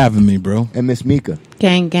 Thank you for having me, bro. And Miss Mika.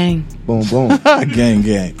 Gang. Boom, boom. Gang.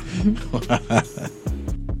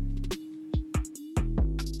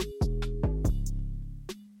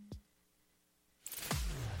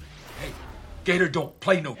 Gator don't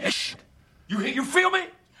play no ish. You feel me?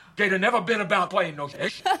 Gator never been about playing no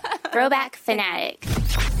ish. Throwback fanatic.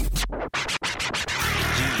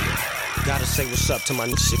 Gotta say what's up to my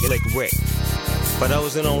shit like Rick. For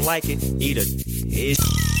those who don't like it, eat it.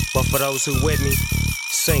 But for those who with me,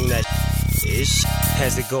 sing that ish.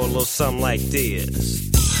 Has it go a little something like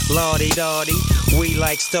this. Lordy-dordy, we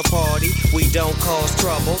likes to party. We don't cause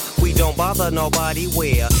trouble. We don't bother nobody.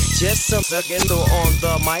 We're just some sucking through on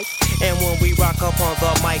the mic. And when we rock up on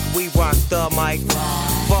the mic, we rock the mic.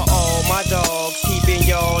 For all my dogs, keeping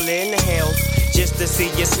y'all in health. Just to see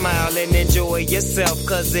you smile and enjoy yourself.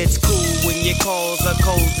 Cause it's cool when you cause a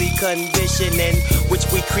cozy condition in which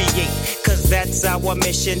we create. Cause that's our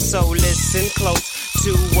mission. So listen close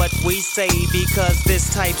to what we say, because this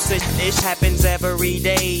type of ish happens every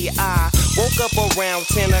day. I woke up around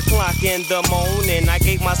 10 o'clock in the morning. I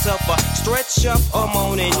gave myself a stretch up, a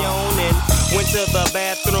moaning, yawning. Went to the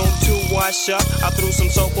bathroom to wash up. I threw some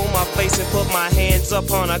soap on my face and put my hands up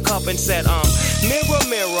on a cup and said, mirror,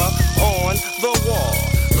 mirror on the wall,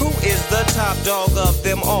 who is the top dog of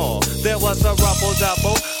them all? There was a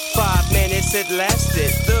ruffle-double. 5 minutes it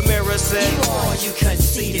lasted. The mirror said, you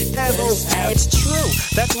conceited. That's true.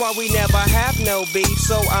 That's why we never have no beef.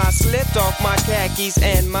 So I slipped off my khakis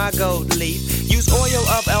and my gold leaf. Use oil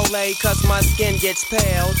of LA cause my skin gets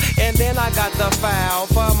pale. And then I got the foul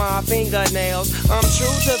for my fingernails. I'm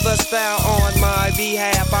true to the style on my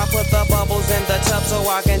behalf. I put the bubbles in the tub so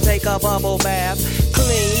I can take a bubble bath.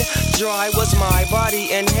 Clean, dry was my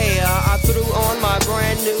body and hair. I threw on my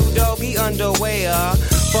brand new doggy underwear.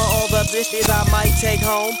 For all the bitches I might take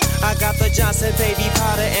home, I got the Johnson baby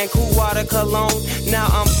powder and cool water cologne. Now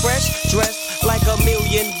I'm fresh, dressed like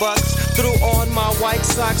 $1,000,000. Threw on my white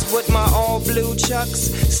socks with my all blue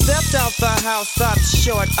chucks. Stepped out the house, stopped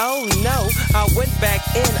short. Oh no, I went back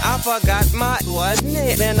in, I forgot my, wasn't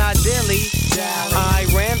it? Then I I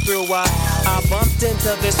ran through I bumped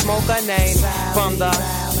into this smoker named from the.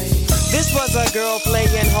 This was a girl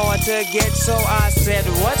playing hard to get, so I said,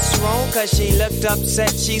 what's wrong? Cause she looked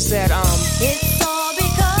upset, she said, It's all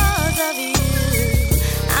because of you.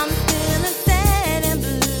 I'm feeling sad and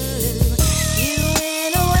blue. You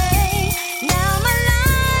went away, now my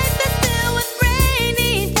life is filled with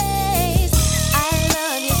rainy days. I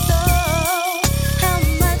love you so, how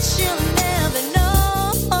much you'll never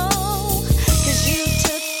know. Cause you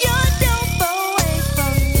took your dope away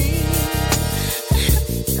from me.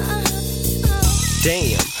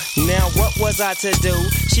 Damn, now what was I to do?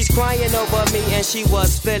 She's crying over me and she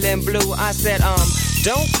was feeling blue. I said,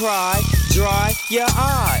 don't cry, dry your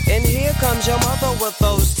eye. And here comes your mother with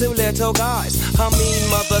those 2 little guys. Her mean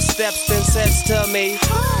mother steps and says to me,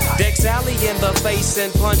 Deck Sally in the face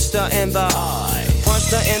and punched her in the eye.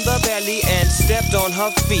 Punched her in the belly and stepped on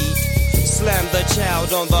her feet. slammed the child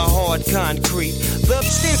on the hard concrete. The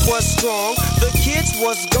stick was strong, the kids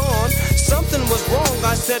was gone. Something was wrong,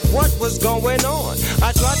 I said, what was going on? I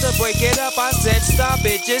tried to break it up, I said, stop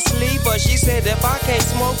it, just leave her. She said, if I can't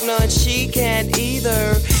smoke none, she can't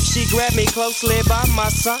either. She grabbed me closely by my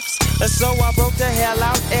socks. So I broke the hell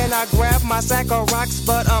out and I grabbed my sack of rocks.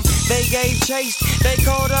 But they gave chase, they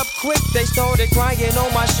caught up quick. They started crying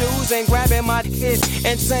on my shoes and grabbing my head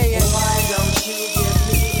and saying, why don't you give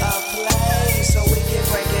me a play so we can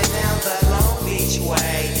break it down the Long Beach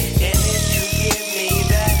way? And if you give me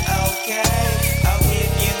that, okay, I'll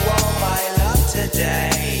give you all my love today.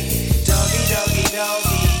 Doggy, doggy,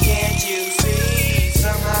 doggy, can't you see?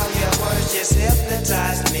 Somehow your words just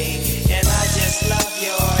hypnotize me, and I just love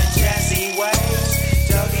your jazzy ways.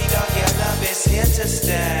 Doggy, dog, your love is here to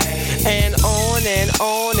stay. And on and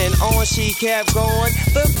on and on she kept going.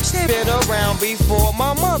 The shit been around before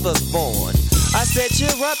my mother's born. I said,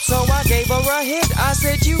 cheer up, so I gave her a hit. I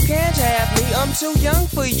said, you can't have me, I'm too young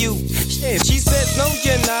for you. She said, no,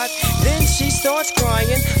 you're not. Then she starts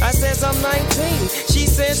crying. I says, I'm 19. She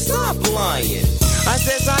says, stop lying. I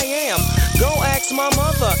says, I am. Go ask my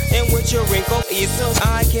mother. And with your wrinkle, so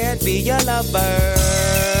I can't be your lover.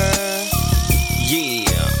 Yeah,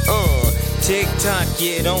 tick-tock,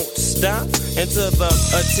 you don't stop. Into the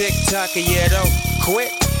tick-tock, you don't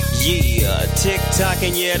quit. Yeah, tick-tock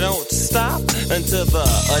and you don't stop. Until the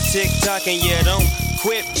tick-tock and you don't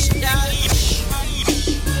quit.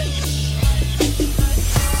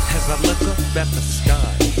 As I look up at the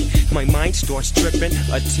sky, my mind starts tripping,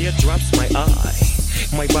 a tear drops my eye.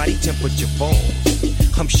 My body temperature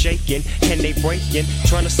falls. I'm shaking and they breaking,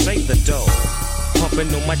 trying to save the dough.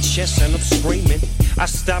 Pumping on my chest and I'm screaming. I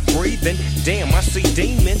stop breathing, damn, I see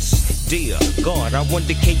demons. Dear God, I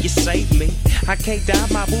wonder, can you save me? I can't die,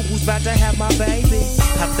 my boo-boo's about to have my baby.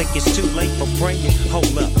 I think it's too late for praying.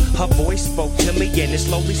 Hold up, her voice spoke to me and it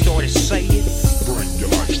slowly started saying, bring your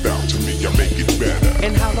lifestyle to me, I'll make it better.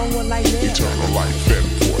 And how long will I live? Eternal life and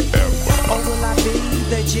forever. Or will I be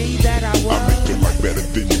the G that I was? I make your life better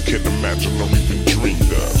than you can imagine or even dream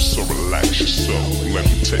of. So relax your soul, let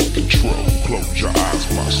me take control. Close your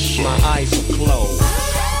eyes, my soul. My eyes are closed.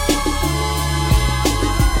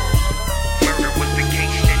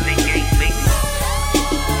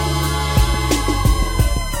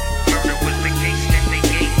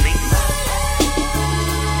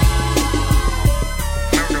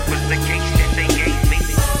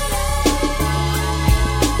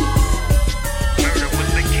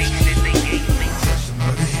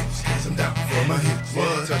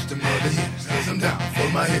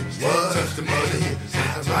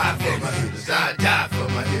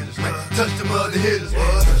 Touch the mother hitters,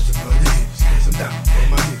 what? Touch the mother hitters, cause I'm down for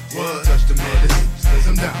my hitters, what? Touch the mother hitters, cause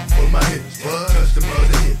I'm down for my hitters, what? Touch the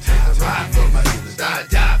mother hitters, I ride for my hitters, I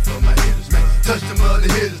die for my hitters, man. Touch the mother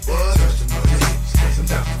hitters, what? Touch the mother hitters, cause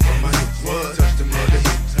I'm down for my hitters, what? Touch the mother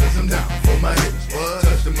hitters, cause I'm down for my hitters, what?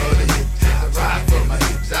 Touch the mother hitters, I ride for my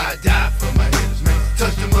hitters, I die for my hitters, man.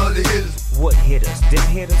 Touch the mother hitters. What hitters? Them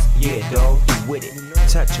hitters? Yeah, dog, you with it.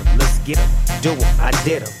 Touch them, let's get them. Do them, I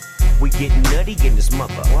did them. We getting nutty in this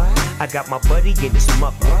mother. What? I got my buddy in this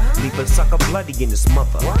mother. Leave a sucker bloody in this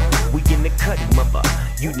mother. What? We in the cutty mother.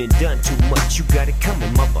 You done done too much, you got it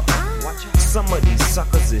coming mother. Some of these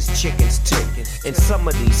suckers is chickens too. And some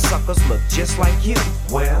of these suckers look just like you.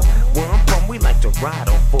 Well, where I'm from, we like to ride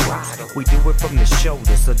on foot. We do it from the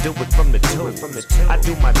shoulder, so do it from the toe. I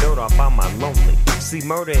do my dirt off by my lonely. See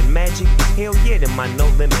murder and magic? Hell yeah, them my no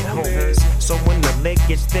limit homies. So when the leg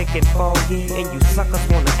gets thick and foggy, and you suckers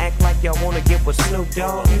wanna act like y'all wanna get with Snoop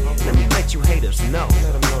Dogg, let me let you haters know.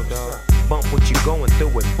 Let them know, dog. Bump what you going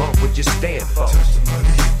through and bump what you stand for. Touch the mother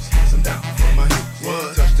hips, cause I'm down for my hips.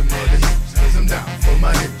 What? Touch the mother hips, cause I'm down for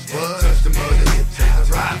my hips. What? Touch the mother hips, I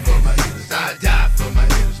ride for my hitters, I die for my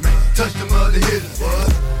hitters, man. Touch the mother hitters,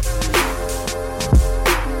 what?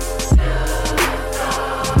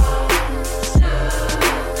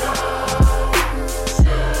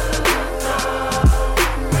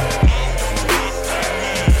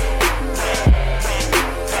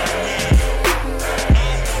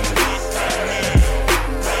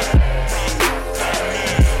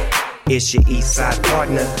 It's your east side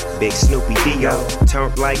partner, Big Snoopy Dio.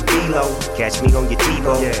 Turned like D-Lo, catch me on your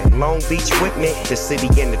TiVo. Yeah. Long Beach with me, the city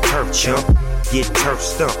and the turf chump. Get turf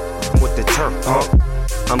stumped with the turf pump.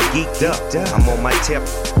 I'm geeked up, I'm on my tip.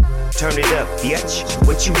 Turn it up, bitch,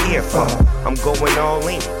 what you here for? I'm going all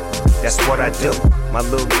in, that's what I do. My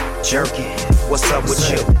little jerky, what's up with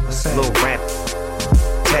you? Little rap,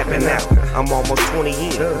 tapping out. I'm almost 20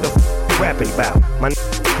 in, the rapping about. My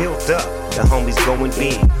built up. The homies going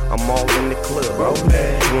big, I'm all in the club,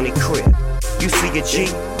 20 crib, You see a G,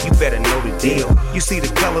 you better know the deal. You see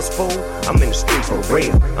the colors, fool? I'm in the streets for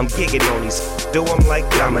real. I'm gigging on these, do them like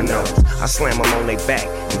dominoes. I slam them on their back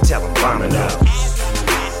and tell them bombing up.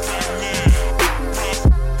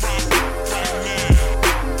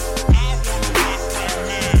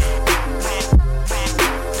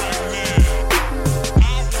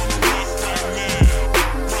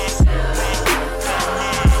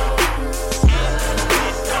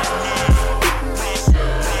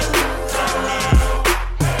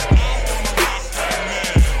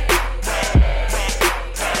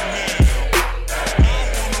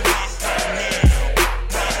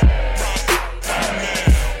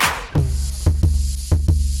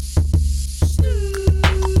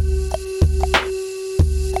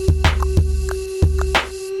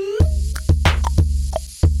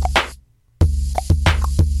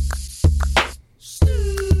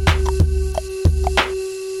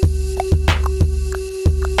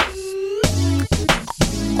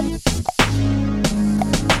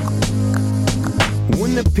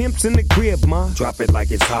 In the crib, ma. Drop it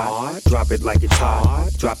like it's hot. Drop it like it's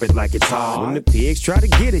hot. Drop it like it's hot. When the pigs try to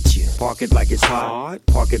get at you, park it like it's hot.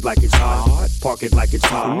 Park it like it's hot. Park it like it's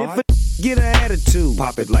hot. And if a get an attitude,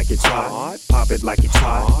 pop it like it's hot. Pop it like it's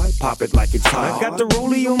hot. Pop it like it's hot. I got the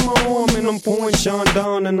rollie on my arm and I'm pouring Sean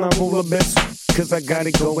Don and I'm all the best cause I got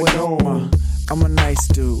it going on. I'm a nice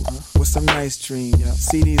dude with some nice dreams.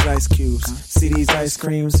 See these ice cubes, see these ice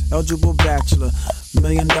creams. Eligible bachelor, $1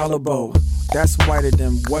 million bow. That's whiter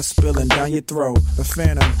than what's spilling down your throat. The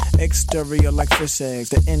phantom, exterior like fish eggs.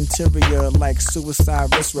 The interior like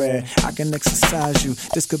suicide wrist rag. I can exercise you,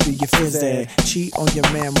 this could be your phys ed. Cheat on your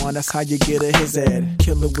man, man, that's how you get a his ed.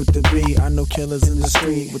 Killer with the B, I know killers in the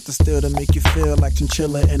street. With the steel to make you feel like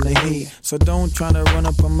chinchilla in the heat. So don't try to run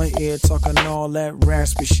up on my ear talking all that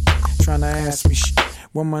raspy shit. Trying to ask me shit.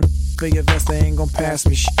 When my big vest, they ain't gon' pass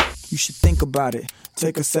me shit. You should think about it,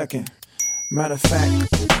 take a second. Matter of fact,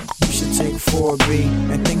 you should take 4B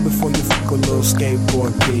and think before you fuck a little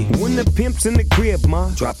skateboard B. When the pimp's in the crib, ma,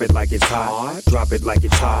 drop it like it's hot. Drop it like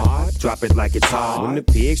it's hot. Drop it like it's hot. When the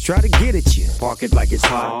pigs try to get at you, park it like it's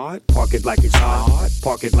hot. Park it like it's hot.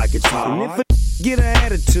 Park it like it's hot. And if a get an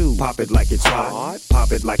attitude, pop it like it's hot.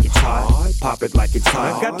 Pop it like it's hot. Pop it like it's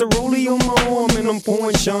hot. I got the rollie on my arm and I'm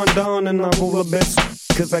pouring Sean Don and I'm all the best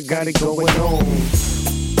cause I got it going on.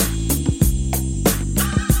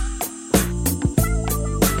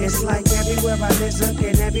 It's like everywhere I listen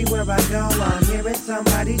and everywhere I go, I'm hearing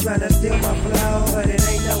somebody trying to steal my flow. But it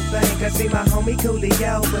ain't no thing, cause see my homie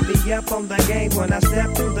Coolio would be up on the game when I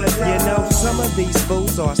step through the door. You know, some of these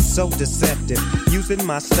fools are so deceptive, using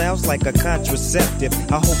my styles like a contraceptive.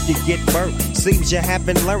 I hope you get burnt, seems you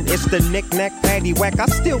haven't learned. It's the knick-knack, paddywhack, I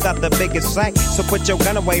still got the biggest sack. So put your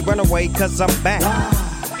gun away, run away, cause I'm back.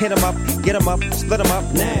 Hit 'em up, get 'em up, split 'em up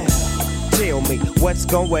now. Tell me what's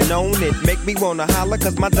going on. It make me wanna holler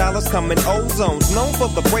cause my dollars come in ozones. Known for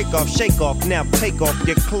the break off, shake off. Now take off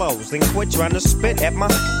your clothes and quit trying to spit at my.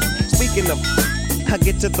 Speaking of, I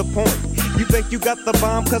get to the point. You think you got the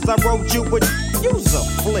bomb cause I rode you with. Use a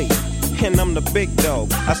flea. And I'm the big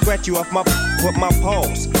dog. I scratch you off my with my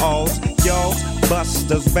paws. Alls, y'alls,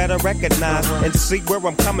 busters better recognize and see where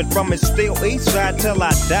I'm coming from. It's still east side till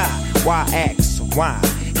I die. Why ask? Why?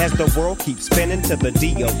 As the world keeps spinning to the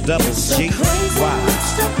D-O-double-G. Why?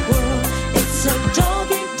 It's a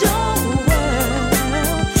doggy-dog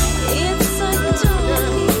world. It's a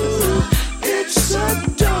doggy-dog. It's a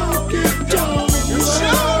doggy-dog world.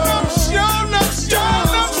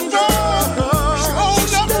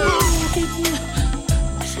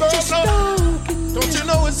 Don't you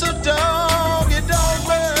know it's a doggy-dog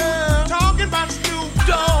world? Talking about Snoop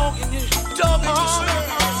Dogg and his doggy-dog.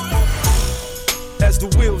 As the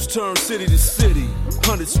wheels turn city to city,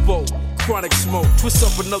 100 spoke, chronic smoke, twist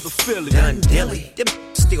up another Philly. Done dilly, them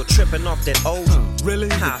still tripping off that old. Really?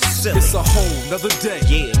 How silly. It's a whole nother day.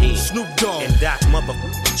 Yeah. Snoop Dogg and that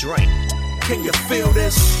motherfucking drink. Can you feel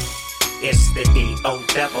this? It's the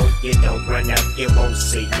D-O-double. You don't run out, you won't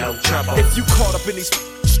see no trouble. If you caught up in these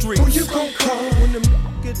streets, who you gon' call when them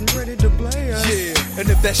getting ready to play us? Yeah, and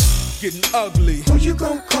if that getting ugly, who you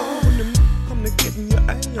gon' call when them come to getting your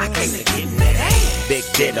ass? I came to getting that ass. Big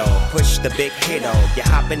ditto, push the big hit on. You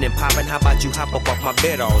hopping and popping, how about you hop up off my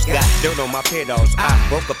biddles? Got dirt on my pedals, I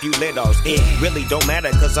broke a few littles. It really don't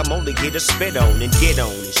matter, cause I'm only here to spit on and get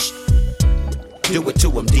on and do it to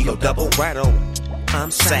them, D-O-double, right on. I'm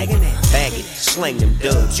sagging it, bagging it, slang them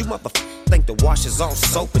dubs. You motherfucker think the wash is all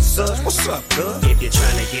soap and suds? What's up, cuz? If you're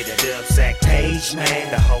trying to get a dub sack page, man,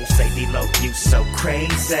 the whole say D-Lo, you so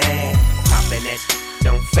crazy. Poppin' that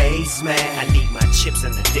don't phase, man. I need my chips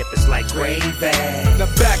and the dip is like gravy. Now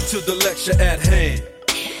back to the lecture at hand.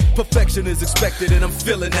 Perfection is expected and I'm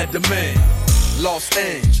feeling that demand. Los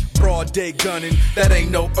Angeles, broad day gunning. That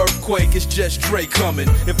ain't no earthquake, it's just Dre coming.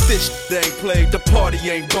 If this shit ain't played, the party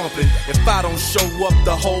ain't bumping. If I don't show up,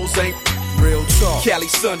 the hoes ain't real talk. Cali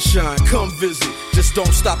sunshine, come visit. Just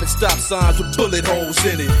don't stop at stop signs with bullet holes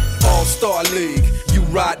in it. All-Star League, you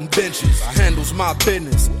riding benches. Handles my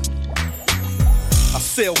business. I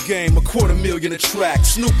sell game, $250,000 a track.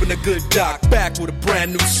 Snoop in a good doc, back with a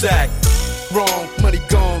brand new sack. Wrong, money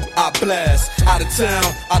gone, I blast. Out of town,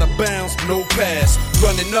 out of bounds, no pass.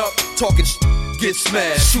 Running up, talking get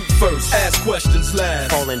smashed. Shoot first, ask questions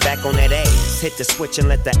last. Falling back on that ass, hit the switch and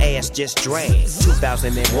let the ass just drag.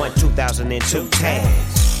 2001, 2002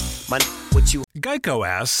 tags. My what you Geico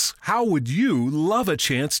asks, how would you love a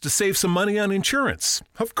chance to save some money on insurance?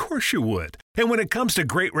 Of course you would. And when it comes to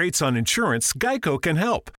great rates on insurance, Geico can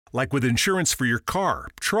help. Like with insurance for your car,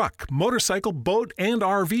 truck, motorcycle, boat, and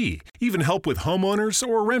RV. Even help with homeowners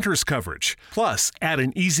or renters coverage. Plus, add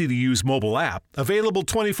an easy-to-use mobile app, available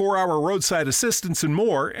 24-hour roadside assistance and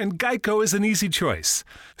more, and Geico is an easy choice.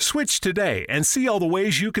 Switch today and see all the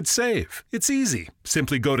ways you could save. It's easy.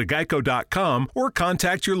 Simply go to geico.com or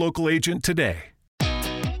contact your local agent today.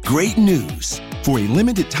 Great news. For a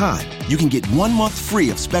limited time, you can get 1 month free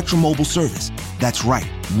of Spectrum Mobile service. That's right,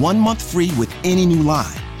 1 month free with any new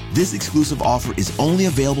line. This exclusive offer is only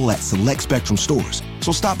available at select Spectrum stores,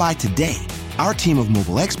 so stop by today. Our team of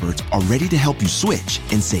mobile experts are ready to help you switch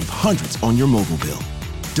and save hundreds on your mobile bill.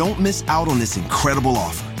 Don't miss out on this incredible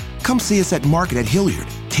offer. Come see us at Market at Hilliard,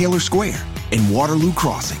 Taylor Square, and Waterloo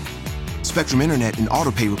Crossing. Spectrum Internet and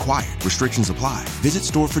autopay required. Restrictions apply. Visit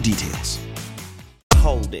store for details.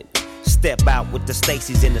 hold it. Step out with the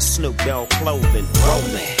Stacy's in the Snoop Dogg clothing.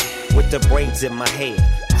 Rolling with the braids in my hair.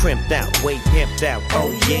 Crimped out, way pimped out.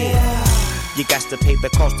 Oh yeah. You got to pay the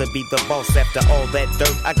cost to be the boss. After all that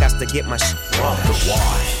dirt, I got to get my shit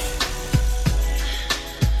washed.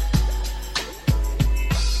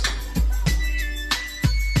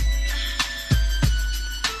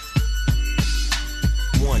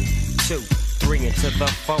 One, two, three into the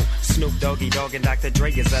four. Snoop Doggy Dogg and Dr.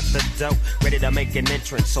 Dre is at the door, ready to make an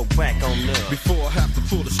entrance, so back on up. Before I have to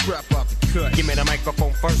pull the strap out the cut, give me the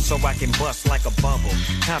microphone first so I can bust like a bubble.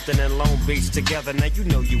 Compton and Long Beach together, now you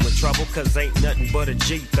know you in trouble, cause ain't nothing but a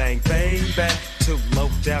G thing, baby. Two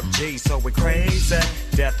loped out G's, so we crazy.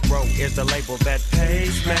 Death Row is the label that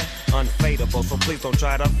pays me. Unfadable, so please don't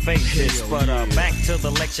try to fake this. But back to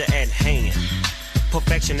the lecture at hand.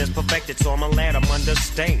 Perfection is perfected, so I'm a lad, I'm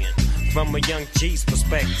understand. From a young G's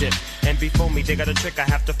perspective. And before me, they got a trick, I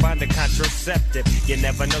have to find a contraceptive. You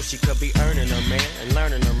never know, she could be earning her man and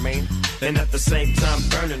learning her man. And at the same time,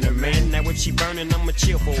 burning her man. Now when she burning, I'ma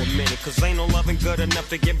chill for a minute. Cause ain't no loving good enough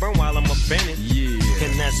to get burned while I'm offended. Yeah.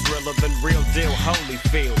 And that's realer than real deal,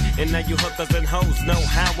 Holyfield. And now you hookers and hoes know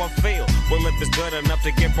how I feel. Well, if it's good enough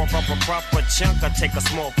to get off a proper chunk, I take a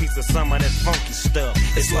small piece of some of that funky stuff.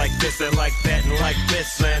 It's like this and like that and like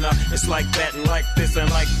this and it's like that and like this and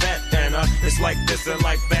like that and it's like this and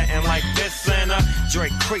like that and like this and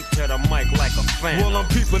Drake creep to the mic like a fan. Well, I'm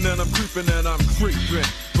peeping and I'm creeping and I'm creeping,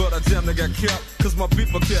 but I damn near got killed cause my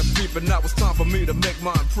beeper kept beeping. Now it's time for me to make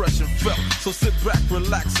my impression felt. So sit back,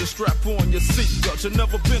 relax and strap on your seatbelt. You've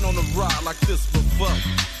never been on a ride like this before.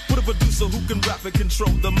 With a producer who can rap and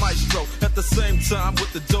control the maestro. At the same time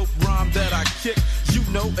with the dope rhyme that I kick, you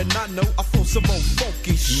know and I know I throw some old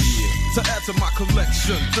funky shit to add to my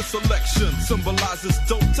collection. The selection symbolizes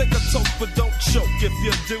dope. Take a toke but don't choke. If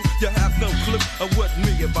you do, you have no clue of what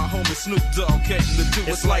me and my homie Snoop Dogg came to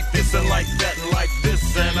do. It's like this and like that and like this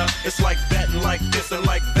and it's like that and like this and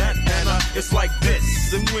like that and it's like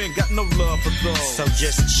this and we ain't got no love for those. So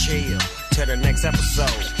just chill till the next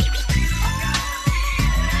episode.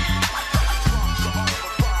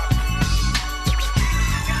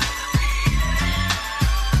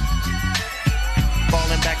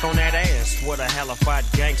 Falling back on that ass with a hellified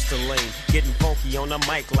gangster lean. Getting funky on the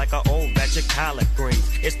mic like an old batch of collard greens.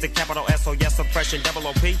 It's the capital S-O-S oppression, double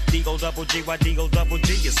O-P, D-O double G-Y, D-O double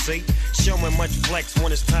G, you see. Showing much flex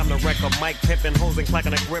when it's time to wreck a mic. Pimping hoes and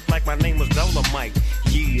clacking a grip like my name was Dolomite.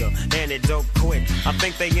 Yeah, and it don't quit. I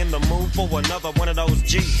think they in the mood for another one of those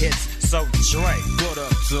G-hits. So Dre, what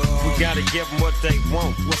up, dog? We gotta give them what they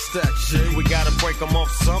want. What's that, Jay? We gotta break them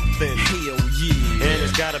off something. Hell yeah. And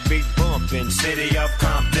it's gotta be bumping. City of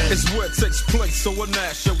Compton. It's where it takes place, so I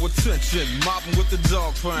ask your attention. Mobbing with the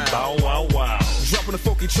dog pound. Bow wow wow. Dropping the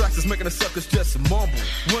funky tracks is making the suckers just mumble.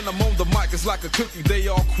 When I'm on the mic, Crackers like a cookie, they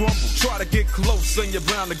all crumble. Try to get close and you're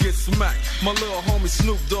bound to get smacked. My little homie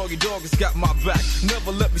Snoop Doggy Dogg has got my back.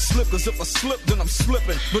 Never let me slip, cause if I slip, then I'm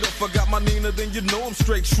slipping. But if I got my Nina, then you know I'm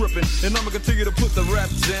straight tripping. And I'ma continue to put the rap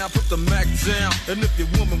down, put the Mac down. And if your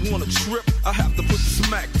woman wanna trip, I have to put the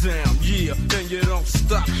smack down. Yeah, then you don't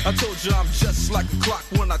stop. I told you I'm just like a clock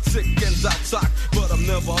when I tick and I talk. But I'm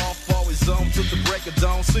never off, always on till the break of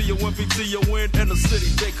dawn. See you when BTON in the city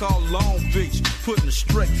they call Long Beach. Putting it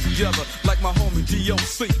straight together like my homie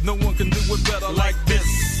DOC. No one can do it better like this,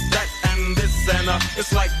 that, and this, and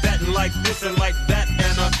it's like that, and like this, and like that,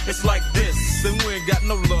 and it's like this. Then we ain't got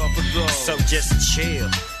no love for those. So just chill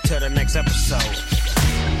till the next episode.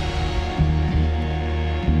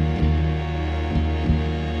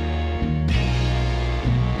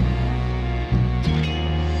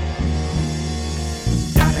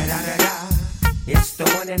 It's the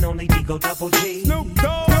one and only Digo Double G. Snoop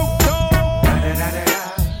Dogg.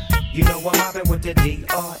 You know I'm mobbing with the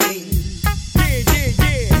D.R.E.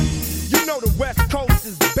 Yeah. You know the West Coast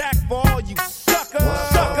is back for all you suckers.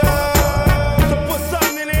 So put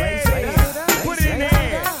something in there. Put it in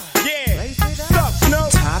there. Yeah. Suck,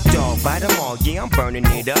 Snoop. Top dog, bite them all. Yeah, I'm burning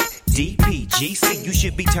it up. DPGC, you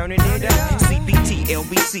should be turning it up. CBT,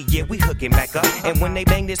 LBC, yeah, we hooking back up. And when they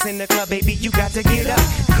bang this in the club, baby, you got to get up.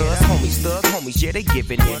 Cuz homies, thug homies, yeah, they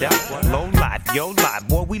giving it up. Low life, yo life,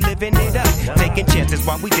 boy, we living it up. Taking chances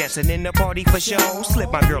while we dancing in the party for show. Slip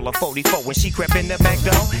my girl a 44 when she crept in the back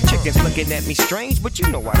door. Chickens looking at me strange, but you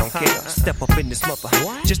know I don't care. Step up in this mother,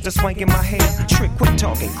 just a swank in my hair. Trick, quit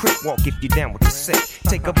talking, crip walk if you down with the set.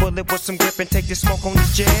 Take a bullet with some grip and take the smoke on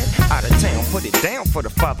this jet. Out of town, put it down for the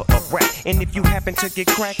father of rap. And if you happen to get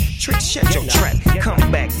cracked, trick, shut your trap.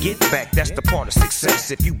 Come back, get back, that's the part of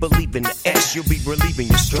success. If you believe in the S, you'll be relieving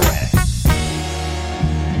your stress.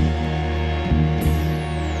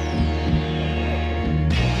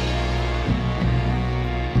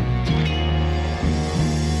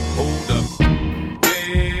 Hold up,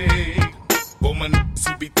 hey, for my niggas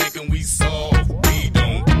who be thinking we soft, we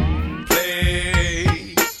don't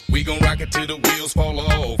play. We gon' rock it till the wheels fall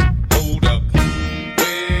off. Hold up,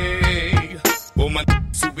 hey, for my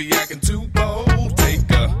niggas who be acting too bold, take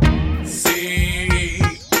a seat.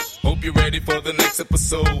 Hope you're ready for the next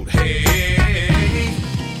episode. Hey,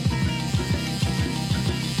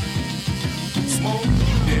 smoke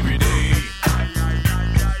every day.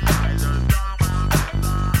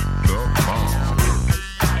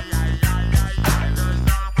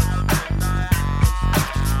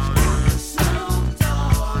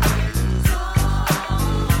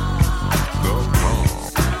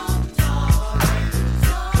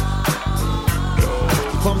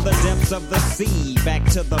 From the depths of the sea, back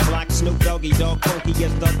to the block, Snoop Doggy Dogg, funky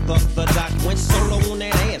as the doc. Went solo on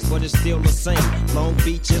that ass, but it's still the same. Long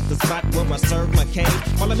Beach is the spot where I serve my cane.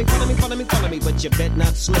 Follow me, but you bet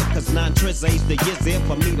not slip, cause 9 tris ain't the years there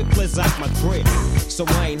for me to cleanse out my grip. So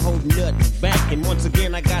I ain't holding nothing back, and once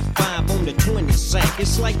again I got 5 on the 20 sack.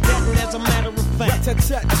 It's like that, and as a matter of fact,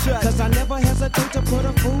 cause I never hesitate to put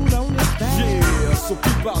a food on his back. Yeah, so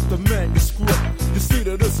keep out the manuscript. You see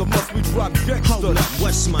that it's a must, we drop gangsta. Hold up,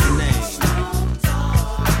 what's my name?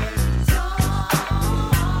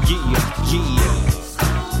 Yeah.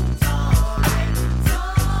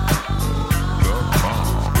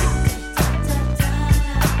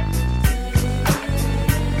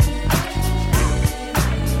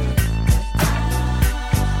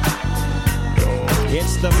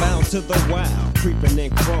 It's the bound to the wild, creeping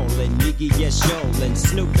and crawling, Yiggy yes yolin',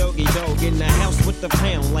 Snoop Doggy Dogg in the house with the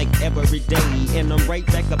pound like every day, and I'm right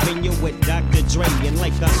back up in you with Dr. Dre, and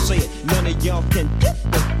like I said, none of y'all can get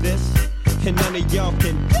with this, and none of y'all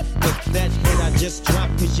can get with that hit I just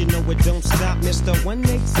dropped, cause you know it don't stop, Mr.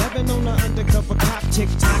 187 on the undercover cop,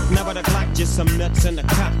 tick-tock, never the clock, just some nuts in the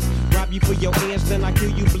cop, rob you for your ears, then I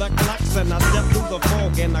kill you blood clots, and I step through the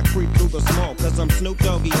fog, and I creep through the small, cause I'm Snoop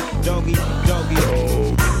Doggy, Doggy,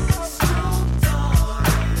 Doggy.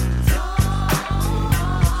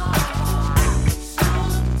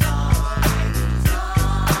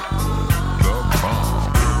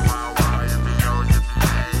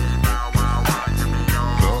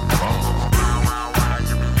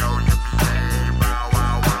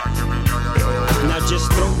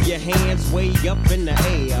 Hands way up in the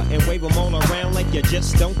air and wave them all around like you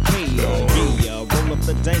just don't care. Yeah, roll up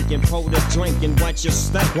the dank and pour the drink and watch your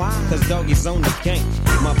stank. Cause doggy's on the gang.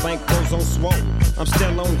 My bank goes on swole. I'm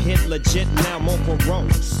still on hit legit, now I'm on parole.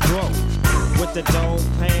 Stroke with the dog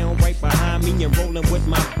pound right behind me and rolling with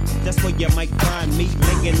my. That's where you might find me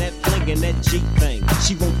flinging that G thing.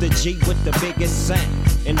 She want the G with the biggest sack.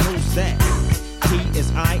 And who's that? He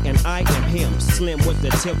is I and I am him. Slim with the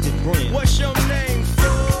tilted brim. What's your name,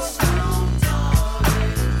 fool?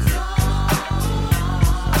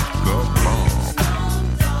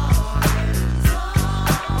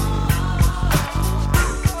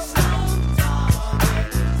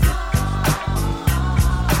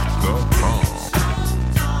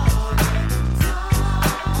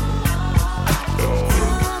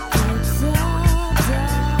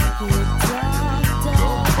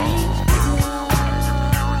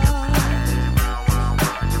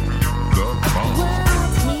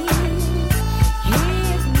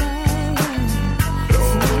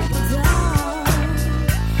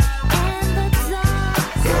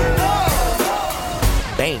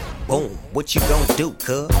 do,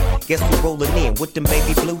 cuz? Guess we rolling in with them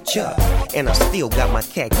baby blue chuck. And I still got my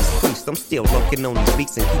khakis creased. I'm still lurking on these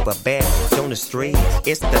beats and keep a bad on the streets.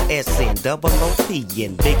 It's the SNOOP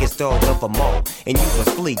and biggest dog of them all. And you were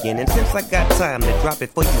fleeing. And since I got time to drop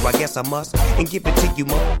it for you, I guess I must. And give it to you,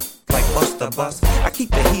 like Buster Bus. I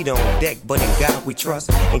keep the heat on deck, but in God we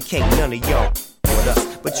trust. And can't none of y'all with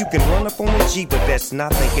us. But you can run up on the G, but that's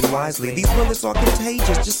not thinking wisely. These bullets are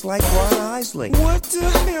contagious, just like Ron Isley. What the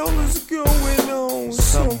hell is going on?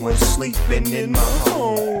 Someone sleeping in my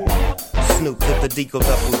home. Snoop to the Deagle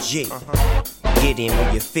Double G. Get in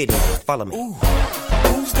when you fit in. Follow me. Ooh,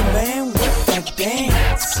 who's the man with that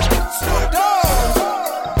dance? Snoop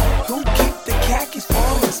Dogg. Who keep the khakis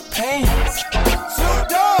for his pants? Snoop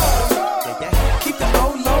Dogg. Keep the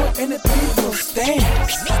low and the people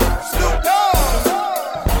stance. Snoop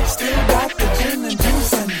Dogg. Still got the gin and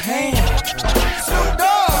juice in hand. Snoop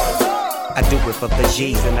Dogg. I do it for the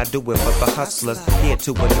G's and I do it for the hustlers. Here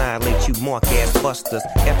to annihilate you mark-ass busters.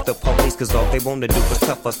 F the police, cause all they wanna do is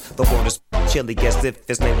cuff us. The world is chilly as if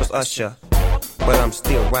his name was Usher. But I'm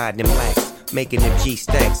still riding them lax, making them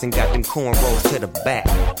G-stacks and got them cornrows to the back.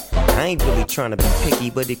 I ain't really trying to be picky,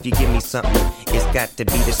 but if you give me something, it's got to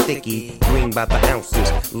be the sticky. Green by the ounces,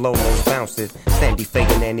 Lolo's bounces. Sandy Faye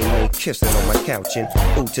and Annie Mae kissing on my couch and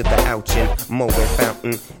ooh to the ouchin', Moet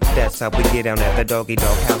Fountain. That's how we get down at the Doggy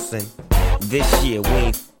Dog housing. This year we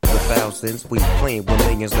ain't with thousands, we playing with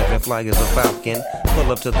millions, living fly as a falcon.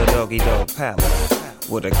 Pull up to the Doggy Dog Palace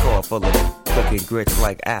with a car full of cooking grits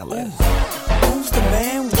like Alice. Who's the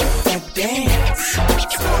man with that dance?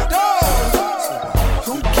 Snoop Dogg.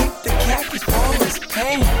 Who keep the khakis for his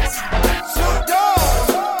pants? Snoop Dogg.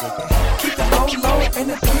 Keep the low and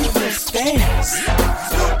the people stance.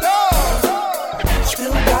 Snoop Dogg.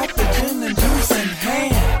 Still got the gin and juice in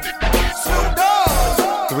hand. Snoop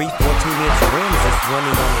Dogg. 3 14-inch rims is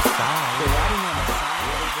running on the side.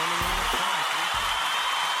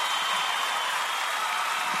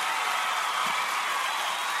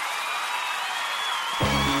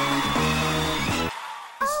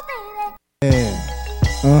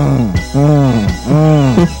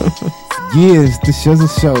 Yeah, it's the Shizzle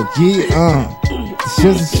Show. Yeah, the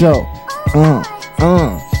Shizzle Show.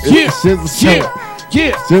 It's the Shizzle Show.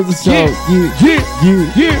 Yeah, Shizzle Show.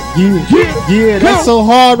 Yeah. That's so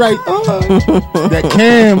hard, right? That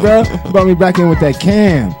cam, bro. Brought me back in with that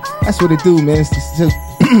cam. That's what it do, man. It's the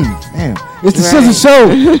damn. It's the Shizzle Show.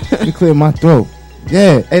 To clear my throat.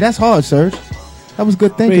 Yeah. Hey, that's hard, Serge. That was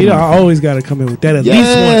good thinking. Man, you know, I always got to come in with that at least once.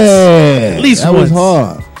 At least that once. was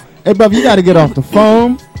hard. Hey, brother, you got to get off the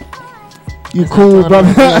phone. You cool,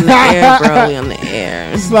 brother? We on the air, bro. We on the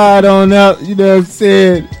air. Slide on up. You know what I'm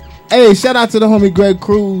saying? Hey, shout out to the homie Greg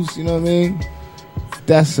Cruz. You know what I mean?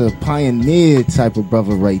 That's a pioneer type of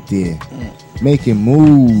brother right there. Making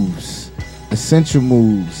moves. Essential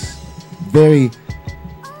moves. Very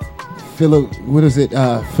what is it?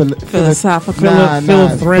 Philosophical.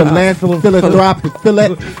 Philanthropic.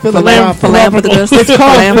 Philanthropist. It's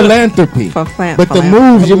called philanthropy. But the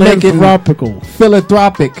moves you make it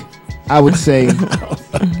philanthropic, I would say.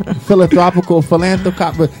 Philanthropical,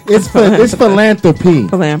 philanthropic. It's philanthropy.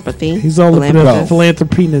 Philanthropy. He's all up in the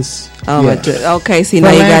philanthropiness. Oh, yeah. Okay. See,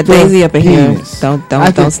 now you got Daisy up in here. Don't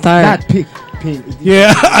start. Not penis.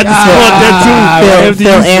 Yeah, I just thought that too.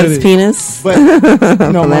 Phil Ant's penis. But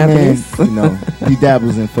you know, my man, he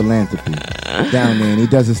dabbles in philanthropy down there, and he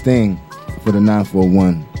does his thing for the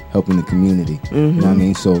 941, helping the community. Mm-hmm. You know what I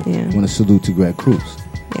mean? So, I want to salute to Greg Cruz.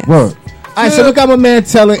 Yes. Word. All right, so look, I'm a man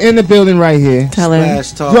Teller in the building right here.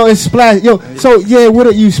 Splash Talk. Yo, it's Splash. Yo, so yeah, what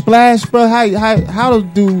are you Splash, bro? How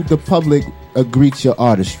do the public greet your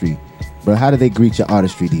artistry? Bro, how do they greet your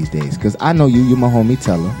artistry these days? Because I know you're my homie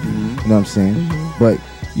Teller. Mm-hmm. You know what I'm saying? Mm-hmm. But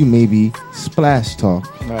you may be Splash Talk,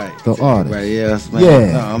 right? The artist. Right, yes, man.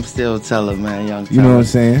 Yeah. No, I'm still Teller, man. Young Teller. You know what I'm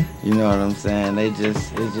saying? You know what I'm saying? It's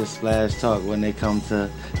just Splash Talk when they come to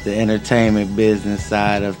the entertainment business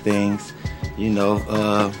side of things. You know,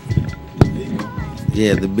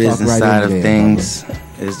 the business side of things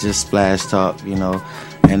is just Splash Talk, you know.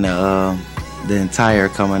 And the entire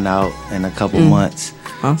coming out in a couple months.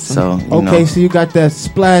 Awesome. So so you got that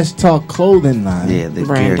Splash Talk clothing line. Yeah, the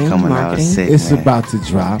gear coming out is sick. It's man. about to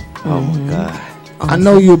drop. Oh my God. Awesome. I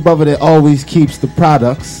know you're a brother that always keeps the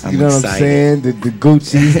products. I'm you know excited. What I'm saying? The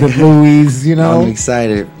Gucci's, the Louis, you know. I'm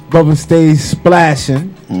excited. Brother stays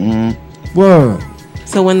splashing. Mm-hmm. Word.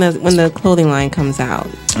 So when the clothing line comes out,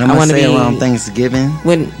 I want to be around Thanksgiving.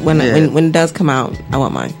 When it does come out, I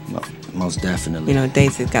want mine. No, most definitely. You know,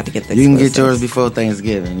 Daisy's got to get the. You can get yours before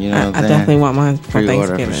Thanksgiving. You know, what I'm I definitely want mine for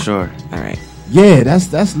Thanksgiving. For sure. All right. Yeah,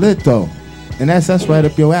 that's lit though. And that's right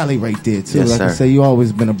up your alley right there too. Yes, like I sir. say, you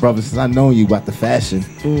always been a brother since I known you about the fashion.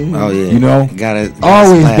 Oh yeah, You know, gotta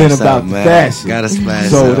always splash been about up, the man. fashion. Gotta splash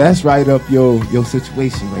So up. that's right up your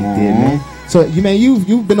situation right there, man. So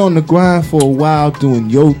you've been on the grind for a while doing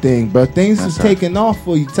your thing, bro. Things Yes, is sir. taking off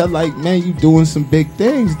for you. Tell like, man, you doing some big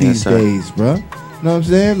things these sir. days, bro. You know what I'm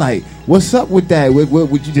saying? Like, what's up with that? What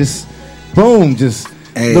would you just, boom, just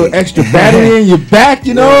Hey. little extra battery in your back,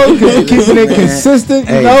 you know, keeping it consistent,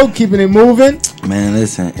 you Hey. know, keeping it moving. Man,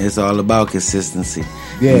 listen, it's all about consistency.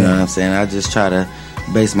 Yeah. You know what I'm saying? I just try to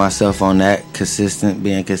base myself on that,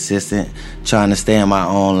 being consistent, trying to stay in my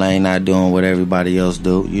own lane, not doing what everybody else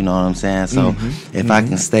do. You know what I'm saying? So if I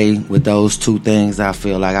can stay with those two things, I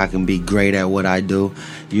feel like I can be great at what I do.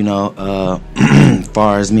 You know, as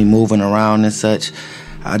far as me moving around and such,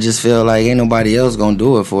 I just feel like ain't nobody else gonna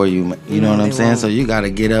do it for you. You know what I'm saying? So you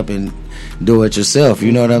gotta get up and do it yourself.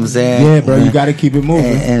 You know what I'm saying? Yeah, bro, you got to keep it moving.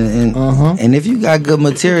 And if you got good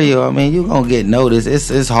material, I mean, you gonna get noticed.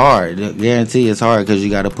 It's hard. I guarantee it's hard because you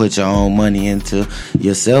got to put your own money into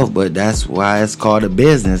yourself. But that's why it's called a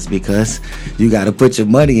business, because you got to put your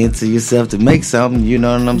money into yourself to make something. You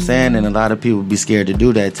know what I'm saying? And a lot of people be scared to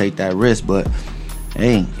do that, take that risk. But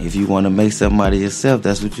hey, if you want to make something out of yourself,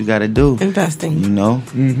 that's what you got to do. Investing. You know?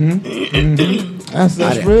 That's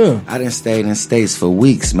real. I done stayed in States for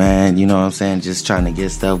weeks, man. You know what I'm saying? Just trying to get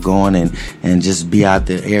stuff going and just be out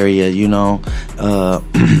the area, you know.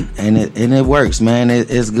 And it works, man.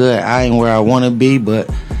 It's good. I ain't where I want to be, but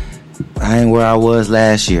I ain't where I was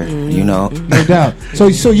last year, you know. No doubt. So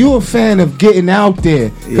you a fan of getting out there?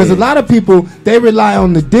 Because Yeah. a lot of people, they rely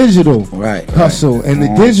on the digital hustle and the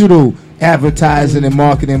digital advertising and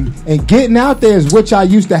marketing, and getting out there is what y'all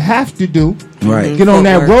used to have to do. Right. Get on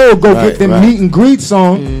that road, go Right, get them right. meet and greets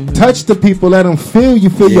on, touch the people, let them feel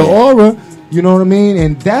you, feel your aura. You know what I mean?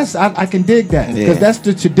 And that's I can dig that, because Yeah. that's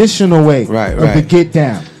the traditional way of the get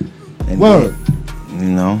down. Word. You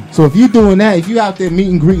know. So if you doing that, if you out there meet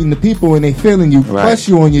and greeting the people and they feeling you, Right. plus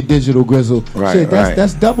you on your digital grizzle, Right, shit, right.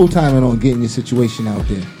 that's double timing on getting your situation out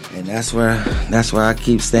there. And that's why I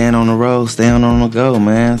keep staying on the road, staying on the go,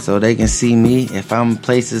 man. So they can see me. If I'm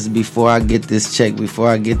places before I get this check, before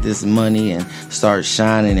I get this money and start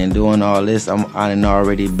shining and doing all this, I done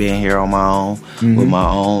already been here on my own with my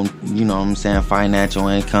own, you know what I'm saying, financial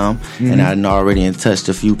income. And I done already touched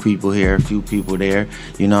a few people here, a few people there.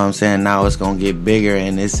 You know what I'm saying? Now it's gonna get bigger,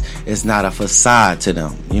 and it's not a facade to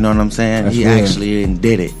them. You know what I'm saying? That's He real. actually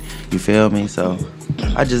did it. You feel me? So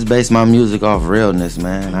I just base my music off realness,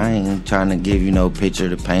 man. I ain't trying to give you no picture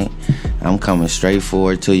to paint. I'm coming straight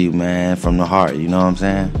forward to you, man, from the heart. You know what I'm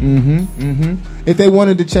saying? If they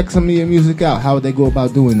wanted to check some of your music out, how would they go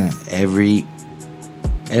about doing that? Every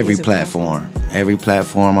platform. Every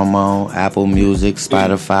platform I'm on. Apple Music,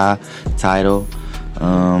 Spotify, Tidal.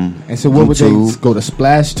 And so what would YouTube. they go to?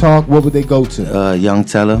 Splash Talk? What would they go to? Young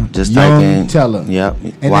Teller. Just Young type in Teller. Yep.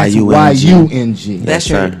 And that's Y-U-N-G. Y-U-N-G. That's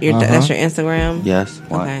your that's your Instagram. Yes.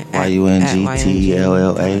 Okay.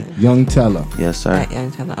 Y-U-N-G-T-E-L-L-A. Young Teller. Yes, sir. At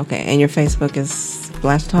Young Teller. Okay. And your Facebook is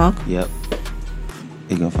Splash Talk. Yep.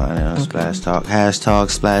 You can find it on Splash Talk. Hashtag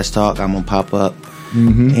Splash Talk. I'm gonna pop up.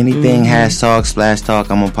 Anything hashtag Splash Talk.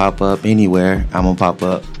 I'm gonna pop up anywhere. I'm gonna pop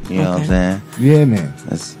up. You know what I'm saying? Yeah, man.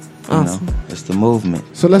 It's Awesome. it's the movement.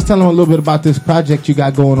 So let's tell them a little bit about this project you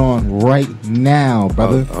got going on right now,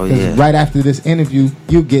 brother. Oh, 'Cause yeah. right after this interview,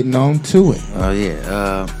 you getting on to it. Oh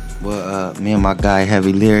yeah. Me and my guy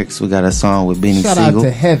Heavy Lyrics, we got a song with Benny Shout Siegel. out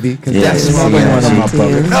to Heavy, because Yeah, that's yeah, one yeah, of my yeah.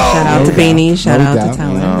 brothers. Shout out to Beanie. Shout No out doubt. to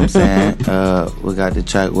Tyler. You know what I'm saying? We got the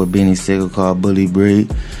track with Benny Siegel called Bully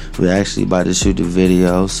Breed. We're actually about to shoot the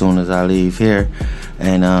video as soon as I leave here.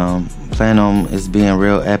 And plan on it's being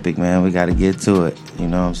real epic, man. We got to get to it. You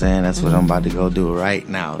know what I'm saying? That's what I'm about to go do right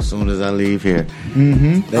now as soon as I leave here.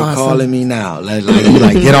 They calling me now. Like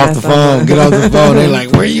get off the phone. Get off the phone. They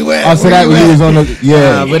like, where you at? Oh, so Where that you when at? you was on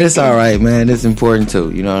the But it's all right, man. It's important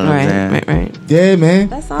too. You know what I'm saying? Right. Yeah, man.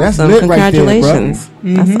 That's That's awesome. lit right there, bro. Congratulations.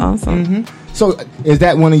 That's awesome. So is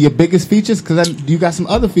that one of your biggest features? Because you got some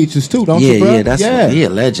other features too, don't you, bro? Yeah, that's he a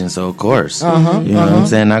legend, so of course. You know what I'm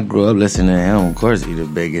saying? I grew up listening to him. Of course, he the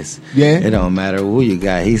biggest. Yeah. It don't matter who you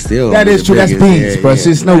got. He's still That is the true. That's biggest. Beans, bro. So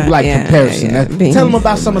it's no comparison. yeah. Tell them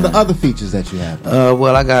about some of the other features that you have.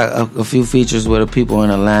 Well, I got a few features with the people in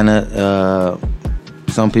Atlanta.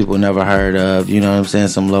 Some people never heard of, you know what I'm saying?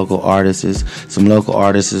 Some local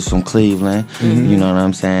artists from Cleveland, you know what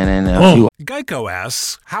I'm saying? And a few. Geico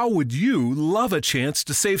asks, how would you love a chance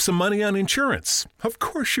to save some money on insurance? Of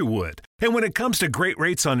course you would. And when it comes to great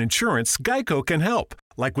rates on insurance, Geico can help.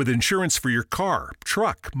 Like with insurance for your car,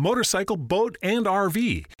 truck, motorcycle, boat, and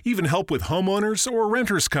RV. Even help with homeowners or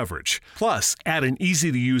renters coverage. Plus, add an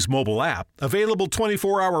easy-to-use mobile app, available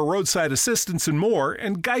 24-hour roadside assistance and more,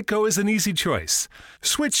 and Geico is an easy choice.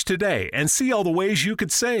 Switch today and see all the ways you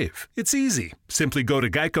could save. It's easy. Simply go to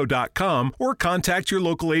geico.com or contact your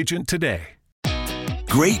local agent today.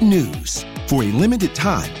 Great news. For a limited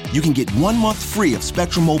time, you can get 1 month free of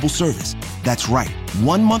Spectrum Mobile service. That's right,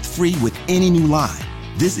 1 month free with any new line.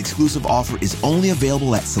 This exclusive offer is only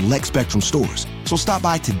available at select Spectrum stores, so stop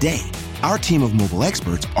by today. Our team of mobile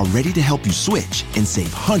experts are ready to help you switch and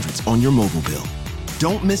save hundreds on your mobile bill.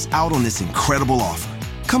 Don't miss out on this incredible offer.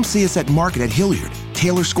 Come see us at Market at Hilliard,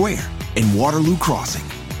 Taylor Square, and Waterloo Crossing.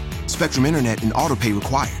 Spectrum Internet and autopay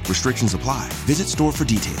required. Restrictions apply. Visit store for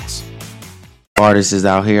details. Artists is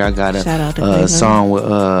out here. I got a song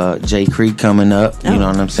with Jay Creek coming up. You know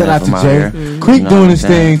what I'm saying? Shout out to from Jay. here. Creek You know doing what his I'm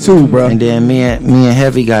saying? thing too, bro. And then me and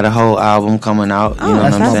Heavy got a whole album coming out. You know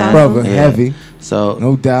what I'm saying? Brother, Heavy. So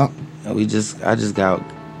no doubt. I just got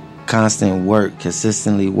constant work,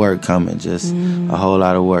 consistently work coming. Just a whole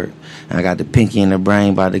lot of work. And I got the Pinky in the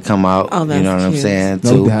Brain about to come out. Oh, that's you know what I'm cute. saying? No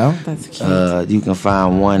too. doubt. That's cute. You can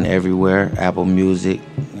find one everywhere. Apple Music,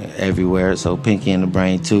 everywhere. So Pinky in the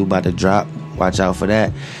Brain 2 about to drop. Watch out for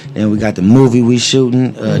that. Then we got the movie we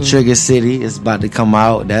shooting, Trigger City. It's about to come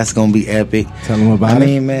out. That's gonna be epic. Tell them about it. I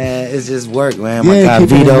mean, man, it's just work, man. Yeah, My guy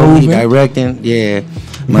keep it Vito, he moving. directing. Yeah,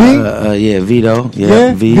 Vito.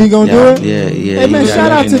 Yeah, V gonna do it? Yeah. Hey, man, he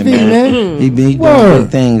shout out to directing V, it, man. He doing Word.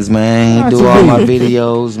 big things, man. Shout out He do to all V. my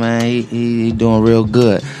videos, man. He doing real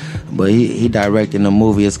good. But he directing the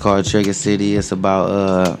movie. It's called Trigger City. It's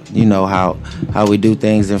about how we do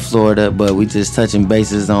things in Florida, but we just touching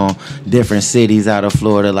bases on different cities out of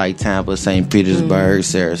Florida, like Tampa, St. Petersburg,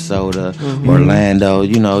 Sarasota, Orlando.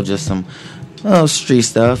 Just some street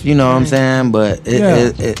stuff. You know what I'm saying? But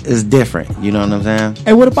it's different. You know what I'm saying?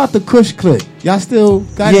 Hey, what about the Kush Click? Y'all still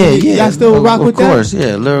got y'all still rock with that? Of course,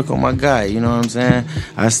 yeah. Lyrical, my guy. You know what I'm saying?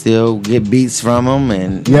 I still get beats from him,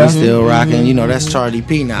 and Yeah. we still rocking. You know, that's Charlie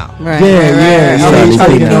P now. Right. Yeah.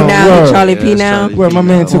 Charlie P now. Word. Charlie P Yeah, now. Charlie Where my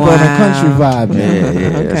man took on that country vibe. Yeah,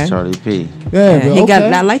 Man. that's Charlie P. Yeah, He okay. got.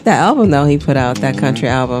 I like that album though. He put out that country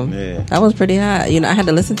album. Yeah. That was pretty hot. I had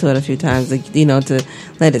to listen to it a few times. To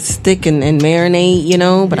let it stick and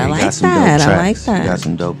marinate. But Yeah, I he like got some dope that. I like tracks. He that. got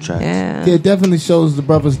some dope tracks. Yeah. Yeah, it definitely shows the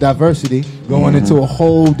brothers' diversity going into a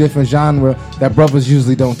whole different genre that brothers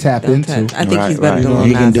usually don't tap into. I think he's better Right. than Lil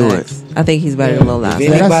He can Nas do X. I think he's better than Lil Nas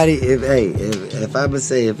If X. anybody, if I would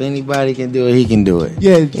say if anybody can do it, he can do it.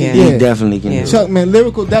 Yeah. He definitely can do Chuck, it. man,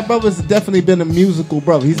 lyrical. That brother's definitely been a musical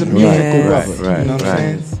brother. He's a musical brother. right, you know what I'm right.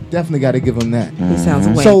 saying? Definitely got to give him that. He sounds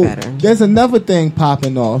way So better. there's another thing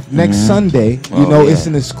popping off next Sunday. It's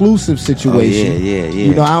an exclusive situation.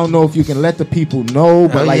 Yeah. I don't know if you can let the people know,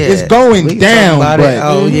 but Oh, yeah. it's going We can down. talk about But it.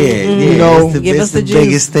 Oh yeah. Give It's us the the juice.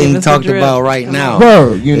 biggest Give thing us the talked drip. about right now.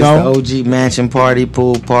 Word, It's the OG mansion party,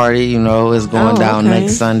 pool party. It's going down okay.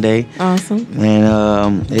 next Sunday. Awesome.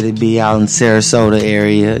 And it'll be out in Sarasota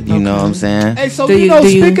area. You know what I'm saying? Hey, so Do you-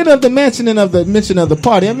 speaking of the mention of the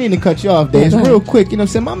party, I mean to cut you off, Dave. go ahead. Real quick, what I'm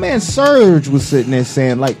saying? My man Serge was sitting there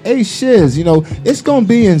saying, like, hey, Shiz, it's gonna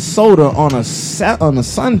be in Soda on a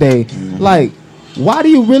Sunday. Like, why do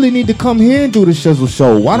you really need to come here and do the Shizzle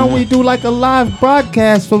show? Why don't we do like a live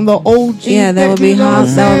broadcast from the OG? Yeah, that would be you know what I'm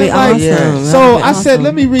awesome. That would be saying? Like, awesome. So That would be I said, awesome.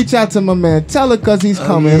 let me reach out to my man Teller because he's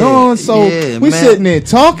coming yeah. on. So Yeah, we man. sitting there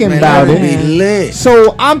talking Man, about that would it. be lit.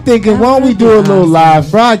 So I'm thinking, why don't we do a little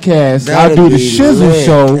live broadcast? That'd I'll do the be Shizzle lit.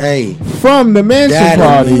 show Hey, from the mansion that'll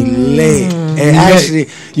party. be lit. And Next- actually,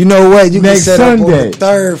 you know what? You can next set up on Sunday. the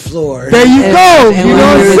third floor. There you go. And You when know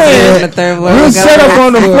what we I'm was saying? on the third floor, We'll we set got up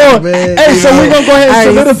on the the floor. man. Hey, so we're going to go ahead and I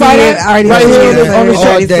already solidify see it. that I already right see here it. on the I show.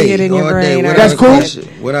 already see it in your brain. without That's a cool. question.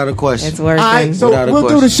 Without a question. It's working. All right, so Without a we'll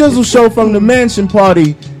do the Shizzle show from the mansion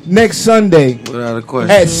party next Sunday Without a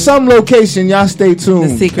question. at some location. Y'all stay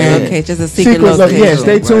tuned. The secret Yeah. location. Just a secret Secret location. yeah,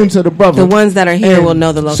 stay tuned to the brother. The ones that are here And will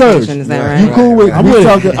know the Serge, location. Is that right. right? You cool with? I'm we with it.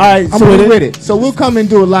 talking. All right, I'm so with we're it. with it. So we'll come and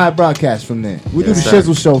do a live broadcast from there. We'll do Yes, the sir.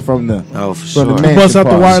 Shizzle show from the Oh, for from sure. the Bust mansion out the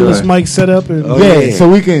party. wireless Sure. mic setup and Oh, Yeah, yeah. so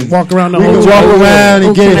we can walk around the we whole can walk around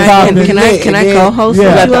and get it popping. Can I And then co-host you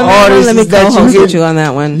with got you the on that one? artists Let me that you co-host can- with you on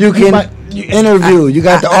that one. You can you interview. You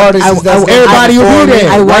got the artists. that's Everybody will be there.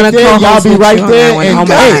 I wanna right there. Y'all co-host be with right you on there, that one. and Oh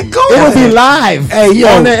my hey, God. it will be live. Hey, yo.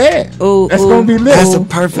 on the air. Ooh, That's ooh. gonna be lit. That's a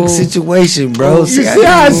perfect situation, bro. You see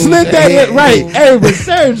how I slid that in? Right. Hey, but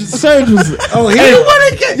Serge was. Oh, he Hey, didn't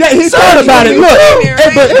want to get. yeah, he Serge thought about it. was Look, cool.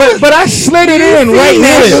 hey, but I slid it in right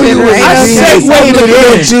that here. shit right I there. segued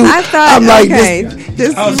it in. I thought, I'm like okay.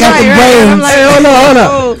 This got right, the right. brains. I'm like, Hey, hold on.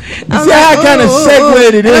 oh. I'm See how I kind of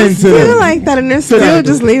segued it And I'm into still like that, and they're still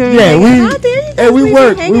just leaving me. Yeah, like, we how dare you hey, we leave me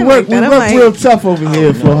work hanging like that? I'm like, real tough over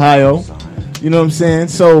here for Ohio. You know what I'm saying?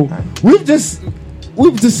 So we've just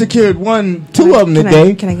secured two of them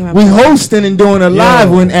today. Can I get my we hosting and doing a live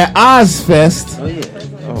one at Ozfest.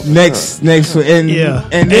 Next and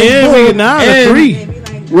we're now at 3.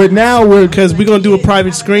 We're because we're gonna do a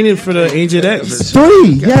private screening for the Agent X.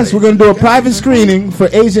 3. Yes, we're gonna do a private screening for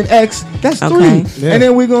Agent X. That's 3. Yeah. And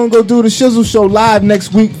then we're gonna go do the Shizzle show live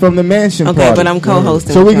next week from the mansion. Okay, party. but I'm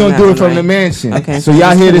co-hosting. So with we're you on gonna that do it one, from right? the mansion. Okay, so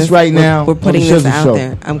y'all hear this right now. We're putting on the this Shizzle out show.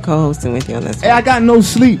 there. I'm co-hosting with you on this. Hey, I got no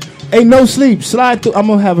sleep. Hey, no sleep. Slide through. I'm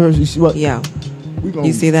gonna have her. Yeah. We gonna,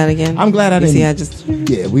 You see that again? I'm glad I didn't. See, I just.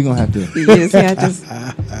 Yeah, we gonna have to. You see, I just.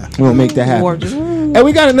 We're gonna make that happen. And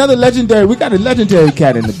we got another legendary. We got a legendary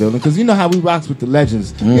cat in the building because you know how we rocks with the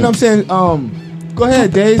legends. You know what I'm saying? Go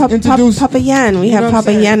ahead, Dave. Introduce Papa Yan. We have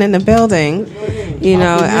Papa Yan in the building. You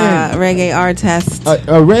know, reggae artist. A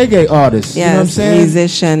reggae artist. Yes, you know what I'm saying?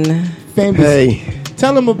 Musician. Famous. Hey.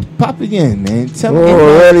 Tell him Papa Yan, man. Tell him.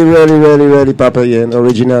 Really, Papa Yan.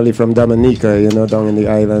 Originally from Dominica, you know, down in the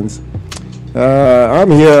islands.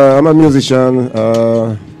 I'm here. I'm a musician.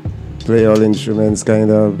 Play all instruments, kind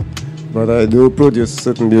of. But I do produce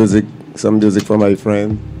certain music, some music for my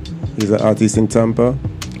friend. He's an artist in Tampa.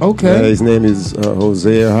 Okay. His name is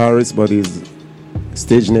Jose Harris, but his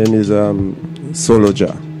stage name is Solo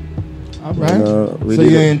Jah. All right. So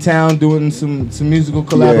you're in town doing some musical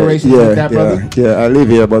collaborations with that brother? Yeah, I live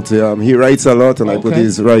here, but he writes a lot, and I put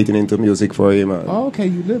his writing into music for him. Oh, okay,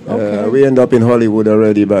 you live. Okay. We end up in Hollywood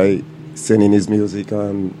already by sending his music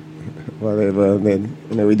and whatever. And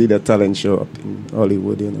then we did a talent show up in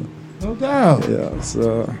Hollywood, you know. No doubt. Yeah,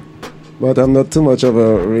 so. But I'm not too much of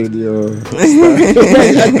a radio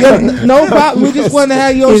star. No problem. We just want to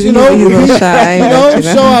have your, show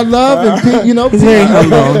our love and he's very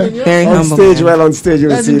humble. Very humble. On stage,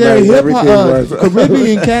 you'll see that everything.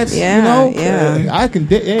 Caribbean cats. Yeah. I can.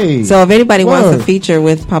 Hey. So if anybody wants to feature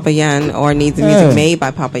with Papa Yan or needs the music made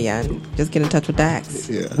by Papa Yan, just get in touch with Dax.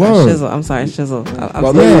 Yeah. Shizzle. I'm sorry, Shizzle.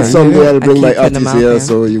 Well, maybe someday I'll bring my artist here,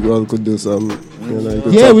 so you all could do some. You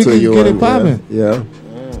could talk we to could you get it popping. Yeah.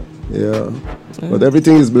 But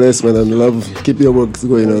everything is blessed, man, and love. Keep your works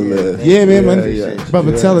going on there. Yeah, man.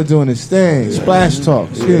 Brother Teller doing his thing. Splash Talk.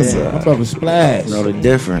 Excuse me. My brother Splash. Know the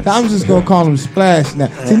difference. I'm just going to call him Splash now.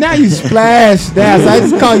 See, now you Splash now. So I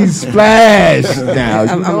just call you Splash now.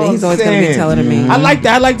 He's always going to be telling me. I like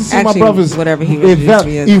that. I like to see my brothers whatever he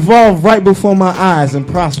evolve right before my eyes and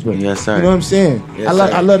prosper. Yes, sir. You know what I'm saying? Yes,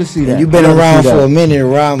 I love to see that. You've been around for a minute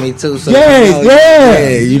around me, too. So You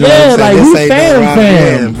know what I'm saying? Like, we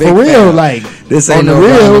fam. For real, like. This ain't no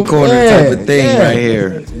around the corner type of thing right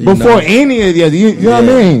here. Before any of the other, you know what I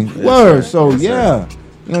mean? Word. So, You know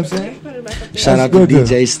what I'm saying? Shout out to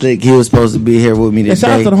DJ Slick. He was supposed to be here with me today. And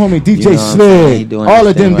shout out to the homie DJ Slick. All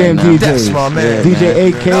of them damn DJs. That's my man. DJ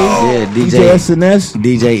AK. DJ SNS.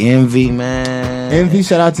 DJ Envy, man. Envy,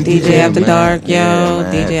 shout out to DJ After Dark,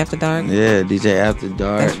 DJ After Dark. Yeah, DJ After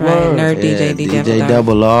Dark. That's right. Nerd DJ After Dark. DJ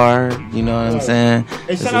Double R. You know what I'm saying?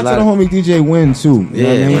 Hey, shout out to the homie DJ Win, too.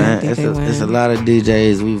 Yeah, man. It's a lot of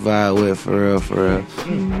DJs we vibe with, for real.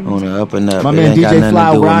 On the up and up. My man DJ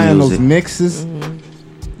Fly Ryan, those mixes.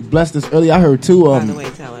 Blessed us early. I heard two of them.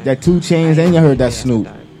 That 2 Chainz, and you heard that Snoop.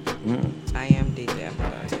 I am DJ After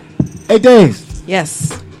Dark. Hey, Dave.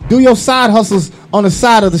 Yes. Do your side hustles on the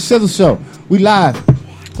side of the Shizzle Show. We live.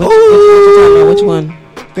 Which one?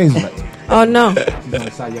 Things like. Oh no.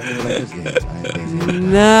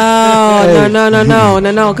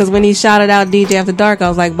 No. Because when he shouted out DJ After Dark, I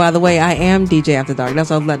was like, by the way, I am DJ After Dark. That's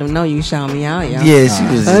why I was letting him know you shout me out, yo. Yeah, she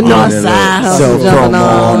was just no side hustle jumping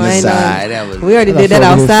on the side. We already did that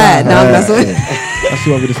outside. No, I'm messing with. That's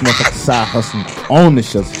why we just motherfucking side hustling on the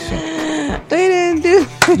Shizzle Show. We didn't do.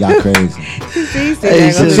 Y'all crazy.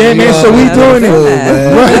 Hey, man, so we doing it. I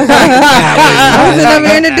was sitting over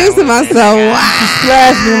here introducing myself. Wow.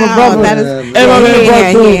 Splash me, my brother. That is, hey, my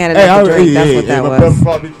man brought he had enough to drink. That's what that my was. brother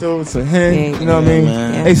brought me through some hen. You know what I mean?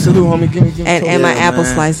 Hey, salute, homie. Give me and my apple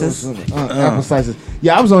slices. Apple slices.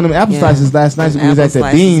 Yeah, I was on them apple slices last night. We was at the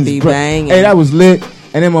Beans. Hey, that was lit.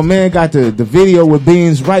 And then my man got the video with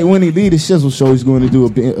Beans right when he leave the Shizzle show. He's going to do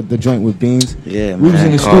the joint with Beans. Yeah, we was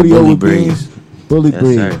in the studio with Breed. Beans. Bully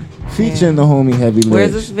Breed. Featuring the homie Heavy Lips.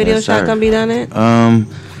 Where's this video shot going to be done at?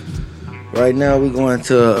 Right now we going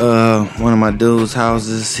to one of my dude's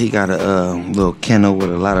houses. He got a little kennel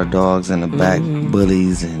with a lot of dogs in the back,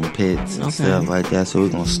 bullies and pits and stuff like that. So we're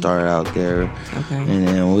going to start out there. Okay. And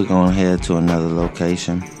then we're going to head to another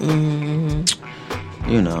location.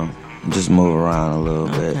 You know. Just move around a little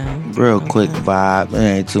bit. Real quick vibe. It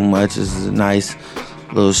ain't too much. It's a nice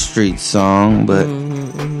little street song, but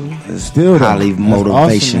it's still highly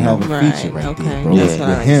motivational. Awesome to have a feature right there, bro. Yeah,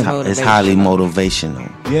 With him. it's highly motivational.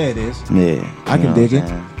 Yeah, it is. Yeah, I can dig it.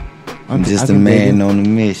 I'm just a man on a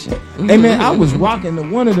mission. Hey man, I was rocking to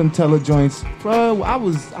one of them telejoints, bro. I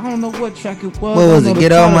don't know what track it was. What was it?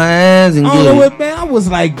 Get on my ass and I get don't know it. what, man. I was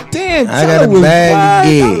like, damn, I got a was bag to fire.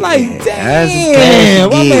 get. I'm like, That's damn,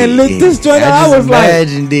 my man lit this joint out. I was like,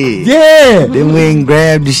 yeah. Then we ain't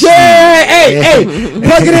grabbed the shit. Yeah, hey,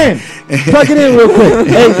 plug it in. Plug it in real quick.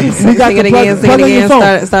 Hey, we got Sing it again, start it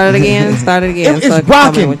again. It's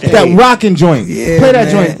rocking, that rocking joint. Yeah, play that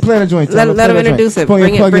joint. Play that joint. Let him introduce it.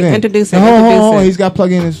 Bring it in. Introduce it. Hold on. He's got to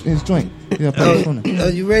plug in his joint. Oh,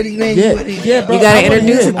 you ready, man? Yeah, bro. You gotta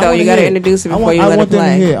introduce it though. You gotta introduce it before you let it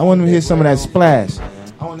play. I want them to hear some of that splash.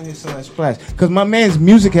 Because my man's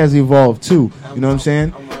music has evolved too. You know what I'm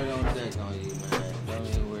saying?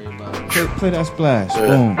 Play that splash.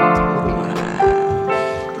 Boom.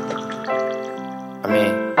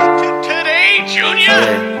 Today, Junior.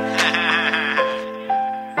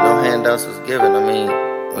 No handouts was given. I mean,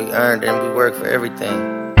 we earned and we worked for everything.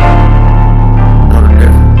 Know the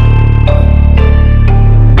difference.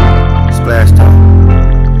 Splash talk.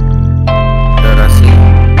 That I see.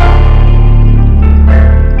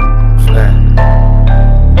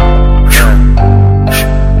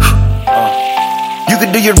 You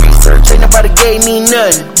could do your research, ain't nobody gave me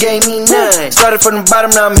none. Started from the bottom,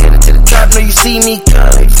 now I'm headed to the top. Know you see me come.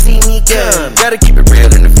 Gotta keep it real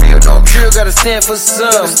in the field, don't drill, gotta stand for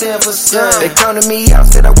some. They counted me out,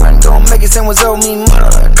 said I wasn't gon' make it, someone owe me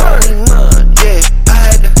money. Yeah, I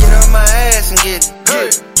had to get on my ass and get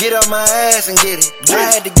it. Get on my ass and get it.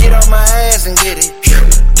 I had to get on my ass and get it.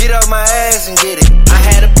 Get on my ass and get it. I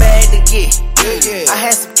had a bag to get. I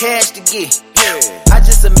had some cash to get. I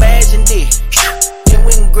just imagined it. Then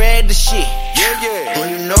we can grab the shit. Well,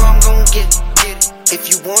 you know I'm gon' get it. If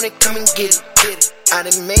you want it, come and get it. I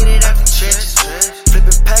done made it out the trenches.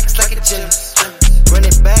 Flipping packs like a gymnast. Run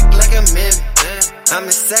it back like a minute. I'm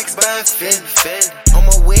in Saks buying Fendi. On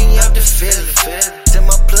my way out the Philly. Tell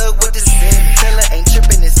my plug what this is. Tell her ain't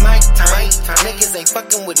tripping, it's my time. Niggas ain't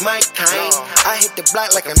fucking with my kind. I hit the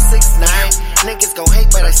block like I'm 6'9". Niggas gon' hate,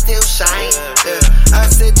 but I still shine. I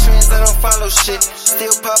said trends, I don't follow shit.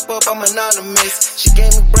 Still pop up, I'm anonymous. She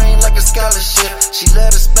gave me brain like a scholarship. She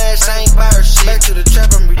love to splash, I ain't buy her shit. Back to the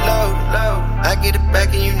trap, I'm reload. I get it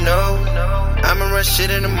back and you know I'ma run shit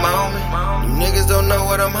in a moment. You niggas don't know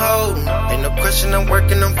what I'm holding. Ain't no question, I'm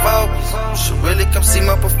working, I'm focused. You should really come see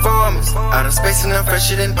my performance. Out of space and I'm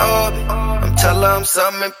fresher than orbit. I'm telling her I'm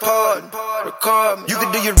something important. Record me. You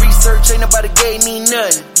can do your research, ain't nobody gave me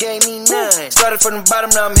none. Started from the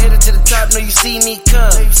bottom, now I'm headed to the top. Know you see me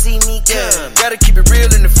come. Gotta keep it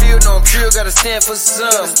real in the field, no I'm trill, gotta stand for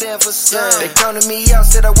some. They counted me out,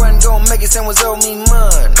 said I wasn't gon' make it, someone owe me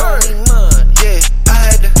money. Yeah, I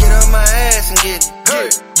had to get on my ass and get it.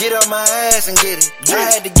 Get on my ass and get it. I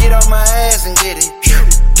had to get on my ass and get it.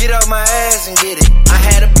 Get on my ass and get it. I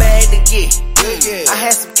had a bag to get. I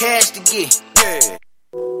had some cash to get.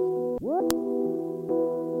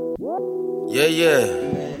 Yeah.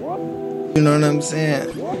 You know what I'm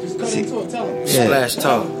saying? Splash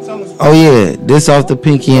talk. Oh yeah, this off the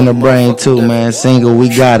Pinky in the Brain too, man. Single, we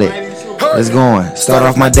got it. Let's go. Start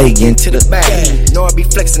off my day getting to the bag. Know I be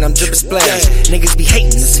flexing, I'm drippin' splash. Niggas be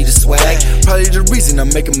hating to see the swag. Probably the reason I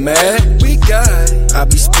make 'em mad. We got it. I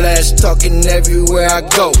be splash talking everywhere I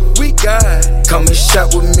go. We got it. Come and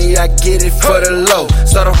shop with me, I get it for the low.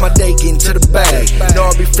 Start off my day getting to the bag. Know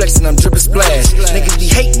I be flexing, I'm drippin' splash. Niggas be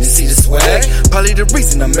hating to see the swag. Probably the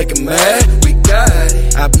reason I make 'em mad. We got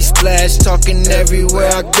it. I be splash talking everywhere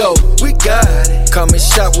I go. We got it. Come and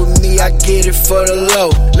shop with me, I get it for the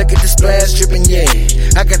low. Look at the splash dripping, yeah.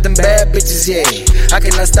 I got them bad bitches, yeah. I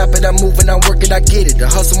cannot stop it, I'm moving, I'm working, I get it. The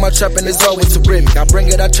hustle, my trapping is always terrific. I bring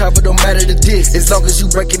it, I travel, don't matter the distance. As long as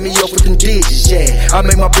you breaking me off with them digits, yeah. I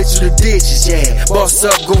make my bitch with the digits, yeah. Boss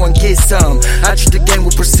up, go and get some. I treat the game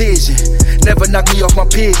with precision. Never knock me off my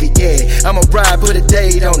pivot, yeah. I'ma ride, put a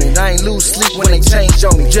date on it. I ain't lose sleep when they change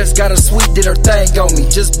on me. Just got a sweet, did her thing on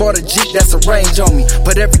me. Just bought a Jeep, that's a range on me.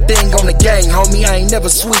 Put everything on the gang, homie. I ain't never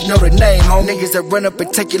sweet, know the name, homie. Niggas that run up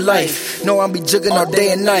and take your life. Know I be jugging all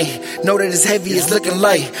day and night. Know that it's heavy city is looking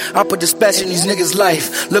light. I put the splash in these niggas'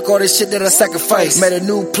 life. Look all this shit that I sacrificed. Met a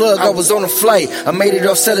new plug, I was on a flight. I made it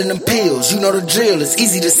off selling them pills. You know the drill, it's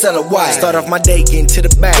easy to sell a wide. Start off my day getting to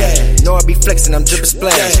the bag. Know I be flexing, I'm dripping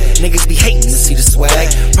splash. Niggas be hating to see the swag.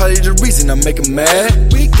 Probably the reason I make 'em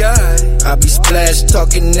mad. We got it. I be splash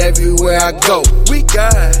talking everywhere I go. We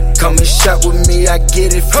got it. Come and shop with me, I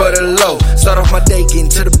get it for the low. Start off my day getting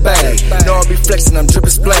to the bag. Know I be flexing, I'm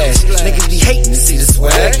dripping splash. Niggas be hating to see the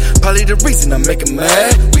swag. Probably the reason I make 'em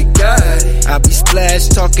mad. We got it. I be splash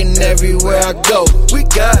talking everywhere I go. We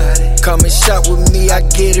got it. Come and shop with me, I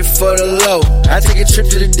get it for the low. I take a trip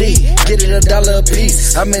to the D, get it $1 a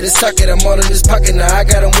piece. I made a socket, I'm all in this pocket now. I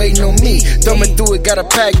got 'em waiting on me. Thumbing through it, got a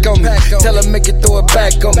pack on me. Tell 'em make it throw it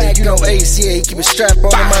back on me. You know Ace, yeah, he keep a strap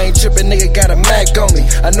on him. I ain't tripping, nigga got a Mac on me.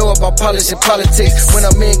 I know about polish and politics. When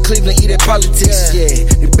I'm in Cleveland, eat at politics. Yeah,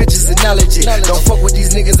 the bitches analogy. Don't fuck with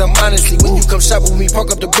these niggas, I'm honestly. When you come shop with me,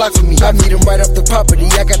 park up the block for me. I meet 'em right off the property.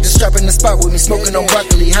 I got the strap in the spot with me, smoking on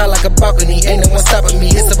broccoli, high like a balcony. Ain't no one stopping me.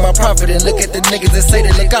 It's about profit. And look at the niggas that say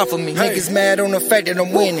they look out for me. Niggas mad on the fact that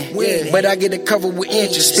I'm winning, but I get it covered with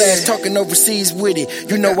interest. Splash talking overseas with it.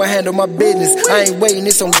 You know I handle my business. I ain't waiting,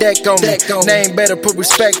 it's on deck on me. Name better put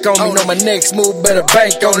respect on me. Know my next move better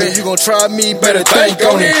bank on it. You gon' try me, better think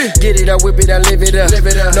on it. Get it, I whip it, I live it up.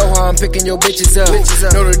 Know how I'm picking your bitches up.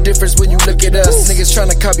 Know the difference when you look at us. Niggas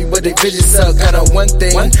tryna copy, but they vision suck. Got on one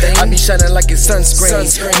thing, I be shining like it's sunscreen.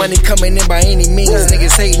 Money coming in by any means.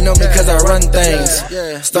 Niggas hating on me cause I run things.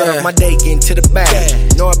 Start off my day getting to the bag.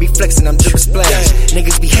 Know I be flexing, I'm dripping splash.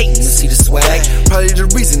 Niggas be hating to see the swag. Probably the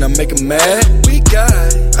reason I make 'em mad. We got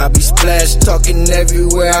it. I be splash talking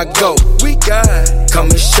everywhere I go. We got it. Come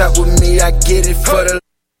and shop with me, I get it for the.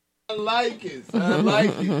 I like it. I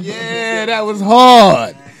like it. Yeah, that was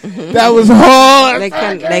hard. That was hard. They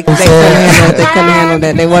couldn't handle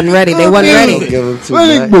that. They wasn't ready. They wasn't ready. They wasn't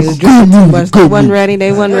ready.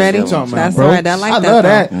 They wasn't ready. That's right. I like that. I love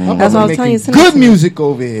that. That's what I'm telling you. Good music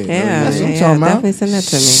over here. Yeah, that's what I'm talking about. Definitely send that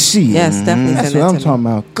to me. Shit. Yes, definitely that's send that to me. what I'm talking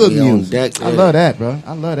about. Good music. I love that, bro.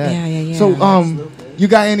 I love that. Yeah. So, you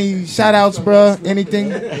got any shout outs, bro?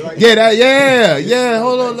 Anything? Yeah.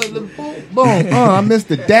 Hold on. Boom. I missed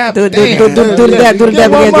the dap. Do the dab. Do the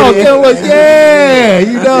dab again. Yeah.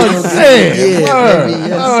 You know what I'm saying?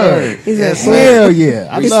 Word. Hell yeah.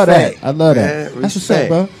 I love that. That's what's up,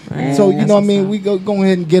 bro. So, you know what I mean? We go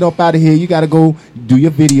ahead and get up out of here. You got to go do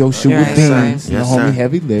your video shoot with Beans and the homie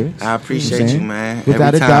Heavy Lyrics. I appreciate you, man.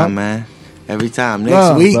 Without Every a time, doubt. man. Every time.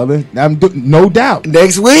 Next week. Brother. No doubt.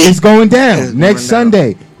 Next week. It's going down. Next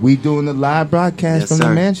Sunday. We doing the live broadcast from the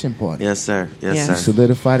mansion party. Yes, sir. We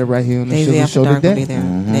solidified it right here on the Daisy Shizzle After Show Dark today. will be there.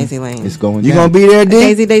 Daisy Lane. It's going You down. gonna be there,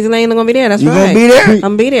 D? Daisy Lane gonna be there. That's you right. You gonna be there? I'm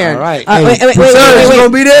gonna be there. All right. Wait. You gonna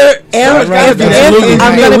be there? I'm gonna be there.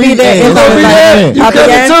 You gonna be there? You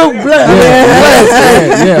coming too?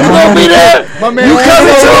 Yeah. You gonna be there? My man, you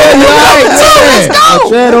coming too? You coming too? Let's go.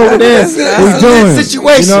 Right over there. We doing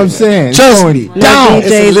situation. You know what I'm saying? Trust me. Down. It's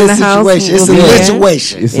a lit situation. It's a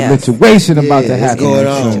situation. It's a situation about to happen. What's going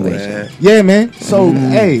on, man? Yeah, man. So,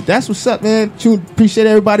 hey, that's what's up, man. Appreciate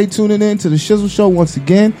everybody tuning in to the Shizzle Show once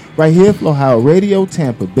again, right here, Flow Howard Radio,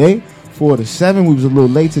 Tampa Bay. 4 to 7. We was a little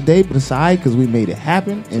late today, but it's all right because we made it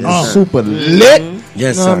happen. And it's super lit.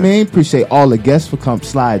 Yes, you know what I mean? Appreciate all the guests for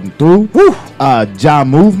sliding through. Jah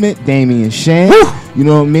Movement, Damian Shan. You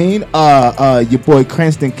know what I mean? Your boy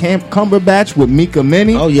Cranstan Cumberbach with Mika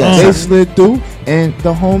Mini. Oh, yes. They slid through. And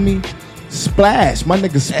the homie Splash. My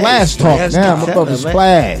nigga Splash talk now. My brother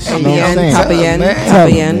Splash. You know what I'm saying? Papa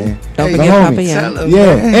Yen. Don't forget Papa Yen.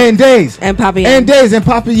 Yeah. And Days. And Papa Yen. And Days and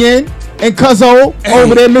Papa Yen. And Cuzzo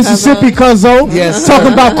over there, Mississippi Cuzzo. Yes,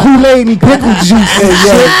 talking about Kool-Aid and pickle juice and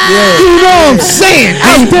shit. You know what I'm saying?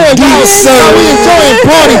 Out there, we enjoying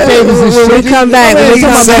party favors and shit. When we come back, When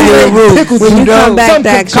you come back,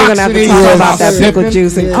 Dax, you're gonna have to talk about that pickle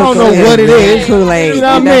juice and I don't know what it is. Kool-Aid. You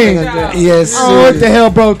know what I mean? Yes. I don't know what the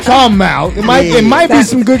hell, bro. Talking about. It might be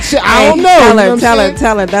some good shit. I don't know. Tell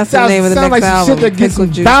her. That's the name of the next album. Shit that gets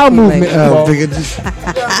some bowel movement. Once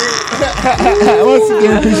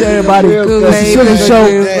again, appreciate everybody. That's the Shizzle Show,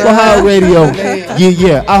 iHeart Radio.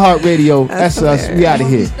 Yeah, iHeart Radio. That's us. We out of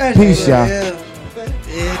here. Peace, y'all.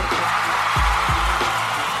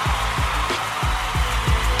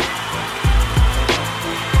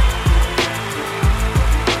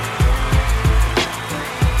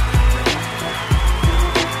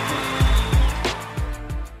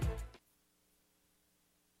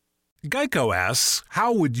 Geico asks,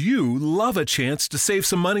 how would you love a chance to save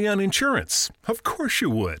some money on insurance? Of course you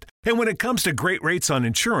would. And when it comes to great rates on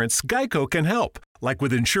insurance, Geico can help. like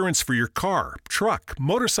with insurance for your car, truck,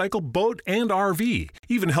 motorcycle, boat, and RV.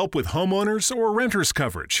 Even help with homeowners or renters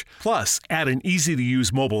coverage. Plus, add an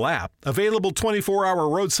easy-to-use mobile app, available 24-hour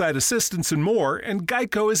roadside assistance and more, and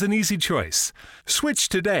Geico is an easy choice. Switch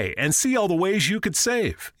today and see all the ways you could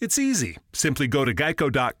save. It's easy. Simply go to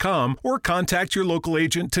geico.com or contact your local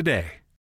agent today.